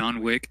into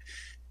John Wick.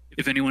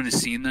 If anyone has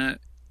seen that,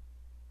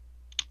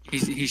 he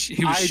was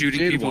I shooting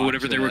did people, watch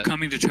whatever they were that.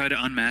 coming to try to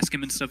unmask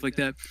him and stuff like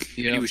that.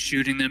 Yeah. He was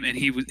shooting them, and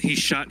he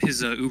shot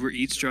his Uber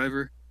Eats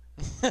driver.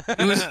 That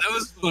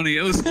was funny.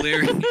 It was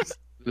hilarious.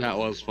 That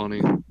was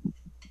funny.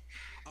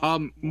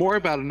 More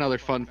about another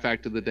fun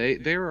fact of the day.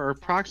 There are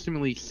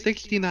approximately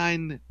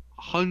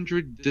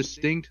 6,900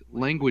 distinct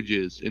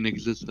languages in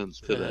existence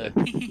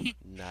today.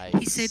 Nice.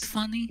 He said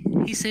funny.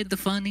 He said the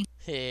funny.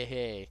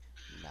 Hey,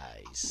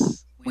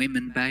 nice.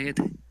 Women bad.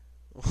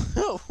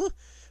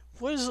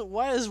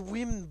 Why does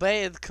women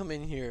bad come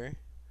in here?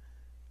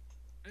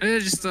 I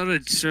just thought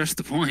I'd stress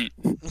the point.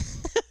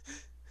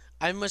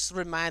 I must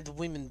remind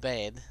women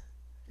bad.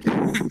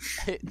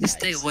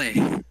 Stay away.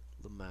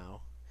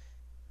 Lamau.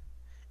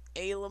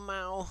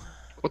 Alamau.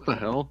 What the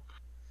hell?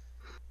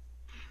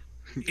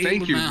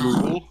 Thank you, Alamau.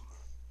 Google.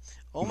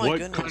 Oh my What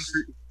goodness.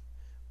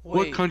 What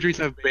Wait. countries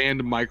have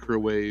banned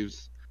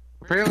microwaves?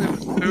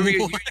 Apparently,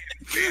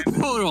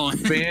 Hold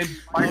on. banned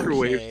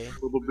microwaves Okay.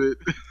 a little bit.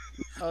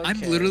 I'm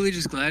Okay. literally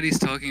just glad he's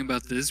talking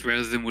about this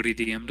rather than what he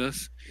DM'd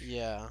us.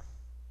 Yeah.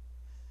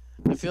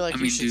 I feel like I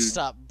you mean, should dude.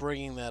 stop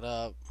bringing that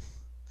up.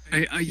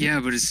 Yeah,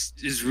 but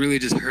it's really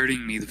just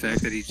hurting me the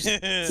fact that he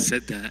just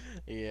said that.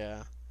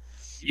 Yeah.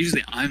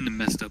 Usually I'm the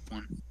messed up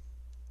one.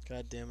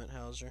 God damn it,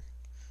 Hauser.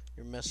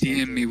 You're messing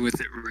DM up. me with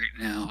it right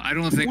now. I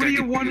don't think What I do you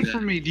can do want that.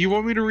 from me? Do you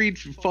want me to read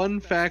fun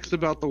facts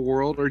about the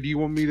world, or do you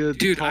want me to?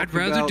 Dude, talk I'd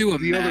rather about do a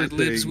the other Mad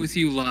Libs thing? with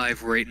you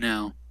live right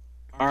now.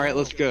 All right,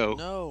 let's go.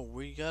 No,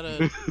 we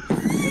gotta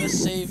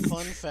save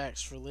fun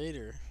facts for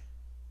later.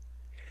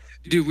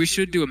 Dude, we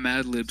should do a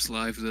Mad Libs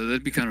live though.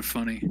 That'd be kind of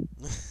funny.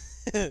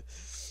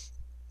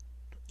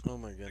 Oh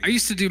my goodness. I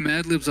used to do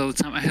Mad Libs all the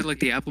time. I had like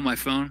the app on my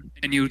phone,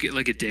 and you would get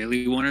like a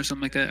daily one or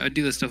something like that. I'd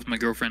do that stuff with my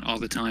girlfriend all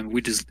the time.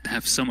 We just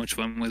have so much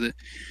fun with it.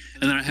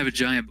 And then I have a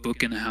giant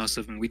book in the house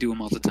of them. We do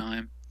them all the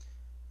time.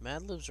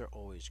 Mad Libs are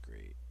always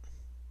great.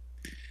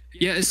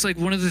 Yeah, it's like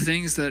one of the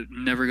things that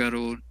never got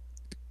old.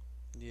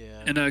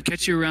 Yeah. And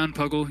catch you around,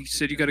 Puggle. You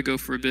said you got to go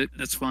for a bit.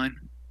 That's fine.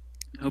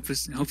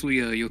 Hopefully,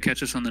 you'll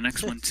catch us on the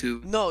next one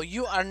too. No,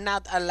 you are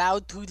not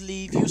allowed to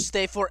leave. You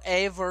stay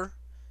forever.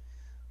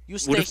 You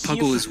stay What if here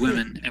Puggle is for-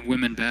 women and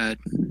women bad?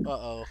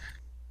 Uh-oh.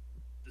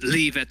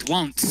 Leave at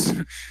once.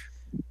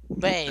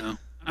 Babe. No,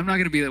 I'm not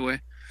gonna be that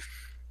way.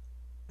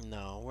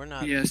 No, we're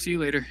not. Yeah, see you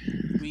later.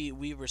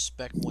 We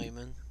respect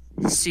Wayman.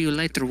 See you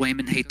later,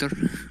 Wayman hater.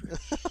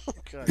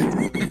 God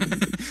damn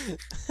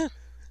it.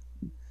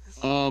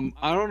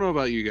 I don't know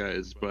about you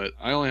guys, but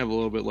I only have a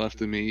little bit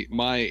left in me.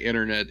 My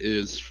internet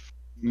is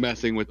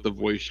messing with the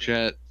voice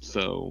chat,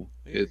 so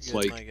You're it's good,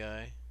 like my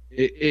guy.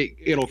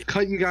 it'll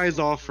cut you guys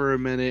off for a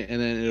minute,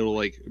 and then it'll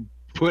like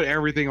put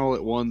everything all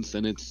at once,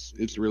 and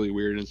it's really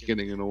weird and it's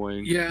getting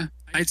annoying. Yeah,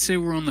 I'd say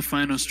we're on the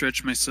final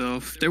stretch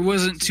myself. There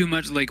wasn't too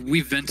much, like,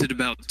 we vented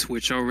about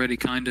Twitch already,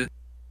 kinda.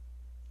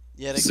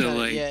 Yeah, So,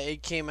 like- yeah,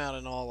 it came out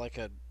in all like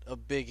a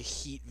big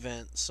heat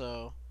vent.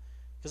 So,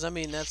 because I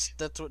mean that's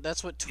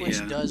what Twitch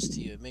Yeah. does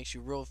to you. It makes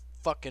you real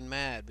fucking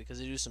mad because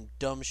they do some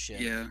dumb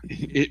shit. Yeah,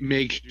 It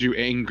makes you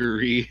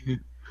angry.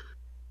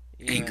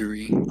 Yeah.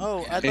 angry.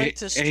 Oh, I'd like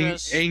to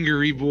stress.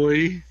 Angry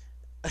boy.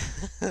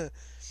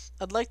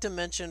 I'd like to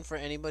mention for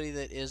anybody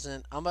that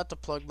isn't, I'm about to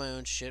plug my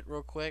own shit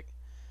real quick,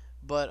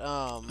 but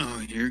Oh,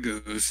 here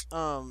goes.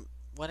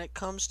 when it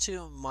comes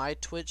to my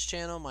Twitch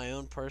channel, my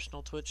own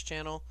personal Twitch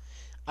channel,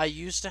 I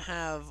used to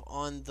have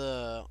on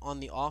the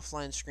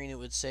offline screen it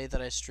would say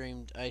that I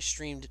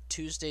streamed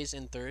Tuesdays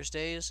and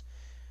Thursdays,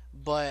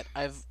 but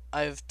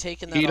I've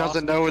taken that He off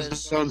doesn't know his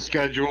because- own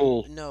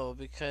schedule. No,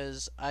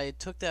 because I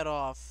took that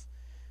off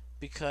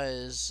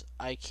because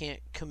I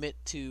can't commit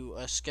to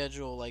a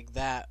schedule like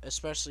that,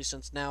 especially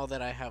since now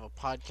that I have a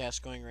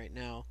podcast going right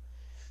now.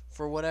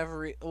 For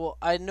whatever well,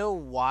 I know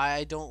why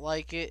I don't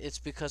like it. It's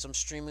because I'm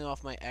streaming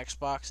off my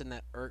Xbox and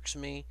that irks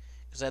me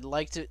because I'd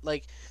like to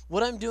like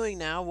what I'm doing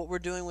now, what we're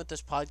doing with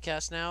this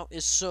podcast now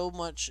is so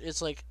much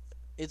it's like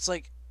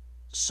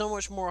so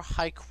much more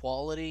high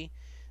quality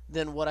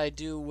than what I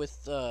do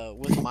with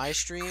my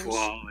streams.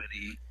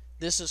 Quality.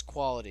 This is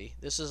quality.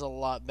 This is a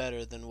lot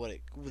better than what it.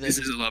 This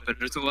is a lot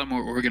better. It's a lot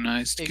more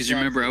organized. Because you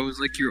remember, I was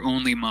like your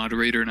only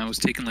moderator, and I was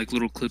taking like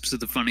little clips of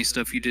the funny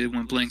stuff you did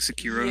when playing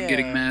Sekiro and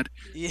getting Yeah. mad.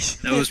 Yeah.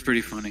 That was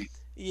pretty funny.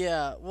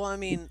 Yeah. Well, I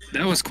mean,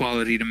 That was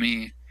quality to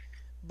me.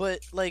 but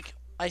like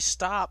I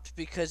stopped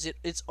because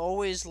it's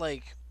always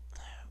like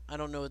I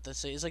don't know what to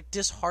say. It's like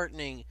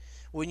disheartening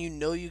when you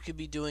know you could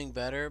be doing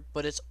better,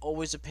 but it's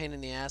always a pain in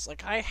the ass.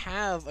 Like I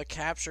have a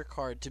capture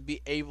card to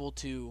be able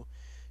to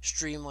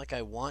stream like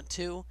I want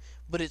to,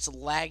 but it's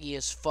laggy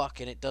as fuck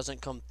and it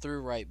doesn't come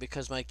through right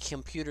because my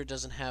computer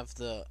doesn't have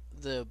the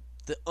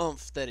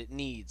oomph that it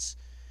needs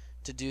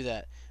to do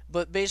that.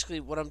 But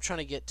basically what I'm trying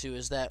to get to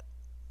is that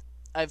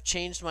I've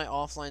changed my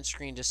offline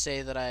screen to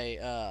say that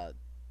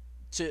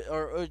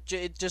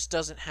it just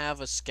doesn't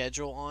have a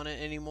schedule on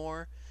it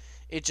anymore.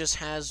 It just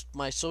has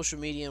my social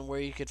media and where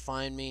you could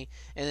find me,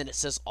 and then it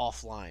says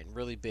offline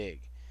really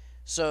big.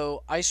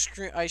 So I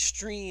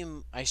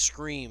scream,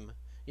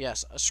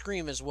 yes, I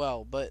scream as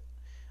well, but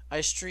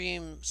I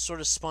stream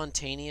sort of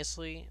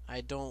spontaneously.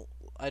 I don't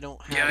have.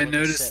 Yeah, I like, a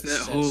noticed that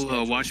set whole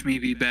schedule. Watch Me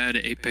Be Bad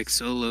at Apex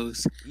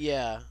Solos.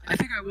 Yeah, I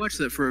think I watched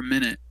that for a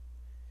minute.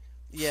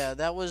 yeah,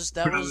 that was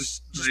But I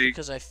just was, like-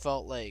 because I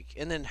felt like,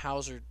 and then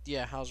Hauser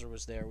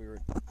was there. We were.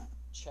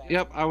 Chatting.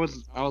 Yep, I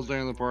was there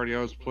in the party. I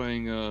was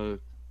playing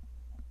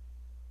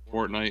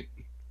Fortnite.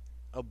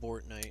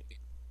 Abort night.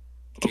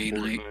 Gay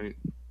night. Fortnite.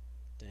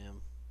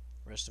 Damn.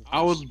 Rest in peace.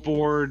 I was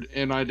bored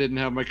and I didn't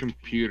have my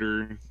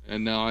computer,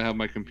 and now I have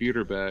my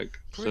computer back.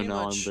 Pretty so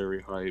now much. I'm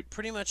very hyped.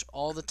 Pretty much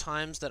all the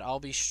times that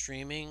I'll be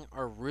streaming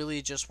are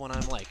really just when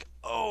I'm like,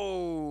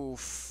 oh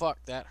fuck,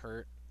 that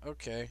hurt.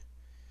 Okay.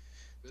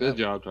 Good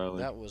job, Tyler.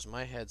 That was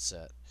my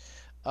headset.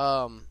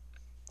 All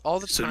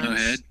the So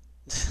times.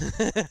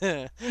 no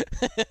head?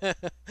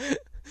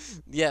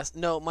 Yes,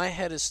 no, my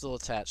head is still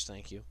attached.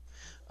 Thank you.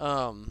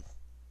 Um,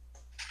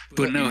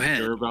 But no You head.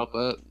 sure about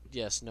that?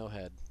 yes, no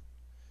head.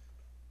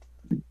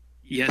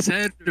 Yes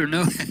head or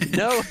no head?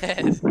 No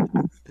head.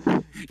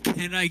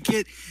 Can I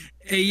get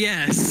a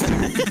yes?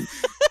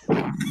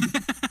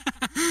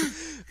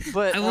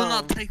 But I will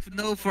not take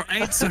no for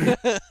answer.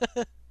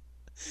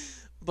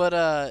 But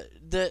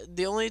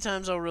the only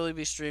times I'll really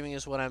be streaming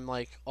is when I'm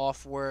like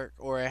off work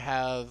or I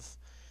have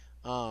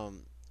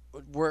I'm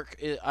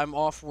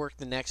off work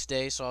the next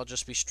day, so I'll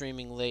just be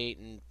streaming late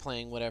and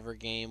playing whatever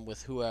game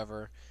with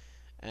whoever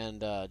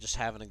and just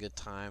having a good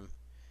time.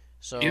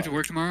 So You have to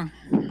work tomorrow?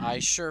 I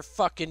sure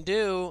fucking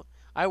do.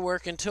 I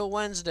work until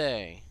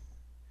Wednesday.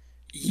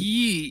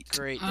 Yeet.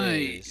 Great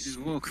days.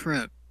 Well,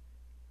 crap.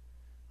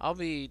 I'll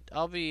be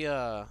what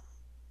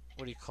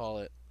do you call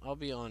it? I'll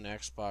be on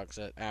Xbox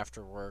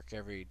after work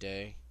every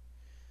day,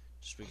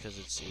 just because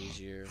it's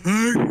easier.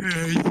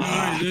 Okay,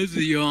 sorry, that's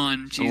a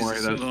yawn. Don't worry,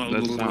 Jesus.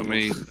 that's not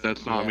me.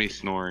 That's not Yeah. me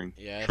snoring.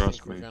 Yeah,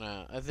 Trust me.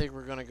 I think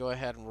we're gonna go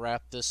ahead and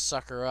wrap this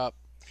sucker up.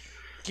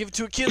 Give it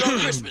to a kid on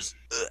Christmas.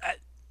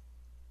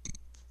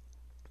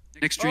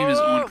 Next stream is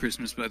Oh! on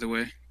Christmas, by the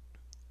way.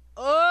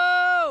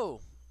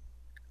 Oh,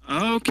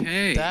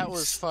 Okay. that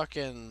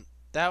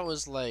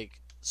was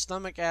like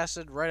stomach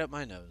acid right up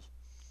my nose.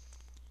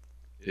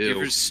 You Ew.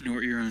 ever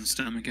snort your own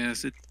stomach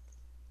acid?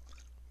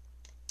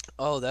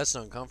 Oh, that's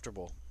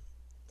uncomfortable.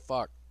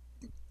 Fuck.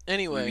 I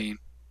Anyway, mean,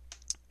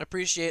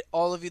 appreciate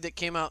all of you that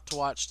came out to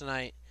watch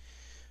tonight.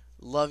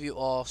 Love you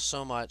all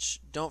so much.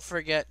 Don't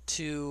forget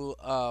to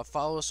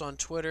follow us on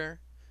Twitter,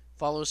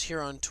 follow us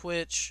here on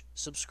Twitch,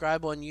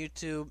 subscribe on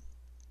YouTube.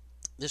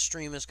 This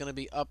stream is going to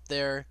be up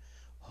there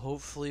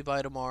hopefully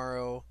by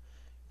tomorrow,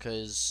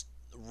 because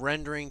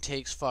rendering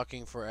takes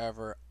fucking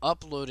forever,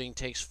 uploading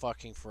takes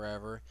fucking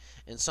forever,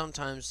 and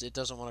sometimes it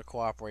doesn't want to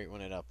cooperate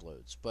when it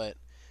uploads. But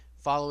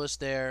follow us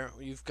there.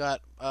 You've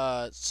got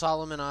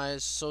Solomon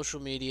Eyes social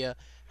media.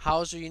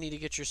 Hauser, you need to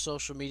get your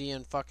social media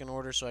in fucking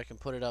order so I can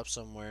put it up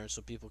somewhere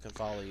so people can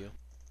follow you.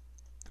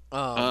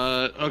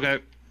 Okay.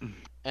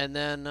 And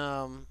then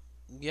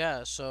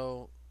yeah,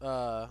 so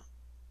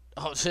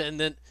and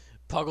then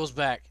Puggle's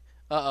back.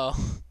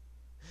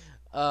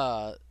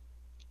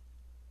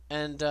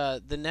 And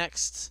the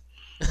next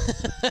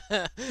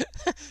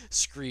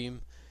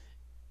scream.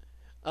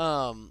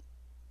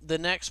 The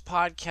next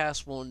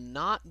podcast will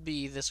not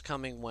be this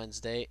coming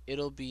Wednesday.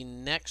 It'll be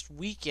next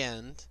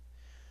weekend.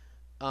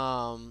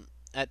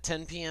 At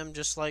 10 p.m.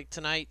 just like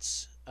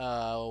tonight's.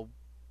 Don't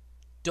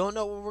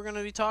know what we're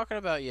gonna be talking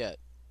about yet,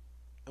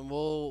 and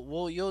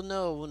you'll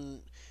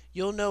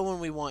know when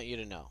we want you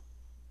to know.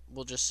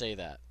 We'll just say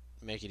that.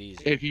 Make it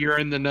easy. If you're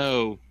in the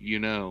know, you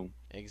know.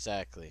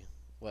 Exactly.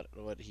 What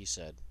he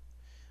said.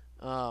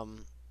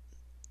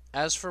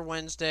 As for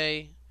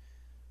Wednesday,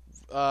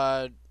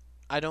 I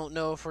don't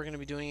know if we're gonna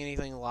be doing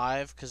anything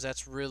live, because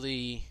that's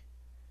really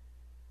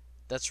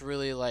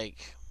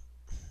like,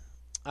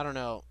 I don't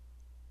know.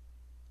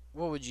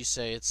 What would you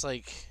say? It's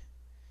like,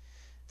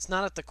 it's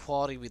not at the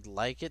quality we'd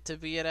like it to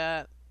be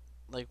at.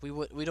 Like,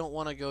 we don't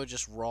want to go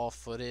just raw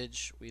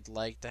footage. We'd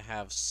like to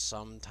have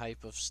some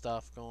type of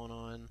stuff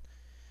going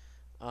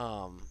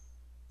on.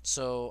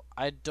 So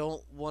I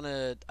don't want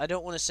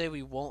to say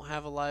we won't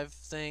have a live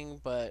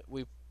thing, but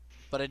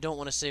I don't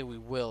want to say we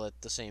will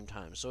at the same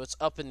time. So it's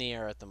up in the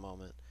air at the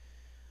moment.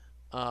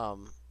 But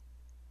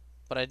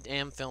I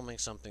am filming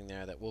something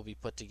there that will be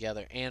put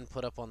together and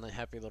put up on the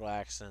Happy Little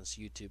Accidents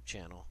YouTube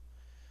channel.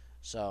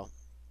 So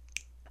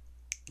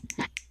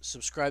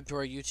subscribe to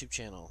our YouTube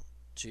channel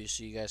so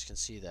you guys can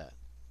see that.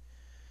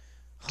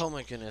 Oh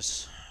my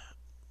goodness.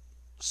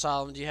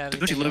 Solomon, do you have anything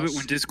don't you love else? it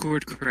when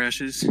Discord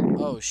crashes?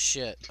 Oh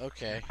shit,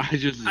 okay. I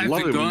just I've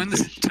love been it when gone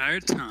this entire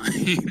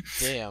time.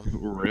 Damn.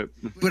 rip.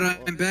 But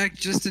I'm back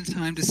just in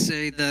time to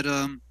say that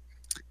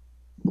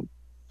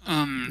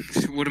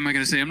what am I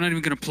gonna say? I'm not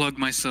even gonna plug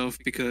myself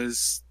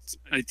because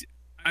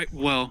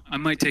I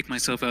might take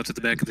myself out to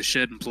the back of the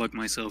shed and plug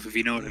myself, if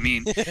you know what I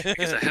mean.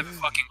 Because I haven't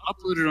fucking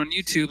uploaded on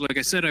YouTube like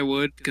I said I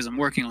would, because I'm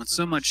working on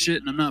so much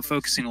shit and I'm not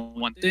focusing on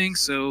one thing,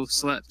 so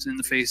slaps in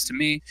the face to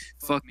me.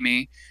 Fuck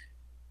me.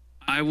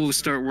 I will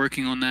start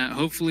working on that.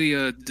 Hopefully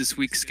this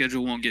week's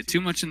schedule won't get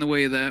too much in the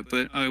way of that,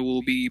 but I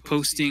will be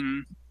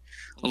posting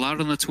a lot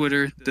on the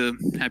Twitter, the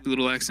Happy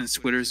Little Accents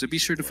Twitter, so be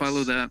sure to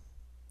follow that.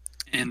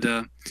 And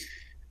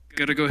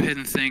gotta go ahead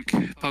and thank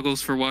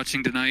Puggles for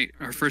watching tonight,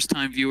 our first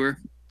time viewer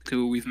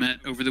who we've met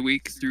over the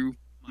week through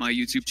my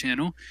YouTube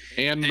channel.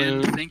 And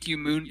And Moon. thank you,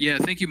 Moon. Yeah,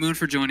 thank you, Moon,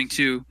 for joining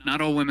too. Not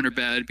all women are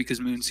bad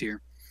because Moon's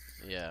here.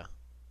 Yeah.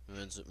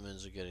 Moon's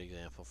a good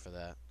example for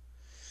that.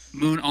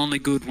 Moon, only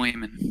good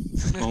women.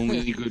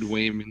 Only good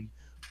women.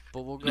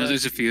 But we'll go No,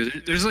 there's a few.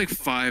 There's like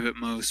 5 at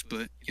most,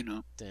 but you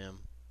know. Damn.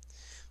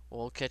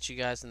 We'll catch you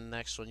guys in the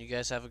next one. You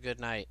guys have a good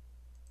night.